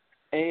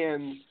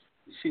 and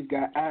she's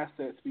got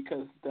assets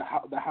because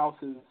the house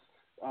is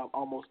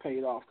almost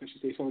paid off because she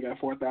said she only got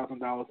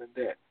 $4,000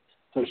 in debt,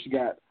 so she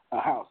got a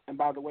house. And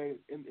by the way,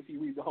 if you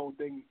read the whole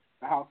thing,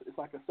 the house is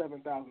like a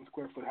 7,000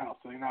 square foot house,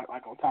 so they're not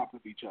like on top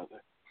of each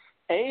other.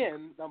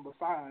 And number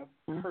 5,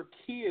 her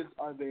kids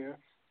are there,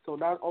 so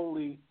not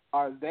only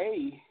are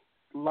they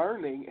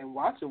learning and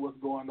watching what's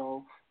going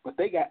on, but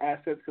they got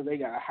assets because they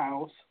got a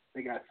house,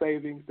 they got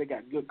savings, they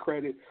got good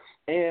credit,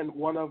 and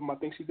one of them, I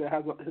think she said,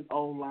 has his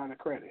own line of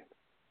credit.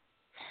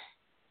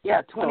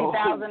 Yeah,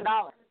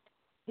 $20,000.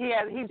 He's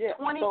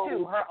 22.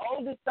 So, her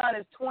oldest son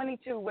is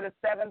 22 with a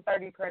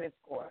 730 credit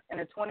score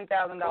and a $20,000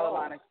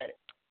 line of credit.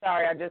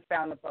 Sorry, I just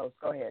found the post.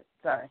 Go ahead.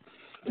 Sorry.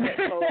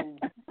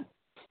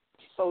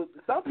 So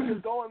something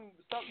is going.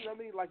 Something. I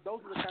mean, like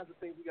those are the kinds of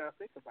things we got to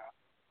think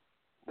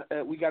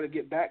about. We got to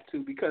get back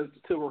to, because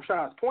to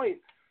Rashad's point,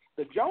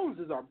 the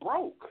Joneses are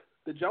broke.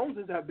 The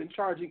Joneses have been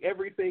charging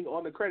everything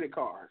on the credit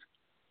card,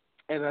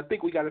 and I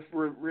think we got to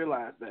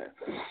realize that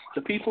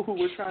the people who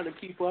we're trying to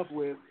keep up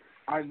with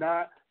are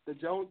not. The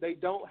Jones, they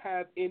don't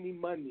have any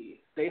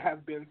money. They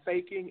have been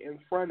faking and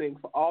fronting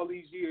for all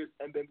these years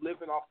and been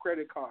living off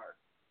credit cards.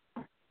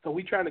 So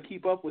we trying to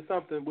keep up with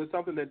something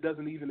that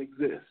doesn't even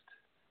exist.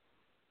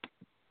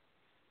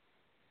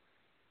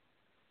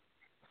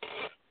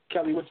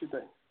 Kelly, what you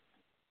think?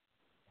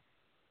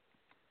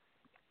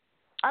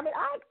 I mean,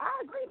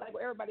 I agree. Like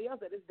with everybody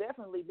else, that it's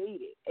definitely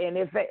needed. And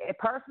if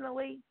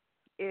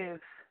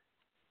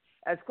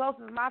as close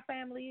as my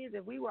family is,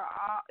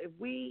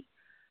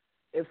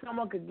 if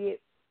someone could get,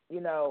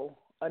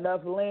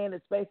 enough land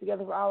and space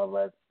together for all of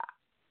us,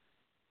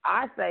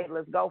 I say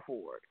let's go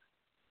for it.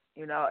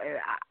 And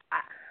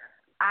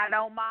I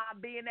don't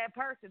mind being that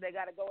person that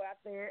got to go out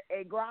there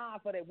and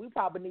grind for that. We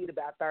probably need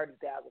about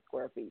 30,000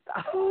 square feet.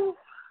 Yeah,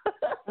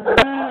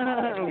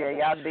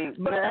 y'all deep.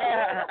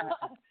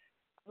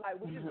 Like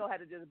we just gonna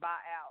have to just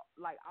buy out,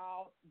 like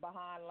all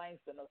behind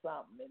Langston or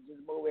something, and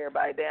just move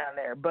everybody down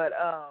there. But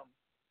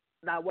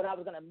now what I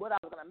was gonna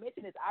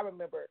mention is I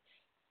remember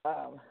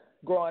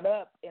growing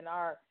up in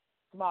our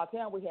small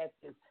town, we had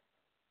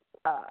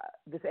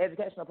this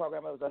educational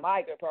program. It was a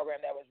migrant program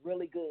that was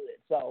really good.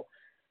 So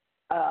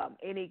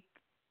anybody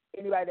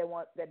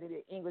that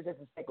did English as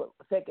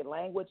a second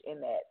language in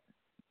that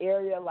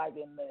area, like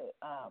in the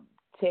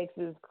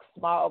Texas,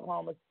 small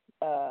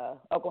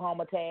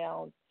Oklahoma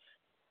towns,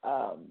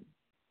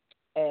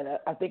 and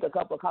I think a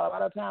couple of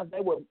Colorado towns, they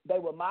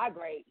would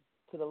migrate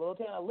to the little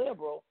town of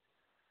Liberal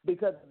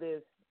because of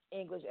this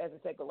English as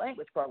a second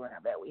language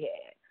program that we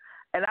had.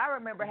 And I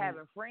remember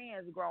having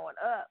friends growing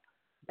up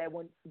that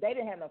when they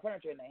didn't have no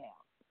furniture in their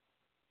house,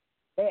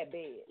 they had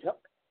beds.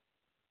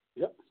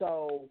 Yep.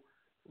 So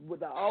with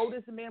the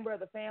oldest member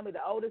of the family,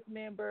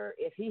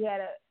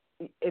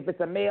 if it's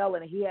a male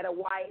and he had a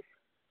wife,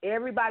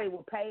 everybody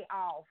would pay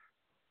off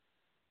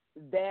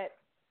that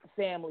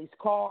family's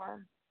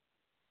car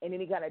and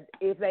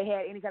if they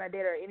had any kind of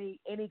debt or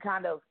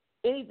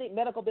anything,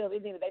 medical bills,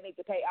 anything that they need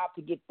to pay off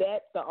to get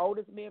the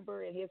oldest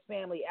member and his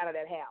family out of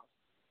that house.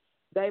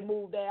 They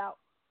moved out.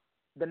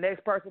 The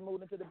next person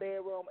moved into the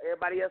bedroom.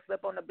 Everybody else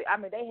slept on the bed. I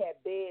mean, they had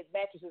beds,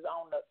 mattresses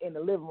in the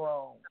living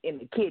room, in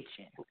the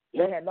kitchen.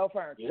 They had no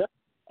furniture. Yep.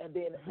 And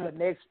then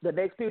the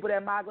next people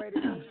that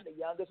migrated in, the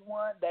youngest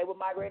one, they would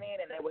migrate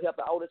in and they would help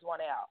the oldest one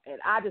out. And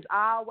I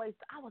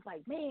was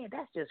like, man,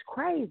 that's just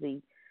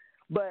crazy.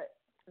 But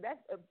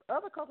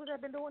other couples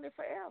have been doing it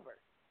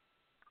forever.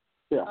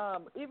 Yeah.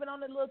 Even on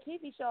the little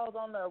TV shows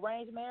on the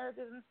arranged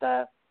marriages and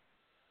stuff.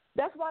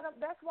 That's why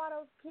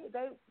those kids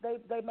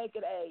they make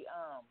it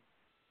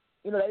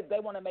they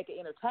want to make it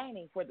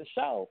entertaining for the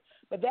show,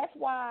 but that's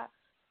why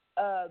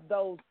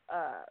those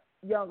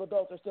young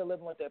adults are still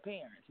living with their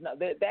parents. No,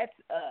 that's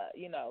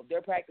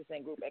they're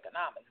practicing group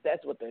economics.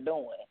 That's what they're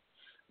doing.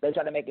 They're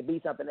trying to make it be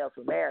something else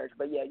for marriage.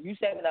 But yeah, you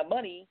saving up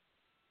money,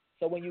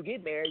 so when you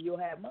get married, you'll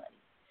have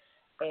money.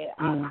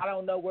 And I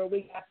don't know where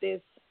we got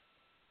this,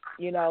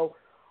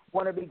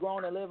 want to be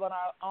grown and live on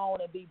our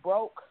own and be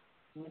broke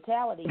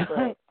mentality,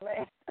 but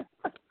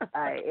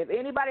if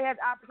anybody has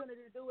the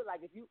opportunity to do it,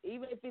 like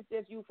even if it's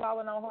just you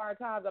falling on hard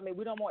times, I mean,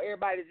 we don't want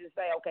everybody to just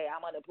say, okay,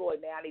 I'm unemployed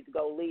now, I need to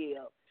go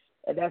live,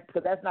 and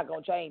that's not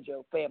going to change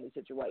your family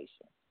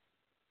situation.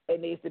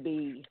 It needs to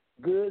be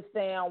good,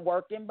 sound,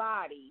 working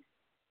bodies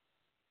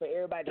for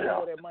everybody to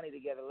hold their money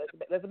together.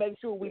 Let's make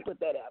sure we put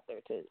that out there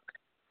too.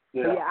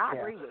 Yeah, I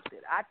agree with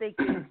it. I think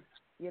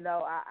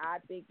I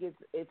think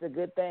it's a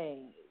good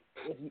thing.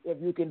 If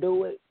you can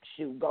do it,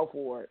 shoot, go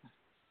for it.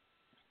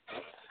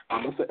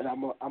 I'm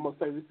gonna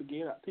say this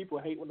again. People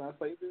hate when I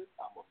say this.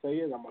 I'm gonna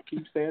say it. I'm gonna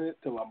keep saying it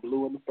till I'm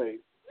blue in the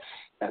face.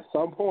 At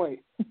some point,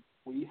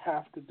 we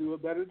have to do a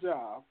better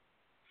job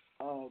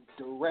of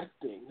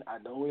directing. I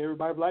know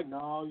everybody like,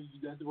 no,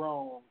 that's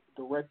wrong.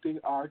 Directing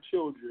our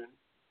children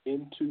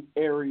into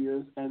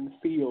areas and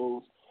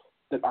fields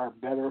that are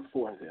better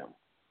for them.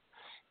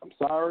 I'm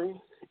sorry,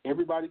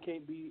 everybody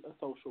can't be a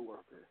social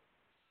worker.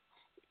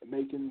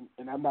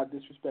 And I'm not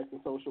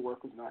disrespecting social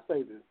workers when I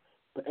say this,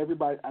 but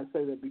I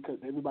say that because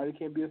everybody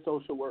can't be a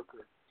social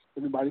worker.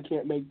 Everybody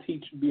can't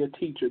be a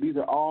teacher. These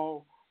are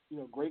all,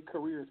 great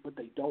careers, but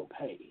they don't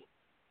pay.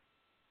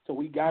 So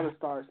we got to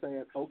start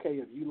saying, okay,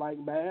 if you like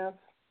math,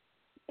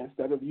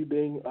 instead of you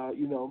being,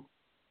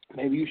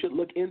 maybe you should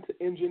look into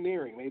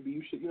engineering. Maybe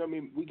you should,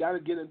 we got to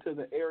get into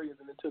the areas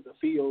and into the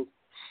fields.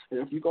 And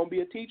if you're going to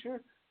be a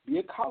teacher, be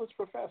a college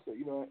professor.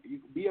 You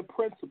be a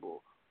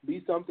principal.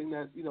 Be something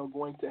that's,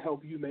 going to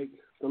help you make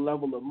the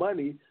level of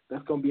money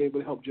that's going to be able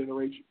to help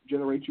generate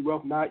you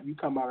wealth. Not you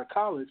come out of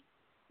college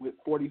with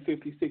 $40,000,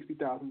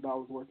 $50,000,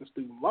 $60,000 worth of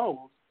student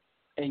loans,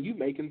 and you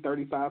making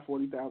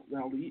 $35,000,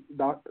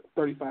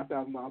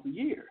 $35,000 a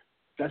year.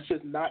 That's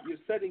just not. You're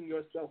setting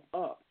yourself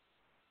up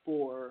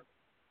for,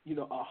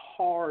 a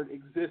hard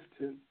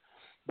existence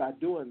by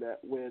doing that.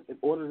 When in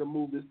order to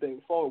move this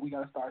thing forward, we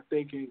got to start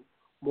thinking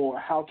more.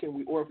 How can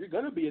we? Or if you're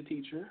going to be a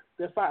teacher,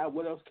 then fine.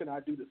 What else can I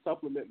do to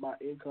supplement my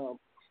income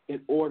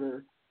in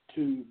order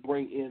to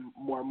bring in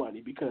more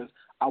money? Because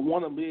I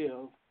want to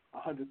live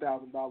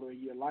 $100,000 a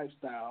year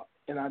lifestyle,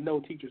 and I know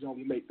teachers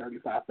only make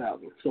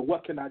 $35,000. So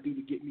what can I do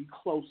to get me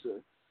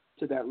closer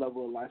to that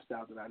level of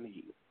lifestyle that I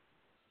need?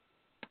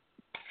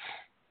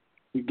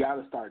 We got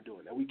to start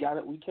doing that. We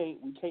can't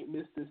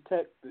miss this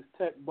tech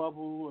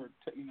bubble or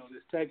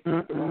this tech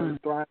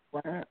thrive.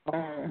 We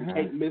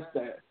can't miss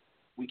that.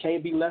 We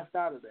can't be left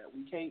out of that.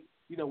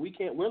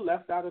 We're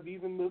left out of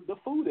even the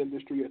food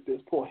industry at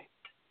this point.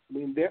 I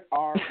mean, there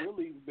are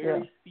really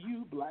very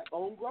few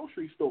black-owned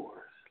grocery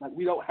stores. Like,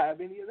 we don't have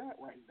any of that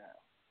right now.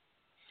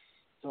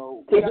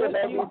 So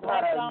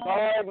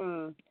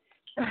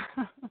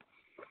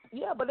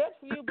yeah, but that's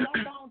few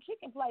black-owned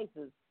chicken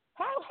places.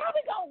 How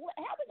we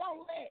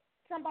gonna let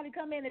somebody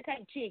come in and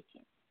take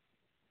chicken?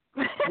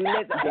 We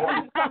let the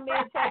Indians come in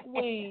and take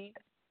wings.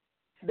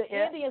 The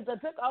Indians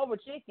that took over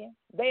chicken,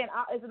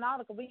 it's in all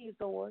the convenience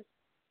stores.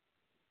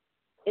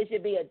 It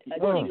should be a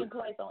chicken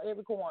place on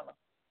every corner.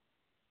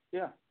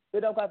 Yeah. It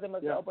don't cost them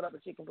much to open up a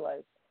chicken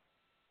place.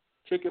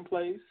 Chicken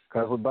place.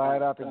 Because we buy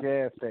it out the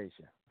gas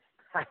station.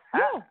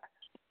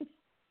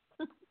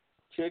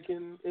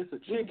 Chicken. It's a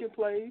chicken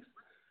place.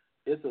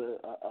 It's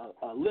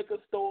a liquor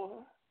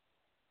store.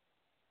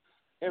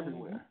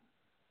 Everywhere.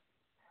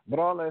 But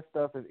all that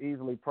stuff is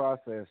easily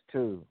processed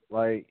too.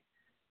 Like,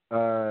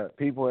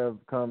 people have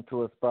come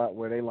to a spot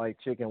where they like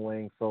chicken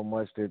wings so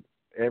much that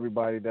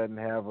everybody doesn't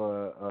have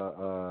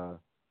a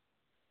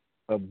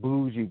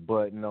bougie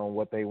button on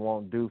what they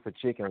won't do for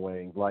chicken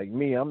wings. Like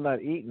me, I'm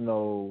not eating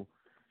no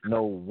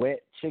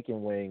wet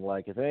chicken wing.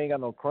 Like, if it ain't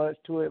got no crunch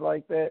to it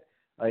like that,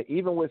 like,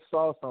 even with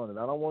sauce on it,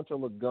 I don't want your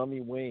little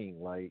gummy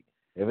wing. Like,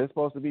 if it's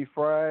supposed to be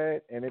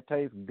fried and it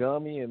tastes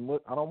gummy and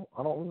I'm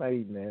not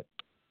eating that.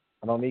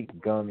 I don't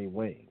eat gummy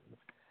wings.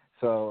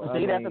 So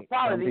that's the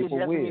quality. Is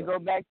just when you go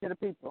back to the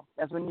people.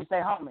 That's when you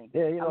say, homie.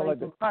 Yeah, like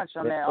the crunch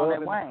on that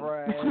wing.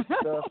 Fried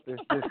stuff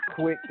that's just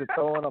quick to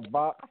throw in a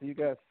box. You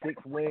got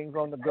 6 wings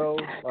on the go.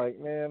 Like,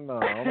 man,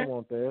 no, I don't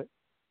want that.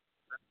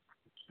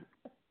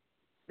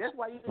 That's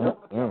why you need to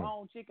open up your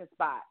own chicken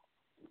spot.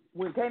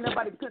 When can't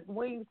nobody cook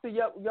wings to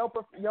your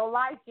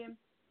liking,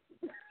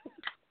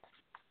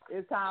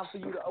 it's time for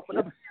you to open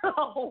up your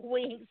own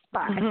wing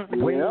spot.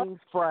 Wings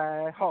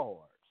fried hard.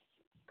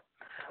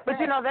 But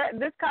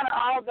this kind of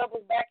all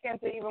doubles back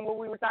into even what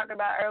we were talking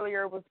about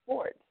earlier with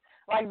sports.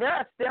 Like, there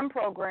are STEM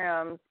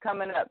programs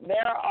coming up.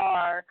 There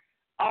are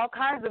all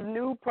kinds of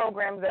new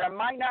programs that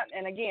might not,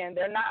 and again,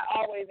 they're not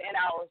always in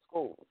our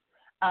schools.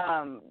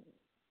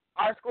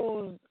 Our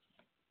schools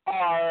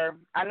are,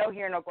 I know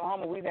here in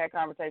Oklahoma, we've had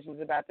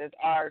conversations about this,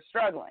 are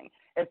struggling.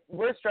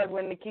 We're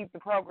struggling to keep the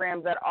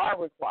programs that are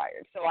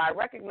required. So I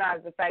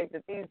recognize the fact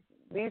that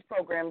these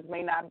programs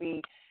may not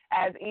be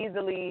as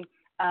easily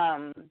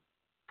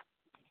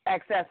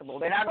accessible.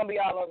 They're not going to be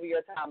all over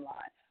your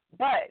timeline.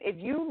 But if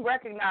you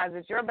recognize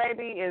that your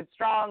baby is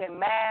strong in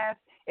math,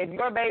 if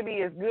your baby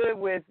is good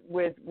with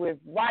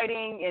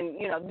writing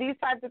and, these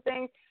types of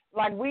things,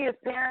 like, we as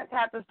parents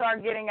have to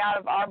start getting out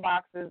of our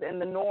boxes and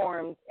the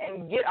norms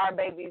and get our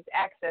babies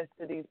access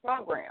to these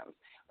programs.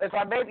 If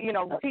our baby,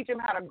 teach them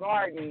how to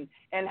garden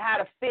and how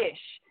to fish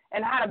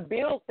and how to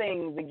build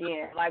things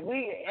again. Like,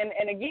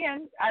 and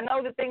again, I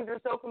know that things are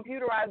so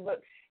computerized,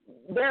 but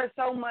there's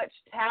so much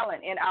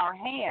talent in our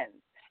hands.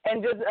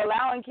 And just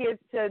allowing kids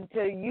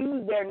to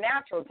use their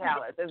natural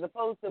talents as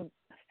opposed to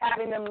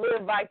having them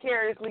live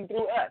vicariously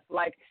through us,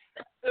 like,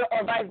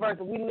 or vice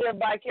versa. We live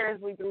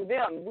vicariously through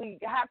them. We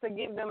have to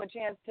give them a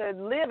chance to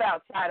live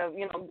outside of,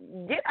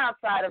 get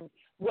outside of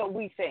what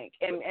we think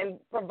and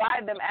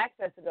provide them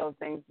access to those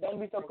things. Don't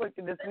be so quick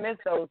to dismiss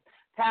those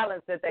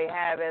talents that they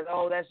have as,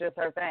 oh, that's just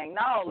her thing.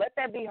 No, let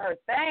that be her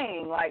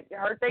thing, like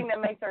her thing that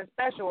makes her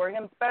special or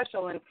him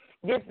special and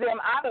gets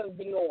them out of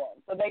the norm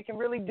so they can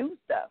really do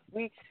stuff.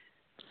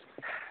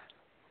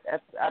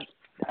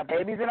 Our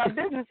babies and our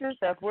businesses.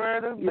 That's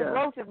where the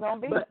growth is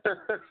gonna be.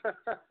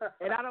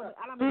 And I don't mean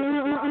I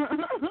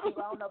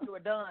don't know if you were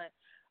done,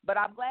 but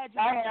I'm glad you.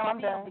 I'm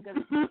done because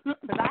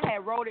I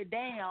had wrote it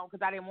down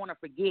because I didn't want to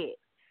forget,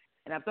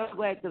 and I'm so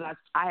glad because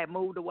I had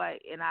moved away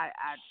and I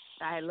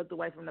had looked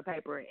away from the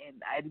paper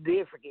and I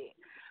did forget,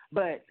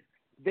 but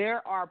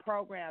there are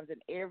programs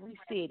in every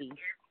city,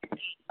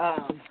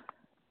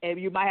 and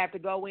you might have to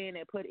go in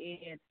and put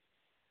in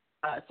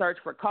search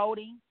for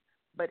coding,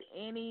 but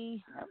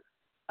any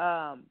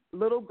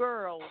little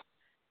girls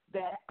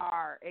that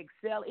are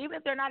excelling, even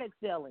if they're not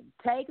excelling,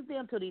 take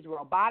them to these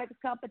robotics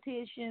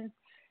competitions,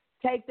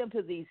 take them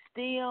to these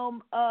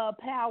STEM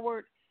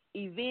powered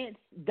events.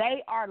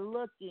 They are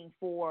looking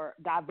for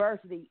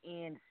diversity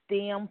in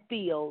STEM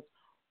fields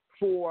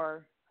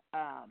for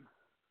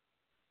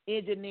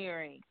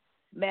engineering,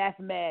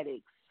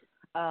 mathematics.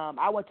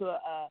 I went to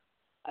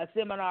a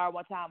seminar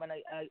one time, and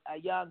a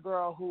young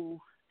girl who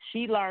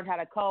she learned how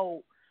to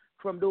code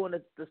from doing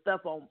the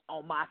stuff on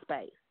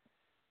MySpace.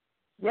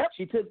 Yep.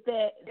 She took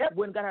that,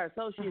 went and got her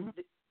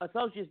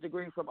associate's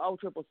degree from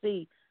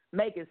OCCC,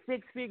 making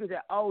six figures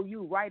at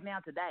OU right now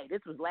today. This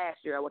was last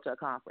year. I went to a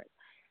conference.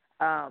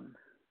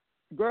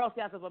 Girl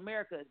Scouts of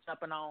America is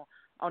jumping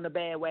on the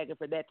bandwagon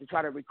for that to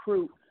try to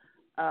recruit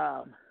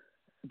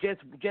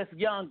just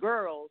young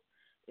girls.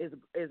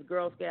 Is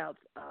Girl Scouts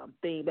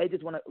thing. They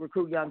just want to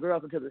recruit young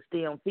girls into the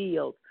STEM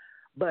fields.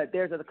 But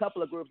there's a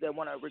couple of groups that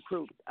want to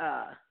recruit,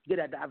 get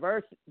a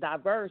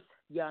diverse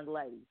young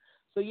lady.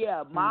 So,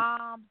 yeah,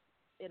 moms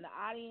in the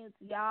audience,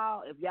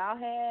 y'all, if y'all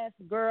have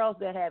girls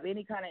that have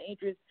any kind of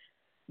interest,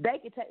 they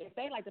can take, if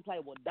they like to play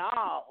with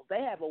dolls,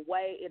 they have a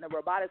way in the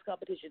robotics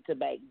competition to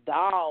make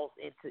dolls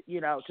into,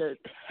 to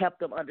help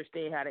them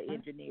understand how to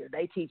engineer.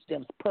 They teach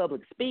them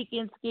public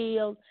speaking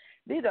skills.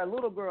 These are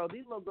little girls.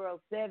 These little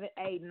girls, 7,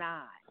 8,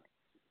 9.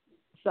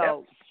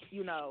 So,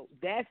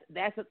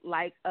 that's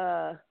like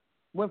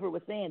Winfred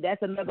was saying,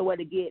 that's another way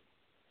to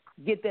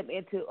get them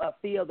into a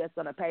field that's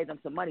going to pay them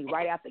some money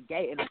right out the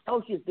gate. An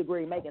associate's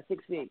degree making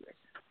six figures.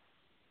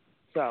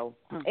 So,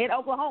 in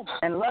Oklahoma.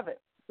 And love it.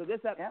 So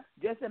just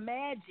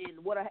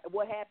imagine what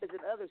happens in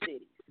other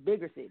cities,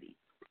 bigger cities.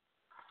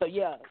 So,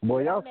 yeah.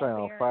 Boy, y'all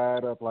sound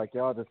fired up like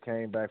y'all just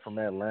came back from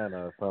Atlanta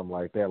or something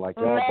like that. Like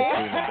y'all just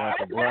seen a bunch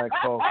of black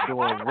folks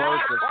doing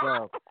work or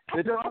something.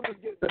 Did y'all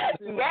just get to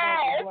see a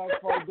bunch of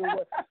black folks do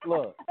work?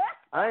 Look,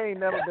 I ain't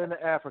never been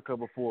to Africa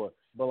before,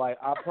 but, like,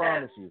 I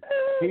promise you,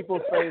 people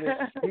say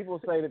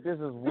that this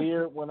is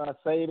weird when I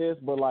say this,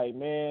 but, like,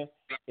 man,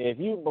 if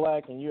you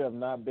black and you have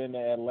not been to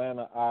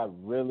Atlanta, I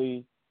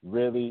really,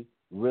 really,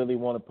 really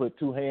want to put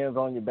two hands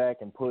on your back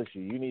and push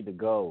you. You need to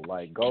go.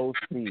 Like, go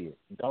see it.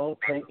 Don't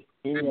take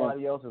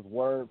anybody else's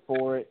word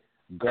for it.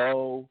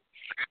 Go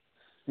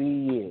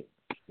see it.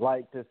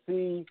 Like, to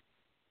see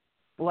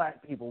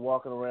black people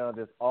walking around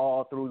just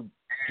all through,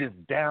 just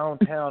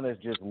downtown is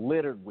just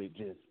littered with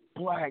just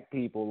black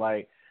people.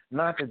 Like,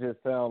 not to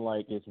just sound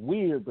like it's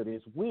weird, but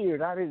it's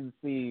weird. I didn't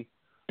see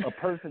a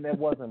person that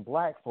wasn't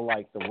black for,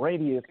 like, the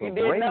radius of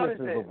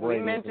radiuses of radiuses. We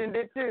mentioned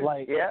it, too.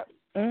 Like,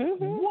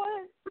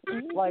 what?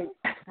 Like,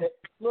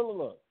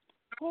 look,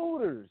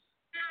 Hooters.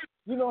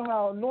 You know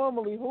how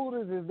normally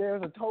Hooters is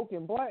there's a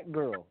token black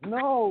girl.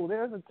 No,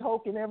 there's a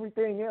token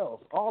everything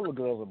else. All the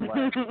girls are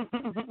black.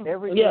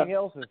 Everything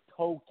else is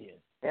token.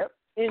 Yep.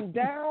 In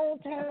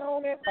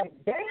downtown,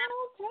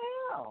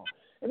 downtown.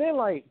 And then,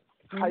 like,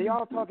 how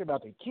y'all talking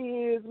about the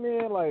kids,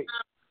 man? Like,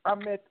 I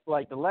met,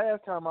 like, the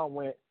last time I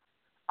went,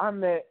 I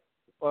met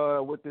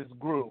with this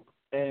group,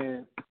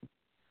 and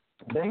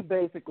they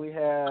basically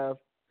have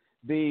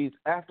these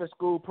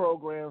after-school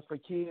programs for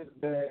kids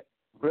that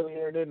really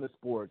aren't into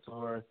sports,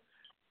 or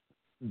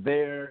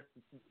they're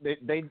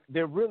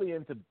really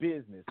into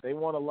business. They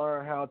want to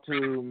learn how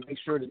to make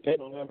sure that they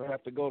don't ever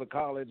have to go to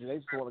college, and they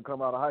just want to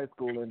come out of high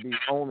school and be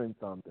owning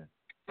something.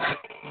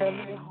 And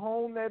they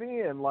hone that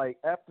in, like,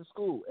 after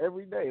school,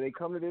 every day. They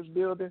come to this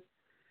building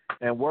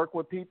and work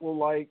with people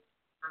like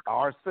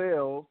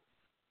ourselves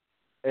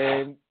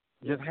and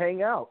just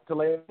hang out till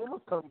they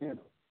come in.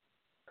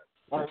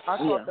 Like, I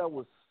thought that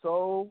was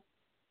so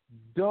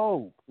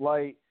dope.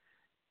 Like,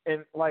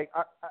 and, like,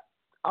 I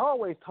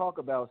always talk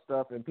about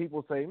stuff, and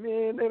people say,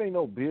 man, that ain't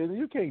no business.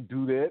 You can't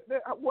do that.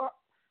 What?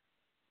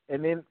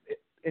 And then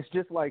it's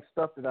just, like,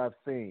 stuff that I've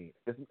seen.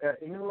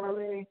 You know what I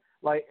mean?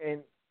 Like,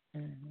 and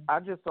I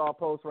just saw a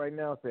post right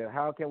now saying,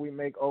 how can we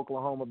make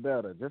Oklahoma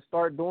better? Just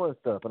start doing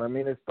stuff. And, I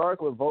mean, it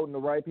starts with voting the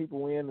right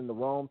people in and the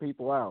wrong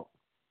people out.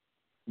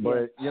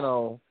 But,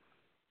 man,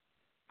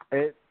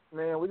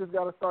 we just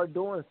got to start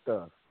doing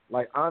stuff.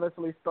 Like,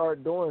 honestly,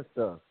 start doing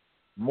stuff.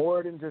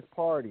 More than just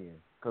partying.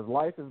 Because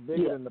life is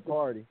bigger than the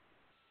party.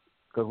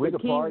 Because we can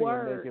party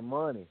and making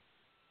money.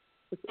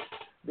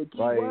 The key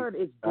word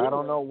is good. I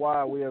don't know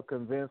why we have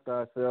convinced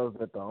ourselves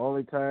that the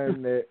only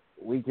time that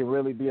we can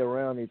really be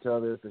around each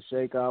other is to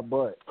shake our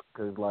butt.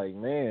 Because, like,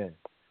 man,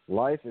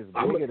 life is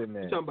bigger than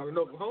that. You talking about in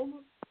Oklahoma?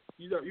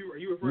 Are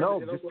you referring no,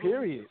 to just Oklahoma?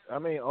 Period. I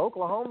mean,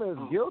 Oklahoma is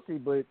guilty,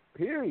 but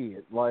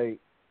period. Like,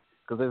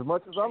 Because as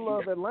much as I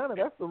love Atlanta,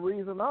 that's the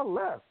reason I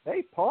left.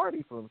 They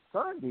party from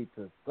Sunday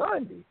to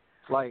Sunday.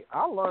 Like,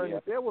 I learned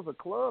that there was a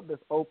club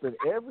that's open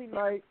every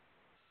night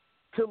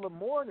till the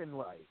morning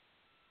light.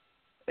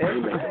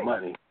 Every day.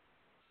 Money.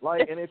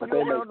 Like, and if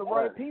you're around the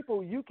right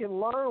people, you can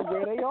learn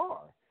where they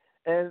are.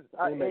 And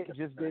it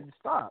just didn't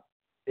stop.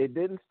 It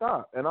didn't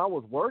stop. And I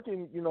was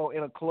working, in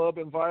a club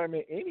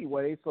environment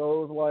anyway,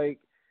 so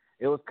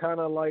it was kind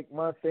of like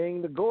my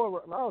thing to go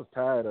around. I was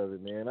tired of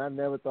it, man. I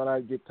never thought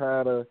I'd get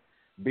tired of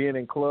being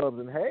in clubs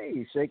and,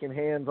 hey, shaking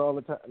hands all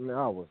the time.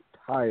 I was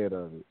tired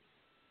of it.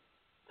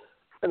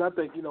 And I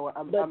think,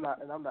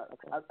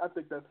 I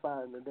think that's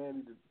fine and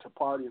dandy to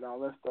party and all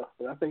that stuff.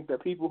 But I think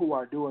that people who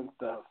are doing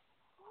stuff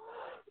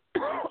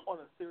on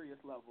a serious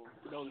level,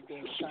 that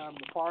there's a time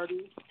to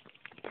party,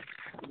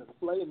 to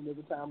play, and there's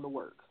a time to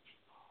work.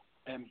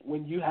 And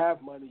when you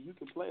have money, you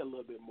can play a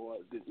little bit more,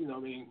 you know what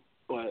I mean?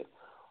 But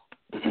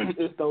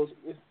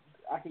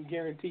I can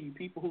guarantee you,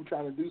 people who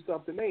try to do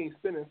something, they ain't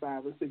spending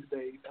 5 or 6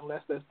 days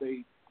unless that's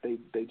they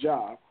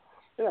job.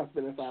 They're not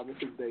spending 5 or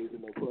 6 days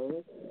in no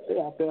club. They're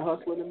out there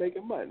hustling and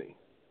making money.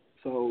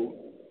 So,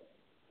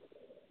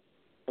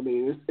 I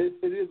mean,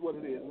 it is what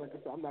it is. Like I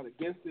said, I'm not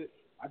against it.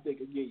 I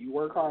think, again, you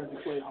work hard, you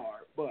play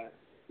hard, but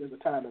there's a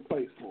time and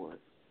place for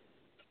it.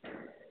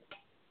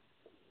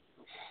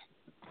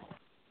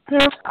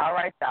 All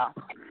right, y'all.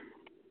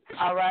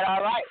 All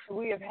right.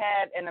 We have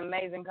had an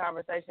amazing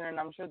conversation, and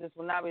I'm sure this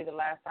will not be the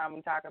last time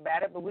we talk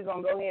about it, but we're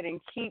going to go ahead and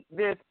keep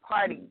this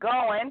party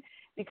going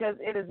because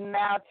it is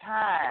now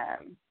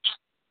time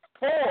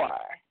for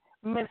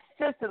Miss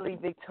Cicely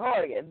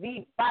Victoria,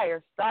 the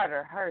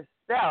Firestarter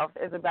herself,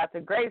 is about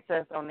to grace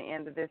us on the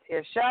end of this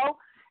here show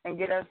and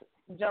get us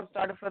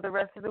jump-started for the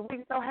rest of the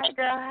week. So, hey,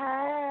 girl,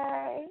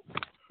 hey.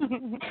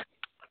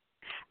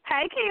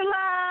 Hey,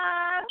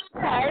 Keila.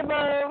 Hey,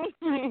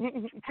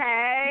 boo.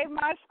 Hey,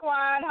 my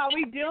squad. How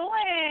we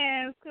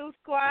doing? Scoop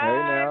Squad.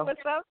 Hey, now.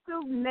 What's up,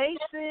 Scoop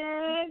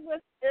Nation?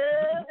 What's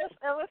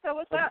up?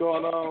 What's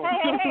going on?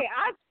 Hey.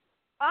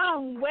 I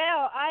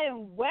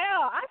am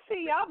well. I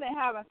see y'all been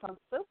having some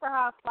super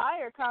hot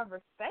fire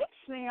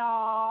conversation,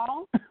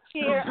 y'all.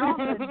 Here on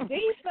the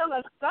deep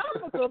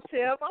philosophical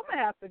tip. I'm going to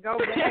have to go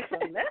back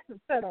and listen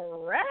to the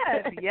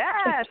rest.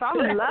 Yes, I'm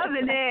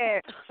loving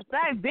it.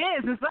 Black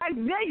business, black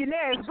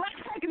millionaires, black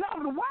taking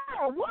over the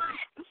world.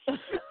 What?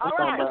 All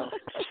right.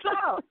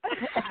 So,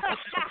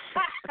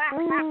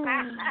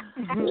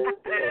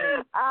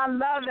 I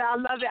love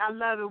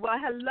it. Well,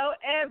 hello,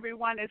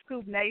 everyone in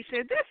Scoop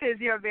Nation. This is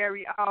your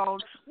very own,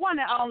 one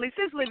and only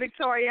Cicely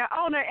Victoria,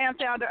 owner and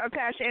founder of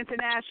Passion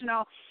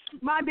International.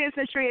 My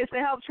business tree is to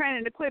help train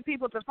and equip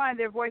people to find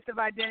their voice of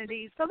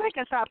identity so they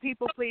can stop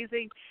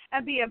people-pleasing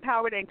and be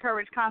empowered to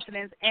encourage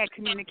confidence and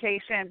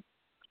communication.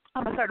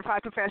 I'm a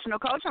certified professional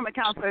coach. I'm a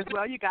counselor as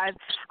well, you guys.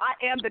 I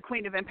am the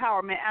queen of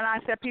empowerment, and I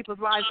set people's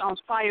lives on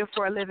fire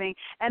for a living,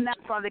 and that's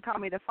why they call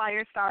me the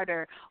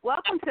Firestarter.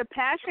 Welcome to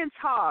Passion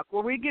Talk,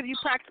 where we give you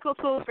practical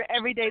tools for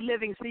everyday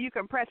living so you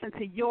can press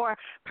into your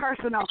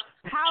personal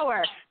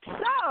power.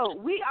 So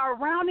we are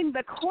rounding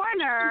the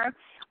corner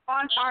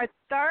on our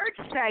third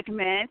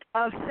segment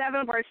of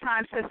 7 worst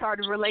times to start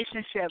a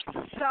relationship.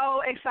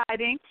 So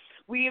exciting.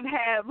 We've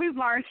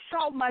learned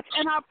so much,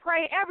 and I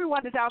pray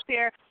everyone is out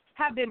there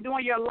have been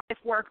doing your life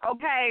work,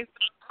 okay?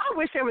 I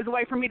wish there was a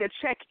way for me to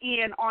check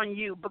in on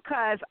you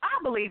because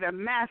I believe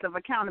in massive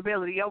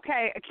accountability,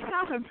 okay?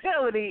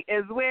 Accountability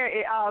is where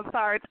it all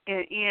starts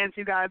and ends,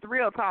 you guys,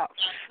 real talk.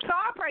 So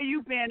I pray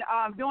you've been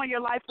doing your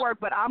life work,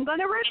 but I'm going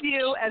to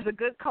review, as a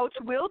good coach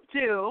will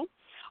do,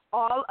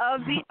 all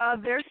of the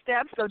other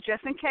steps. So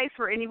just in case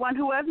for anyone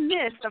who has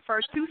missed the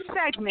first 2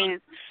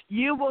 segments,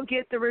 you will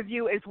get the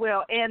review as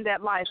well and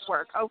that life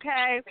work,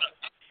 okay?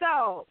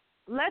 So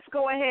let's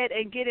go ahead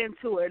and get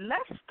into it.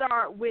 Let's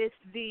start with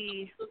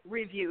the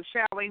review,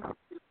 shall we?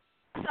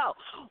 So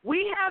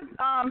we have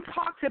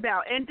talked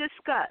about and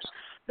discussed.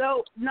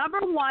 So number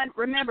 1,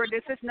 remember,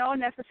 this is no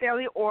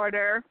necessarily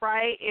order,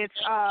 right? It's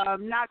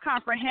not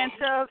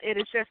comprehensive. It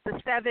is just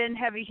the 7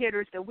 heavy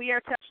hitters that we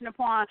are touching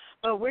upon,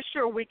 but we're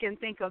sure we can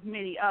think of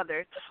many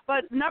others.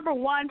 But number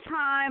 1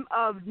 time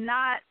of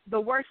not the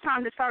worst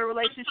time to start a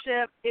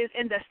relationship is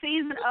in the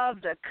season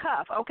of the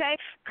cuff, okay?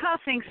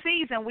 Cuffing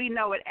season, we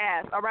know it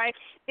as, all right?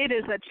 It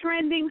is a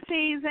trending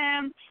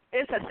season.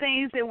 It's a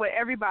season where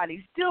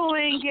everybody's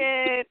doing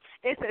it.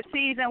 It's a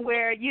season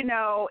where,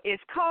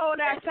 it's cold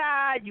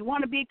outside. You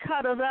want to be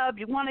cuddled up.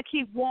 You want to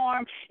keep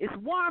warm. It's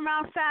warm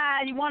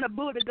outside. You want a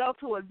boo to go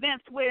to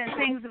events with and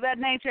things of that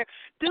nature.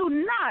 Do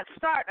not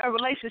start a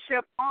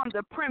relationship on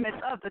the premise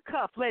of the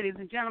cuff, ladies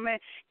and gentlemen.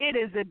 It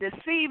is a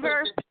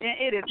deceiver, and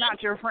it is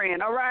not your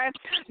friend, all right?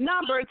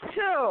 Number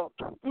 2,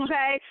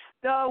 okay,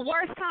 the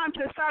worst time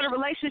to start a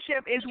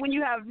relationship is when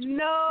you have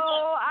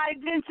no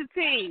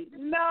identity.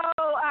 No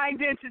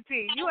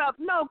identity. You have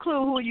no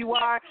clue who you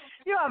are.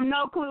 You have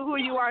no clue who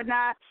you are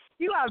not.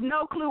 You have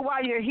no clue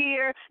why you're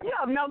here. You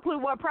have no clue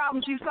what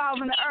problems you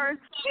solve in the earth.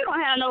 You don't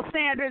have no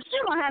standards.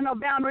 You don't have no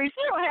boundaries.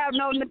 You don't have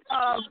no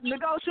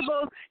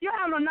negotiables. You don't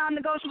have no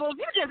non-negotiables.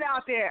 You're just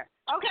out there.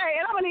 Okay,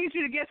 and I'm going to need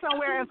you to get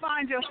somewhere and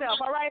find yourself,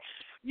 all right?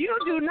 You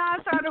do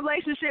not start a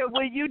relationship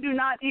where you do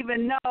not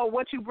even know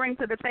what you bring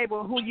to the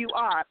table, who you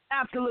are.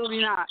 Absolutely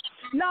not.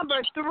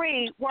 Number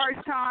 3,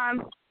 worst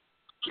time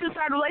to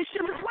start a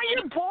relationship is when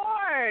you're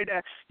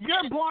bored.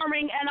 You're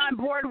boring and I'm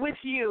bored with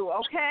you,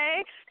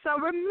 okay? So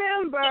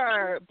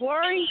remember,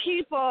 boring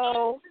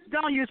people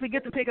don't usually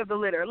get the pick of the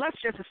litter. Let's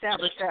just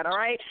establish that, all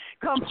right?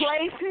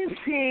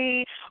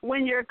 Complacency,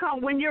 when you're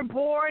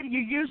bored,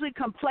 you're usually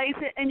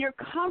complacent and you're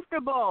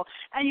comfortable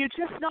and you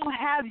just don't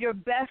have your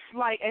best,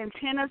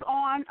 antennas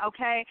on,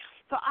 okay?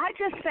 So I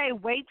just say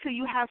wait till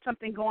you have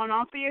something going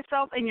on for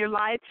yourself in your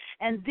life,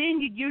 and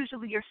then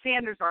your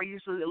standards are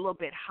usually a little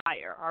bit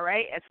higher, all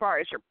right, as far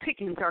as your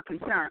pickings are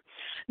concerned.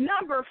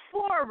 Number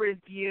 4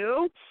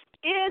 review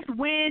is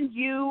when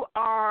you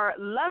are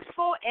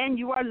lustful and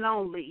you are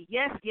lonely.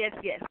 Yes, yes,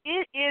 yes.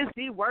 It is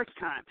the worst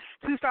time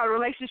to start a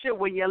relationship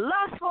when you're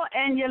lustful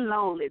and you're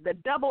lonely, the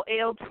double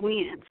L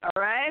twins,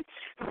 all right?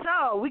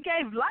 So we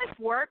gave life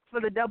work for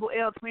the double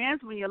L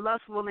twins when you're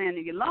lustful and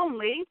you're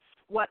lonely.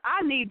 What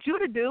I need you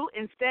to do,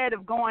 instead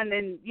of going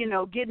and,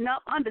 getting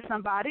up under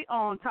somebody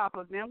on top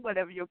of them,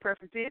 whatever your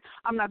preference is,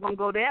 I'm not going to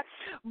go there.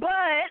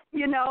 But,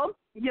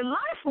 your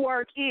life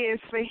work is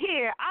for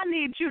here. I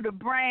need you to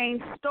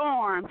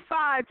brainstorm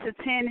 5 to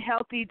 10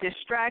 healthy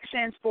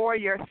distractions for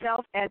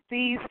yourself at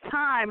these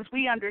times.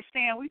 We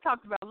understand. We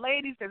talked about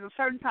ladies. There's a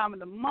certain time of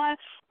the month,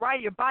 right?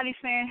 Your body's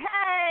saying,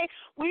 hey,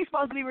 we're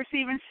supposed to be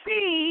receiving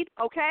seed,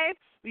 okay?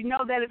 We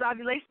know that it's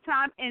ovulation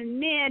time, and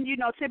men,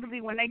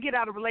 typically when they get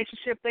out of a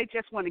relationship, they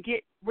just want to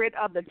get rid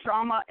of the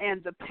trauma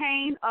and the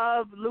pain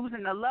of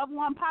losing a loved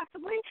one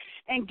possibly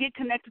and get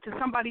connected to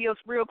somebody else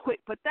real quick.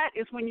 But that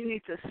is when you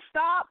need to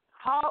stop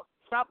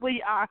where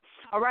you are,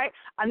 all right?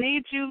 I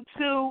need you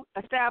to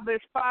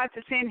establish 5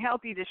 to 10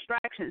 healthy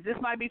distractions. This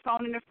might be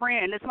phoning a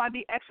friend. This might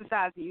be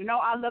exercising.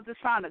 I love the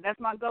sauna. That's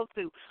my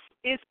go-to.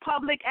 It's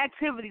public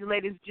activity,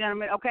 ladies and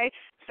gentlemen, okay?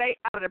 Stay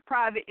out of the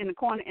private, in the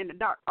corner, in the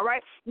dark, all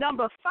right?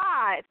 Number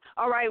 5,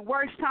 all right,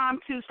 worst time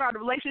to start a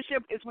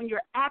relationship is when you're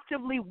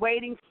actively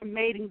waiting for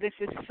mating. This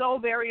is so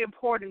very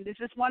important. This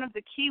is one of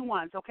the key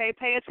ones, okay?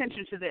 Pay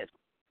attention to this.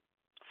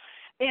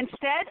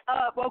 Instead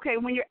of,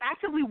 when you're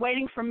actively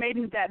waiting for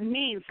mating, that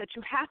means that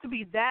you have to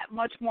be that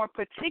much more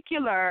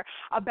particular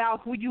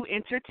about who you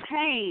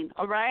entertain,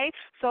 all right?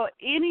 So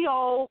any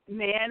old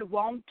man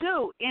won't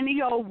do.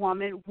 Any old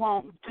woman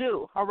won't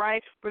do, all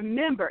right?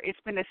 Remember, it's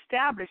been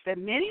established that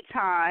many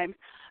times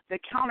the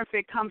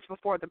counterfeit comes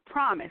before the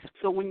promise.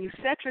 So when you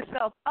set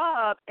yourself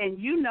up and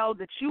you know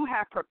that you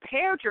have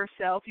prepared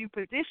yourself, you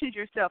positioned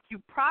yourself,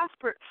 you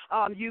postured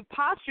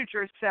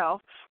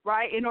yourself,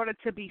 right, in order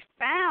to be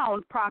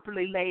found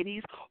properly,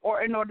 ladies,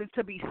 or in order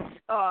to be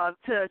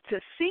to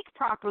seek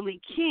properly,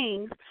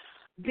 kings,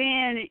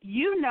 then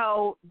you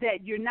know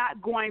that you're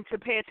not going to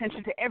pay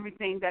attention to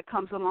everything that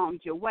comes along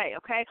your way,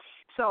 okay?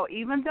 So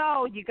even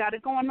though you got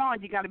it going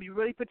on, you got to be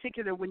really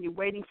particular when you're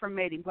waiting for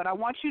mating. What I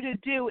want you to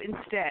do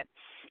instead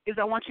is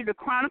I want you to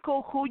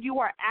chronicle who you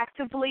are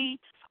actively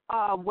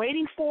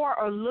waiting for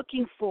or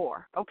looking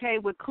for, okay,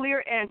 with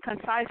clear and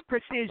concise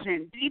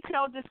precision,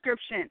 detailed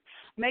description.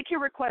 Make your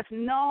request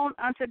known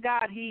unto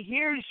God. He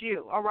hears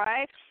you, all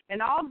right?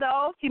 And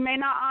although he may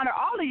not honor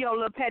all of your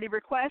little petty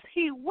requests,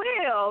 he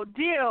will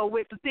deal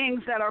with the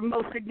things that are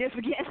most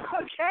significant,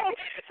 okay?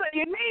 So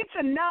you need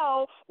to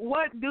know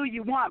what do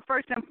you want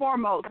first and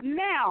foremost.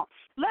 Now,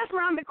 let's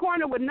round the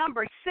corner with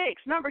number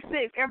 6. Number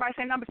 6, everybody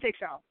say number 6,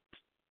 y'all.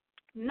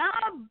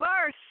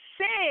 Number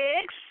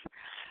 6,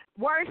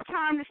 worst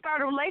time to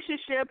start a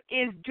relationship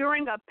is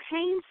during a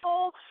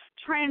painful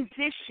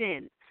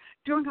transition.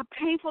 During a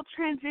painful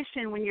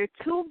transition, when you're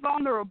too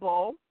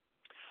vulnerable,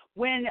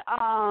 during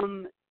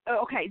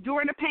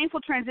a painful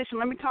transition,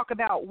 let me talk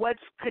about what's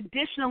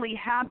conditionally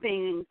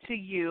happening to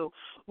you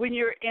when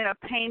you're in a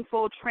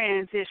painful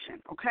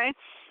transition, okay?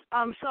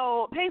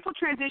 So painful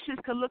transitions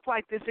could look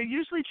like this. They're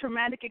usually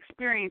traumatic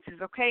experiences,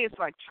 okay? It's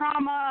like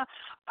trauma,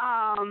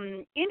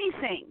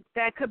 anything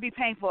that could be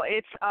painful.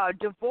 It's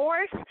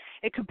divorce.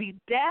 It could be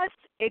death.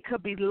 It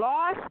could be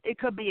loss. It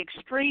could be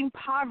extreme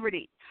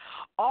poverty.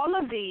 All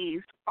of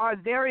these are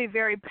very,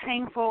 very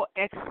painful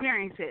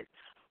experiences.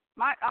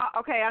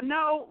 I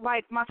know,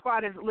 my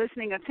squad is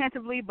listening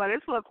attentively, but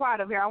it's a little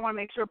quiet up here. I want to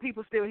make sure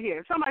people still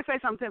hear. Somebody say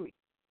something to me.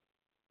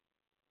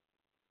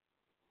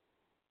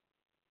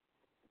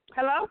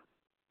 Hello?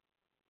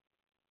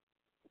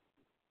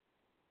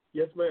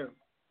 Yes, ma'am.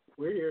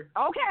 We're here.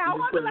 Okay, I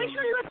want to make sure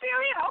you were still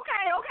here.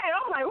 Okay. I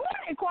was like, what?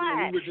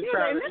 Quiet. Yeah, you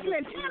were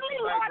listening intently,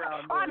 Lord.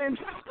 I done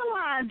dropped the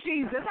line,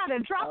 Jesus. I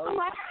done dropped the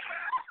line.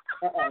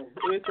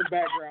 It's a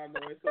background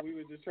noise, so we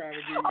were just trying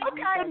to get you.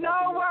 Okay,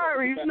 no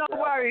worries.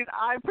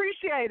 I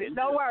appreciate it.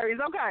 No worries.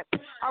 Okay.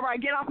 All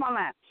right, get off my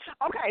line.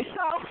 Okay,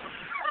 so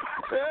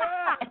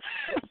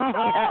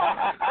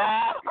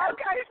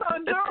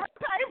during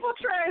painful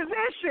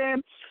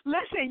transition,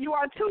 listen, you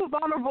are too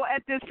vulnerable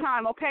at this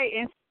time, okay?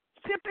 And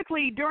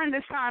typically during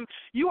this time,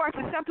 you are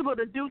susceptible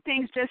to do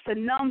things just to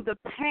numb the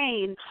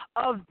pain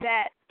of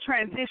that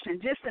transition,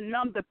 just to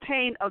numb the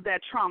pain of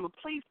that trauma.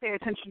 Please pay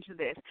attention to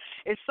this.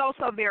 It's so,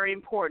 so very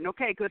important,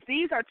 okay? Because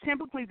these are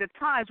typically the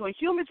times when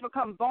humans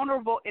become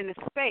vulnerable in a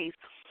space.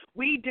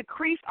 We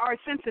decrease our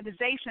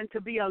sensitization to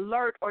be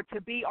alert or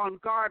to be on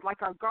guard,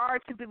 like our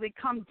guard typically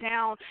come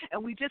down,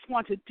 and we just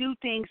want to do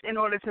things in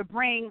order to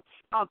bring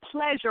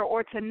pleasure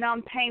or to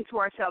numb pain to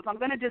ourselves. I'm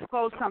going to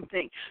disclose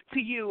something to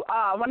you.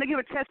 I want to give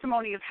a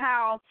testimony of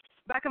how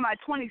back in my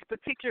 20s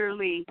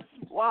particularly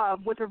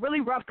was a really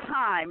rough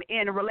time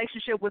in a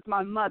relationship with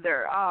my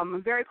mother.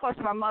 I'm very close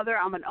to my mother.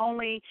 I'm an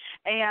only,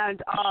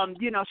 and,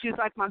 she was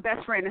like my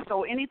best friend. And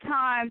so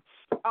anytime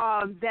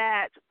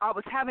that I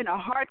was having a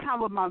hard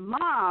time with my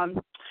mom,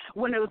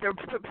 when it was a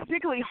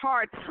particularly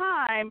hard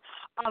time,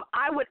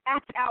 I would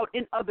act out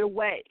in other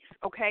ways,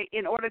 okay,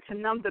 in order to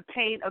numb the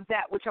pain of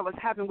that which I was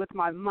having with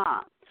my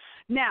mom.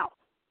 Now,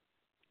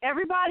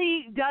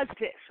 everybody does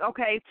this,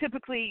 okay?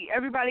 Typically,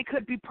 everybody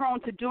could be prone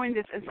to doing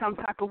this in some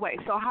type of way.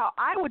 So how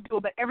I would do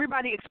it, but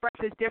everybody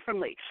expresses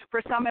differently. For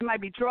some, it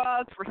might be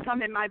drugs. For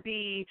some, it might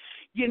be,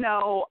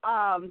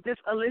 this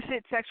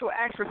illicit sexual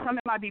acts. For some,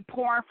 it might be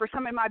porn. For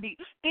some, it might be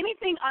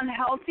anything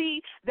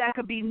unhealthy that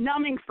could be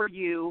numbing for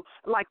you,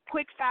 like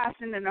quick, fast,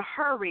 and in a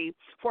hurry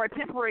for a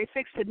temporary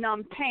fix to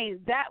numb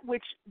pain. That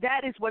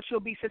is what you'll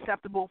be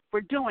susceptible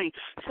for doing.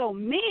 So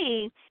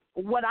me,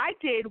 what I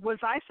did was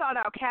I sought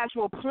out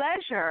casual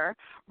pleasure,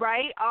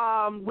 right,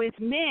 with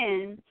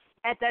men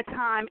at that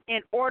time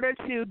in order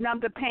to numb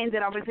the pain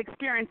that I was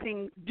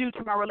experiencing due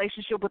to my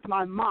relationship with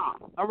my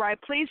mom. All right,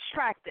 please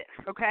track this,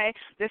 okay?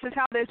 This is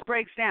how this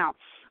breaks down.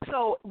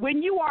 So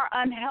when you are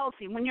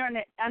unhealthy, when you're in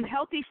an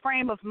unhealthy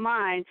frame of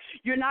mind,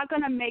 you're not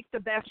going to make the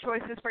best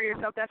choices for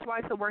yourself. That's why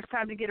it's the worst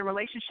time to get a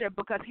relationship,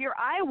 because here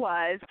I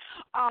was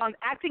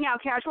acting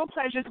out casual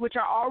pleasures, which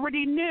I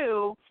already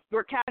knew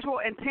were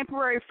casual and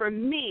temporary for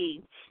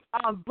me,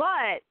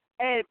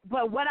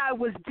 but what I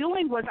was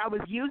doing was I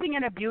was using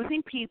and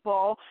abusing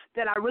people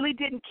that I really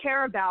didn't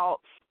care about,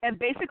 and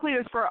basically it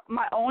was for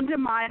my own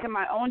demise and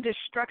my own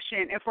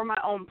destruction and for my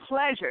own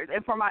pleasures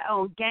and for my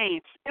own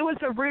gain. It was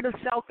a root of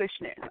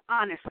selfishness,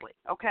 honestly,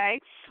 okay?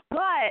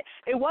 But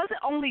it wasn't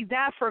only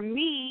that for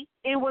me.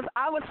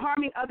 I was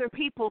harming other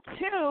people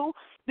too,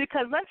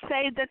 because let's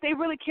say that they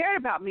really cared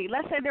about me.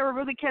 Let's say they were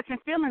really catching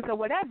feelings or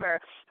whatever.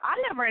 I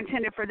never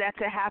intended for that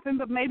to happen,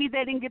 but maybe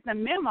they didn't get the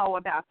memo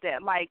about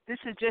that. Like, this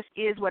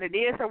is what it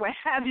is or what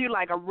have you.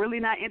 Like, I'm really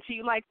not into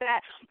you like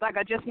that. Like,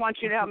 I just want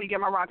you to help me get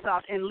my rocks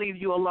off and leave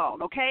you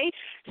alone, okay?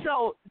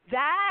 So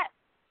that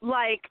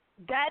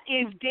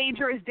is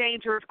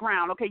dangerous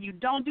ground, okay? You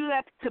don't do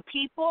that to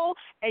people,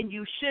 and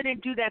you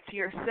shouldn't do that to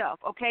yourself,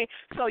 okay?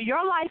 So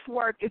your life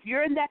work, if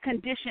you're in that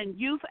condition,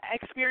 you've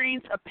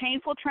experienced a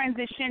painful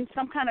transition,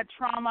 some kind of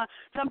trauma,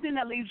 something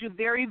that leaves you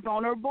very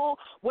vulnerable,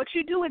 what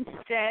you do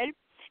instead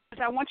is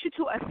I want you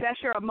to assess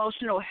your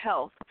emotional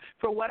health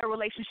for what a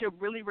relationship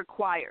really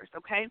requires,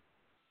 okay?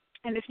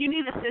 And if you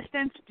need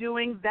assistance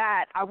doing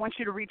that, I want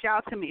you to reach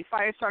out to me,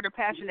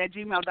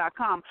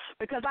 firestarterpassion@gmail.com,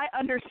 because I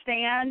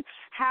understand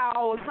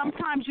how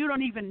sometimes you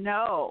don't even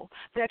know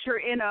that you're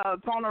in a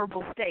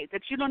vulnerable state,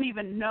 that you don't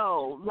even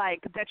know,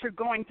 that you're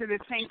going through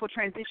this painful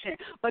transition.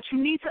 But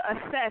you need to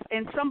assess,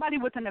 and somebody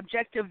with an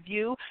objective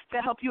view to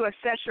help you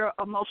assess your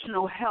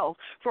emotional health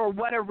for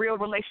what a real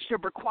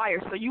relationship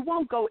requires. So you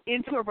won't go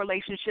into a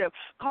relationship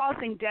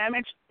causing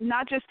damage,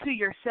 not just to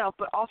yourself,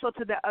 but also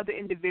to the other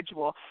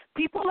individual.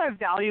 People are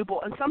valuable.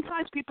 And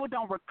sometimes people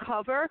don't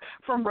recover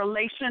from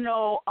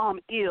relational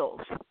ills,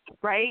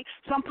 right?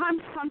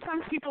 Sometimes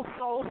people's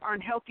souls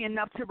aren't healthy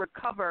enough to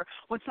recover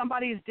when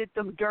somebody has did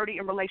them dirty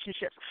in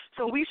relationships.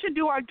 So we should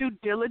do our due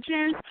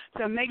diligence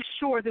to make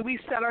sure that we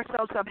set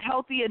ourselves up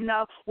healthy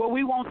enough where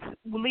we won't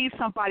leave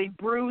somebody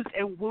bruised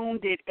and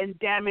wounded and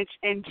damaged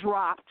and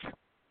dropped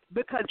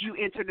because you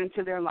entered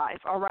into their life,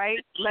 all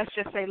right? Let's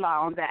just say lie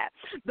on that.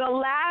 The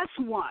last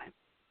one,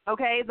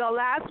 okay,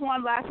 last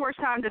worst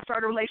time to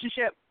start a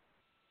relationship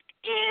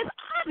is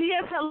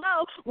obvious.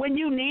 Hello, when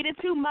you need it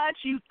too much,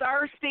 you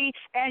thirsty,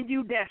 and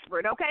you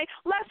desperate, okay?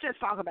 Let's just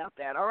talk about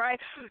that, all right?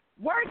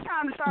 Worst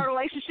time to start a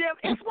relationship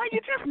is when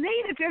you just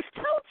need it just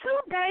too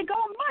dang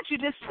much.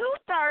 You're just too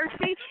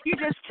thirsty.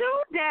 You're just too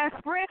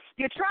desperate.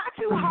 You try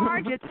too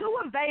hard. You're too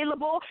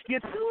available.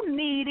 You're too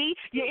needy.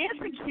 You're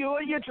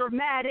insecure. You're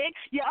dramatic.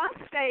 You're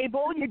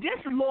unstable. You're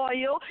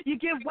disloyal. You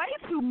give way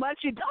too much.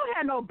 You don't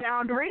have no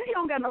boundaries. You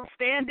don't got no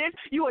standards.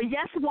 You're a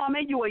yes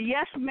woman. You're a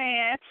yes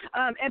man.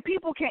 And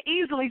people can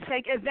easily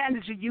take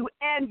advantage of you,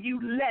 and you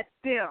let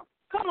them.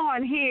 Come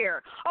on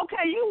here.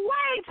 Okay, you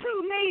way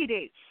too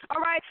needy. All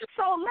right?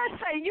 So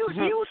let's say you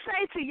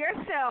say to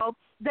yourself,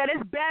 that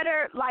it's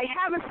better, like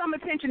having some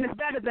attention is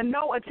better than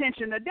no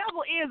attention. The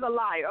devil is a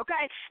liar,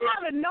 okay?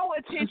 Having no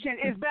attention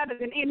is better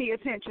than any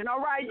attention, all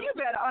right? You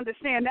better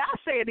understand that.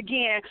 I'll say it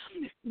again.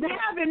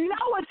 Having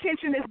no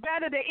attention is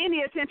better than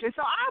any attention.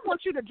 So I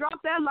want you to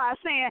drop that lie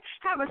saying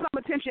having some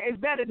attention is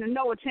better than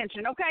no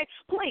attention, okay?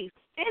 Please.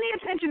 Any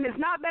attention is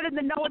not better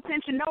than no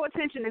attention. No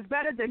attention is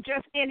better than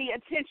just any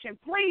attention.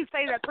 Please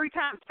say that 3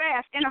 times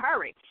fast in a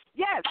hurry.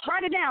 Yes,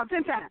 write it down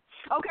 10 times.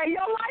 Okay,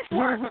 your life's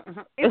work,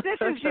 if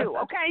this is you,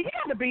 okay, you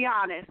got to be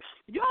honest.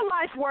 Your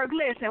life's work,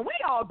 listen, we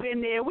all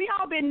been there. We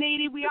all been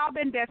needy. We all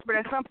been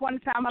desperate at some point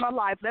in time in our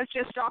life. Let's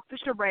just stop the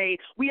charade.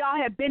 We all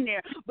have been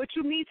there, but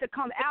you need to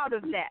come out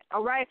of that,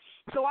 all right?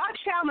 So I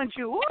challenge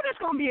you. Ooh, this is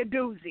going to be a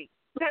doozy.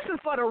 This is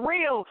for the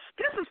real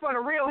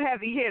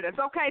heavy hitters,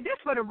 okay? This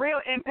is for the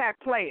real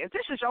impact players.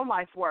 This is your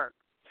life work.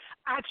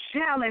 I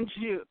challenge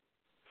you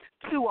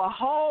to a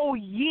whole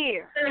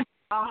year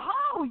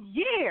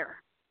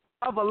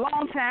of a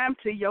long time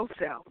to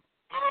yourself.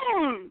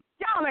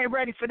 Y'all ain't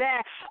ready for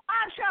that.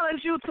 I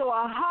challenge you to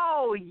a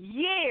whole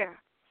year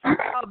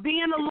of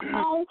being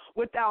alone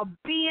without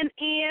being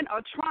in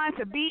or trying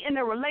to be in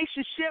a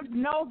relationship,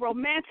 no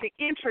romantic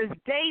interest,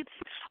 dates,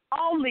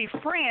 only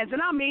friends,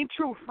 and I mean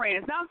true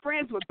friends, not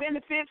friends with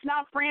benefits,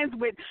 not friends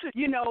with,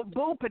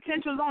 boo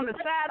potentials on the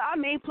side. I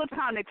mean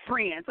platonic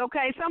friends,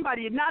 okay?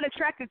 Somebody you're not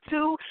attracted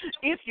to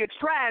if you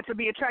try to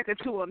be attracted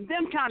to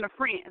them kind of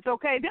friends,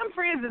 okay? Them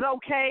friends is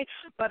okay,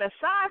 but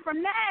aside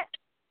from that,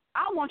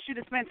 I want you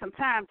to spend some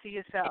time to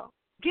yourself.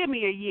 Give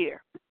me a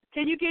year.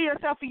 Can you give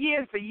yourself a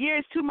year? If a year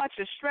is too much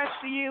of stress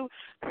for you,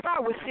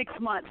 start with 6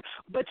 months.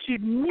 But you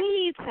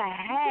need to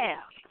have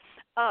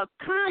a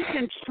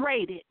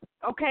concentrated,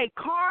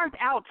 carved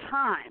out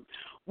time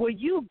where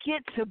you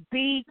get to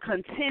be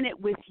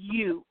contented with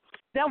you.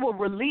 That will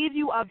relieve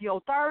you of your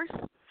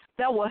thirst.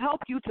 That will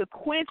help you to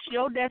quench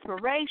your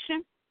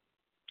desperation.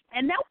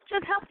 And that will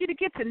just help you to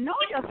get to know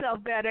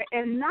yourself better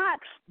and not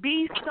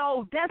be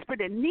so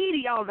desperate and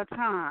needy all the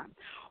time.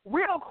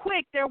 Real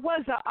quick, there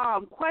was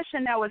a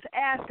question that was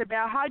asked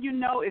about how you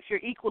know if you're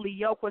equally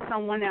yoked with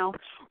someone else.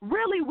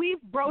 Really,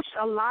 we've broached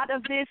a lot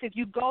of this. If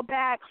you go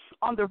back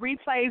on the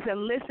replays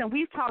and listen,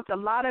 we've talked a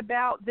lot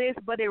about this,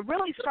 but it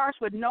really starts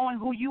with knowing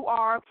who you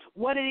are,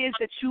 what it is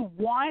that you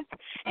want,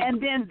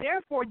 and then,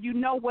 therefore, you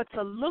know what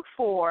to look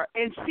for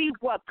and see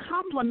what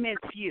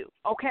complements you,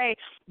 okay?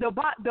 The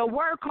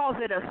word calls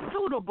it a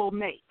suitable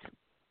mate,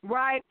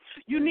 right?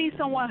 You need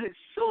someone who's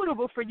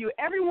suitable for you.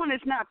 Everyone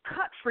is not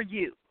cut for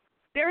you.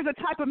 There's a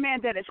type of man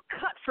that is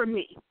cut for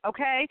me,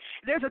 okay?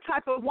 There's a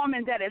type of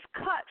woman that is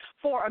cut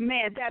for a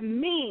man. That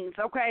means,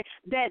 okay,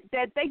 that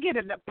they get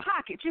in the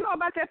pocket. You know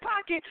about that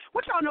pocket?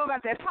 What y'all know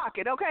about that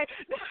pocket, okay?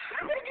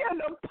 They get in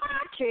the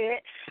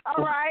pocket,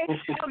 all right,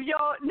 of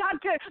your, not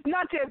to,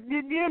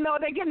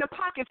 they get in the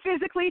pocket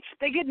physically.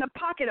 They get in the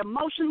pocket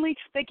emotionally.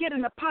 They get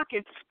in the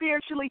pocket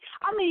spiritually.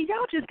 I mean,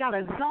 y'all just got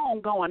a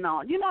zone going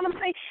on. You know what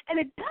I'm saying? And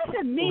it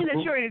doesn't mean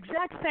that you're the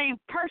exact same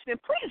person.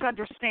 Please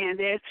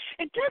understand this.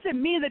 It doesn't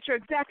mean that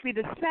you're exactly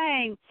the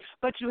same,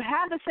 but you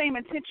have the same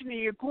intention and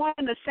you're going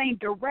in the same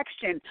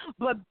direction.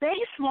 But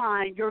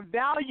baseline, your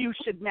values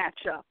should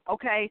match up,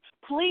 okay?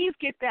 Please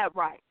get that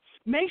right.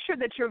 Make sure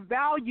that your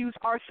values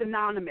are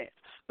synonymous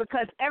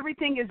because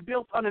everything is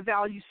built on a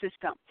value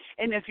system.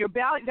 And if your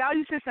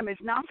value system is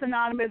not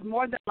synonymous,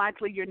 more than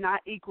likely you're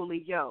not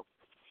equally yoked.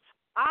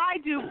 I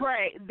do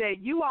pray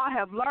that you all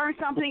have learned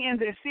something in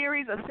this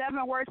series of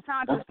 7 words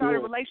time to start a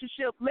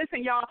relationship.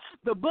 Listen, y'all,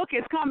 the book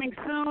is coming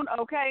soon,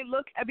 okay?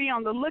 Be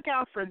on the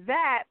lookout for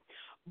that.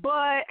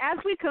 But as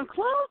we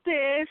conclude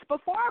this,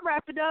 before I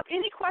wrap it up,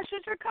 any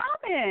questions or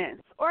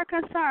comments or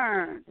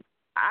concerns?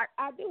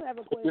 I do have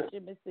a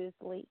question, Miss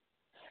Cicely.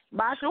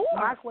 My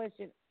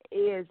question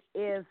is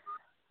if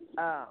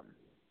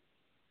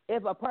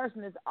a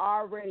person is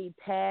already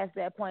past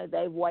that point,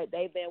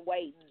 they've been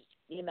waiting.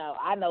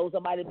 I know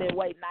somebody's been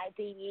waiting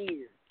 19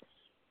 years.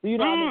 You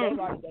know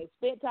what I mean? They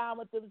spent time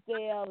with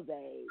themselves.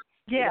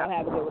 They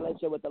have a good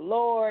relationship with the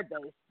Lord.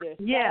 They're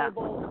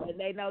stable, and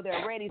they know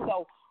they're ready.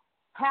 So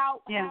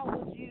how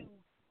would you,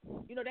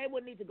 they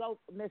wouldn't need to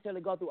necessarily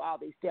go through all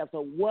these steps.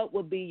 So what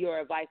would be your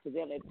advice to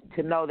them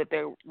to know that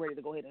they're ready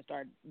to go ahead and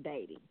start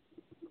dating?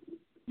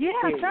 Yeah,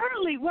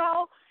 certainly.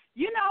 Well,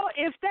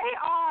 if they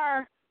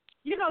are –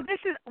 this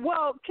is,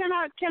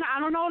 I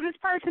don't know who this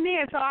person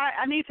is, so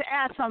I need to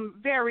ask some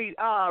very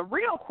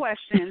real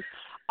questions.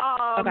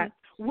 Okay.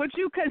 Would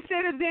you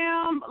consider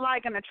them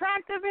like an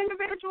attractive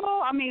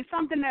individual? I mean,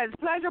 something that's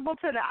pleasurable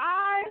to the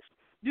eyes?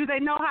 Do they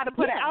know how to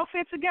put an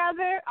outfit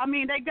together? I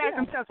mean, they got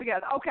themselves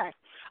together. Okay.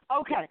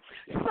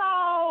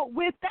 So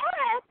with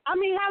that,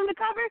 having the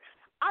cover,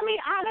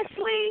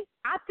 honestly,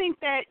 I think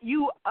that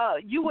you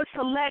would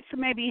select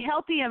maybe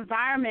healthy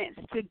environments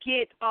to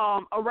get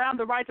around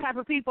the right type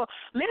of people.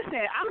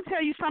 Listen, I'm going to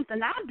tell you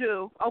something I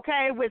do,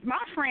 okay, with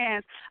my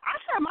friends. I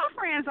share my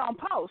friends on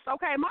posts,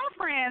 okay? My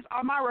friends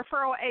are my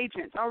referral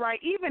agents, all right,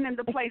 even in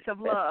the place of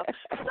love.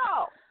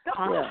 So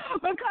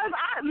Because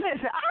I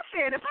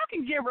said if I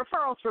can get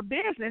referrals for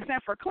business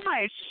and for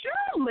clients,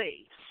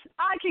 surely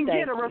I can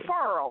get a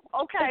referral,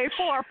 okay,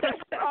 for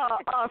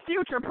a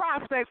future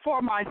prospect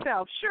for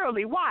myself.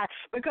 Surely. Why?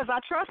 Because I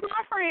trust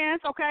my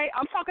friends, okay?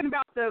 I'm talking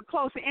about the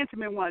close and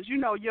intimate ones, you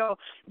know, your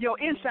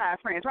inside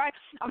friends, right?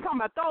 I'm talking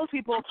about those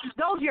people,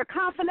 those your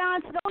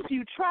confidants, those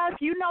you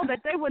trust. You know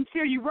that they wouldn't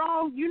steer you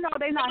wrong. You know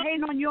they're not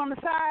hating on you on the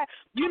side.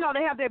 You know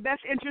they have their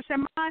best interest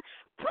in mind.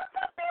 Put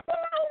them people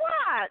on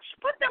watch.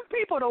 Put them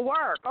people to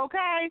work,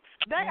 okay?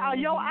 They are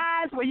your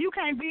eyes where you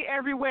can't be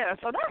everywhere.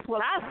 So that's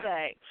what I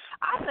say.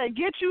 I say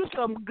get you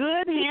some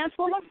good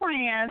handful of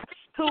friends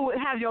who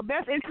have your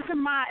best interest in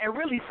mind and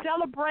really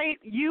celebrate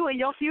you and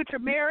your future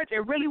marriage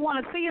and really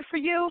want to see it for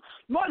you.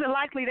 More than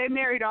likely they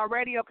married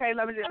already, okay?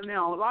 Let me just, you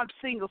know, a lot of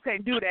singles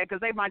can't do that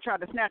because they might try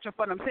to snatch them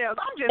for themselves.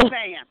 I'm just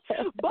saying.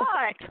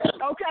 But,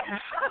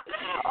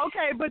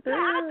 but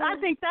I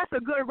think that's a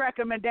good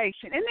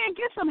recommendation. And then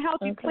get some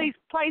healthy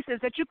places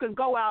that you can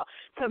go out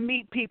to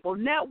meet people,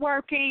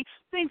 networking,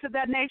 things of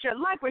that nature.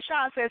 Like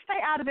Rashawn says,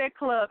 stay out of that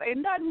club.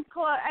 Ain't nothing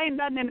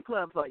in the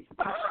club for you.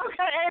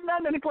 Okay, ain't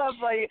nothing in the club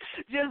for you.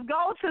 Just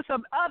go to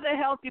some other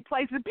healthy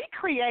places. Be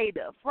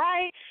creative,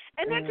 right?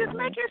 And then just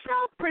make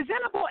yourself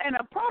presentable and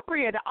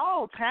appropriate at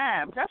all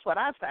times. That's what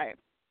I say.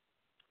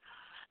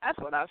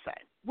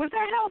 Was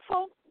that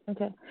helpful?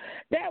 Okay.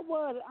 That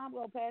was. I'm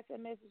going to pass that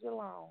message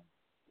along.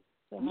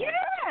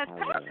 Yes,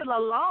 pass it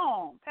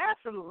along.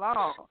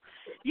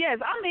 Yes,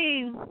 I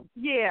mean,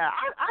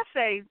 I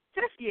say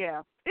just,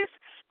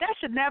 that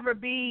should never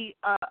be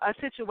a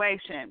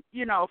situation,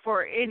 you know,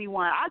 for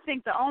anyone. I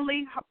think the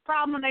only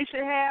problem they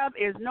should have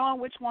is knowing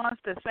which ones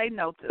to say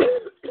no to.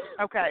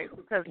 Okay,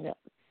 because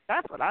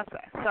that's what I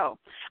say. So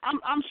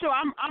I'm sure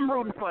I'm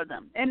rooting for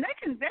them, and they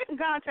can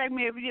contact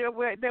me if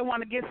they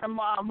want to get some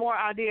more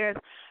ideas.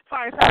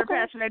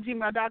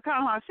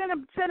 Firestarterpassion@gmail.com.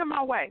 Send them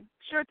my way.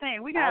 Sure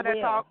thing. We can have that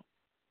talk.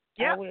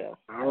 Yep. I will.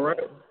 All right.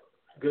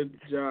 Good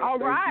job. All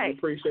right. You.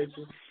 Appreciate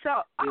you.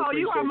 So,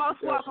 you are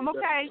most welcome.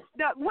 Okay.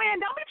 Wynn,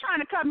 don't be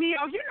trying to cut me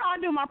off. You know I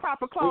do my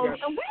proper clothes.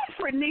 And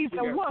Winfred needs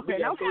a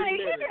whooping. Okay.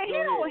 He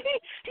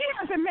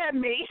hasn't met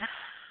me.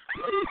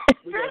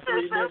 This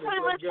is Cicely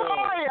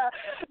Victoria.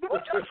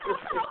 What you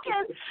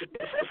talking?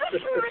 This is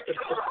Cicely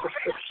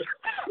Victoria.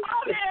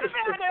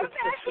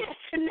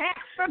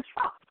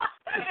 Oh,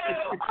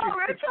 all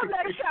right, until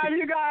next time,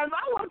 you guys,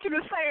 I want you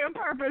to stay in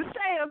purpose,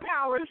 stay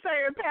empowered,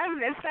 stay in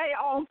passion, and stay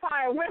on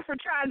fire. Went for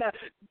trying to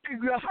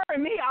hurry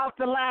me off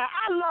the line.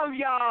 I love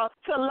y'all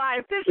to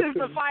life. This is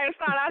the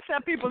Firestarter. I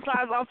set people's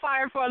lives on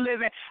fire for a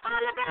living.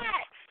 Holla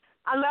back.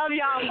 I love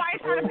y'all.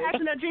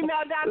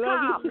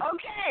 Firestarterpassion@gmail.com.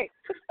 Okay.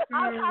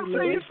 I'll talk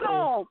to you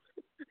soon.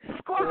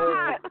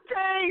 Squad,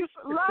 thanks.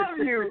 Love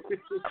you.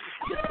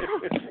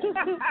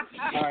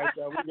 All right,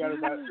 so we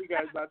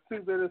got about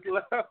 2 minutes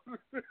left.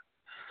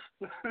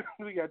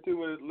 We got 2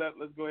 minutes left.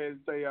 Let's go ahead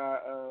and say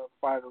our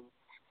final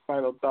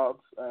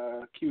thoughts.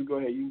 Q, go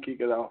ahead. You can kick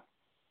it off.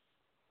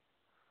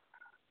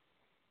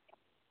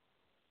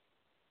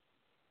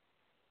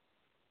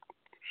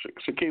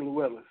 Shaquille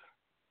Willis.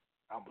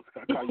 I was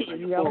going to call you by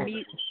your full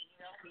name.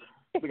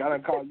 I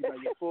didn't call you by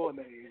your full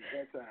name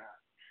that time.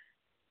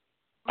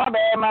 My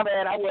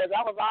bad. I was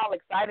all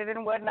excited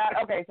and whatnot.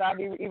 Okay, so I'll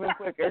be even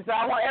quicker. So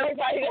I want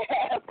everybody to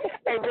have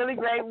a really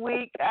great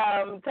week.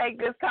 Take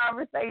this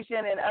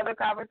conversation and other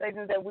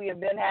conversations that we have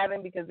been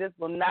having, because this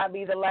will not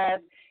be the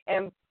last,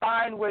 and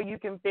find where you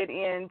can fit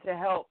in to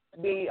help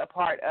be a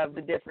part of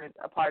the difference,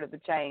 a part of the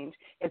change.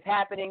 It's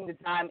happening. The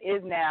time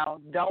is now.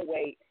 Don't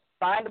wait.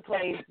 Find a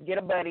place, get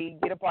a buddy,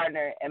 get a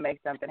partner, and make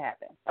something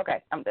happen.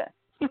 Okay, I'm done.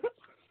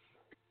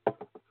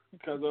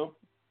 Cuzzo.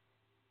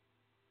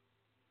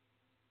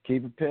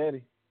 Keep it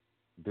petty.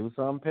 Do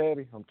something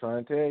petty. I'm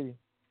trying to tell you.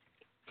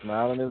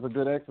 Smiling is a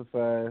good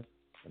exercise,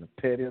 and a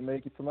petty will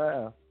make you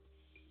smile.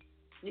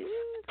 Yeah.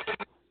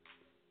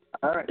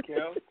 All right,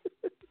 Kel.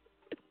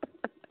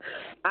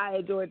 I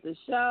enjoyed the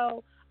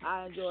show.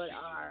 I enjoyed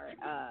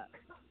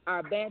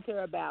our banter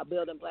about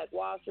building Black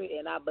Wall Street,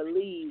 and I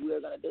believe we're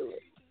going to do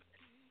it.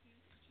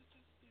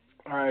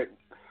 All right.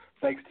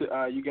 Thanks to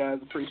you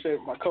guys.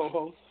 Appreciate my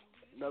co-host.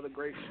 Another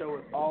great show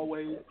as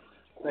always.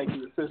 Thank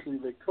you to Cicely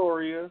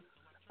Victoria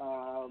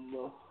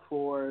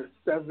for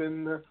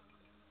the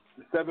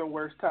 7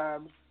 worst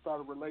times to start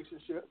a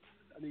relationship.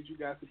 I need you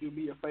guys to do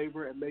me a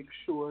favor and make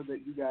sure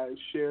that you guys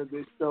share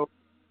this show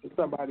with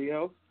somebody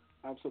else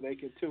so they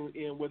can tune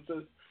in with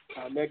us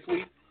next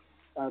week.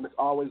 As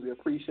always, we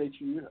appreciate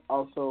you.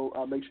 Also,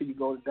 make sure you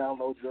go and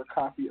download your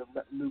copy of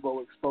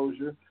Nouveau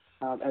Exposure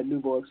at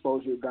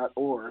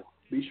nouveauexposure.org.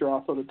 Be sure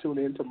also to tune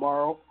in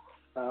tomorrow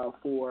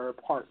for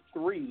part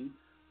 3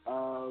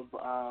 of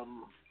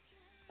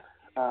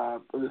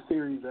the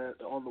series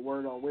on the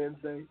Word on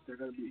Wednesday. He's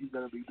going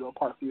to be doing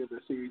part 3 of the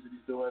series that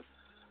he's doing,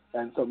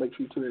 and so make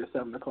sure you tune in at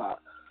 7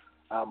 o'clock.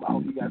 I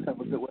hope you guys have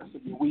a good rest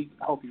of your week.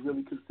 I hope you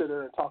really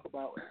consider and talk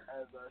about,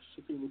 as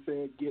Shakila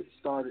said, get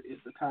started.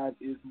 The time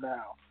is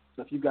now.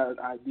 So if you've got an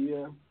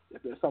idea,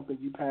 if there's something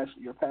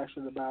you're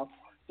passionate about,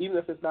 even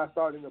if it's not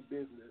starting a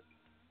business,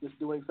 just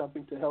doing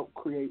something to help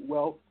create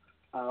wealth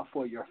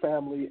for your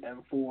family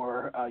and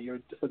for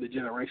the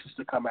generations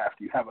to come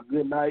after you. Have a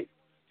good night.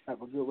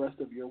 Have a good rest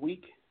of your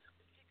week.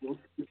 We'll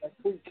see you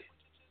next week.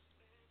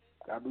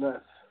 God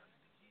bless.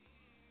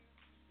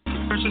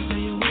 First you say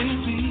you're with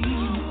me,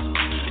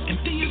 and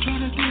then you try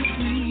to diss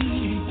me.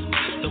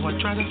 So I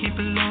try to keep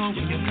it low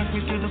when you knock me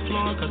to the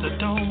floor, cause I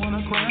don't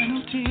wanna cry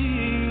no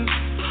tears.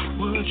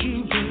 Would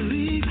you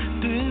believe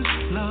this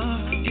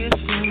love is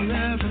for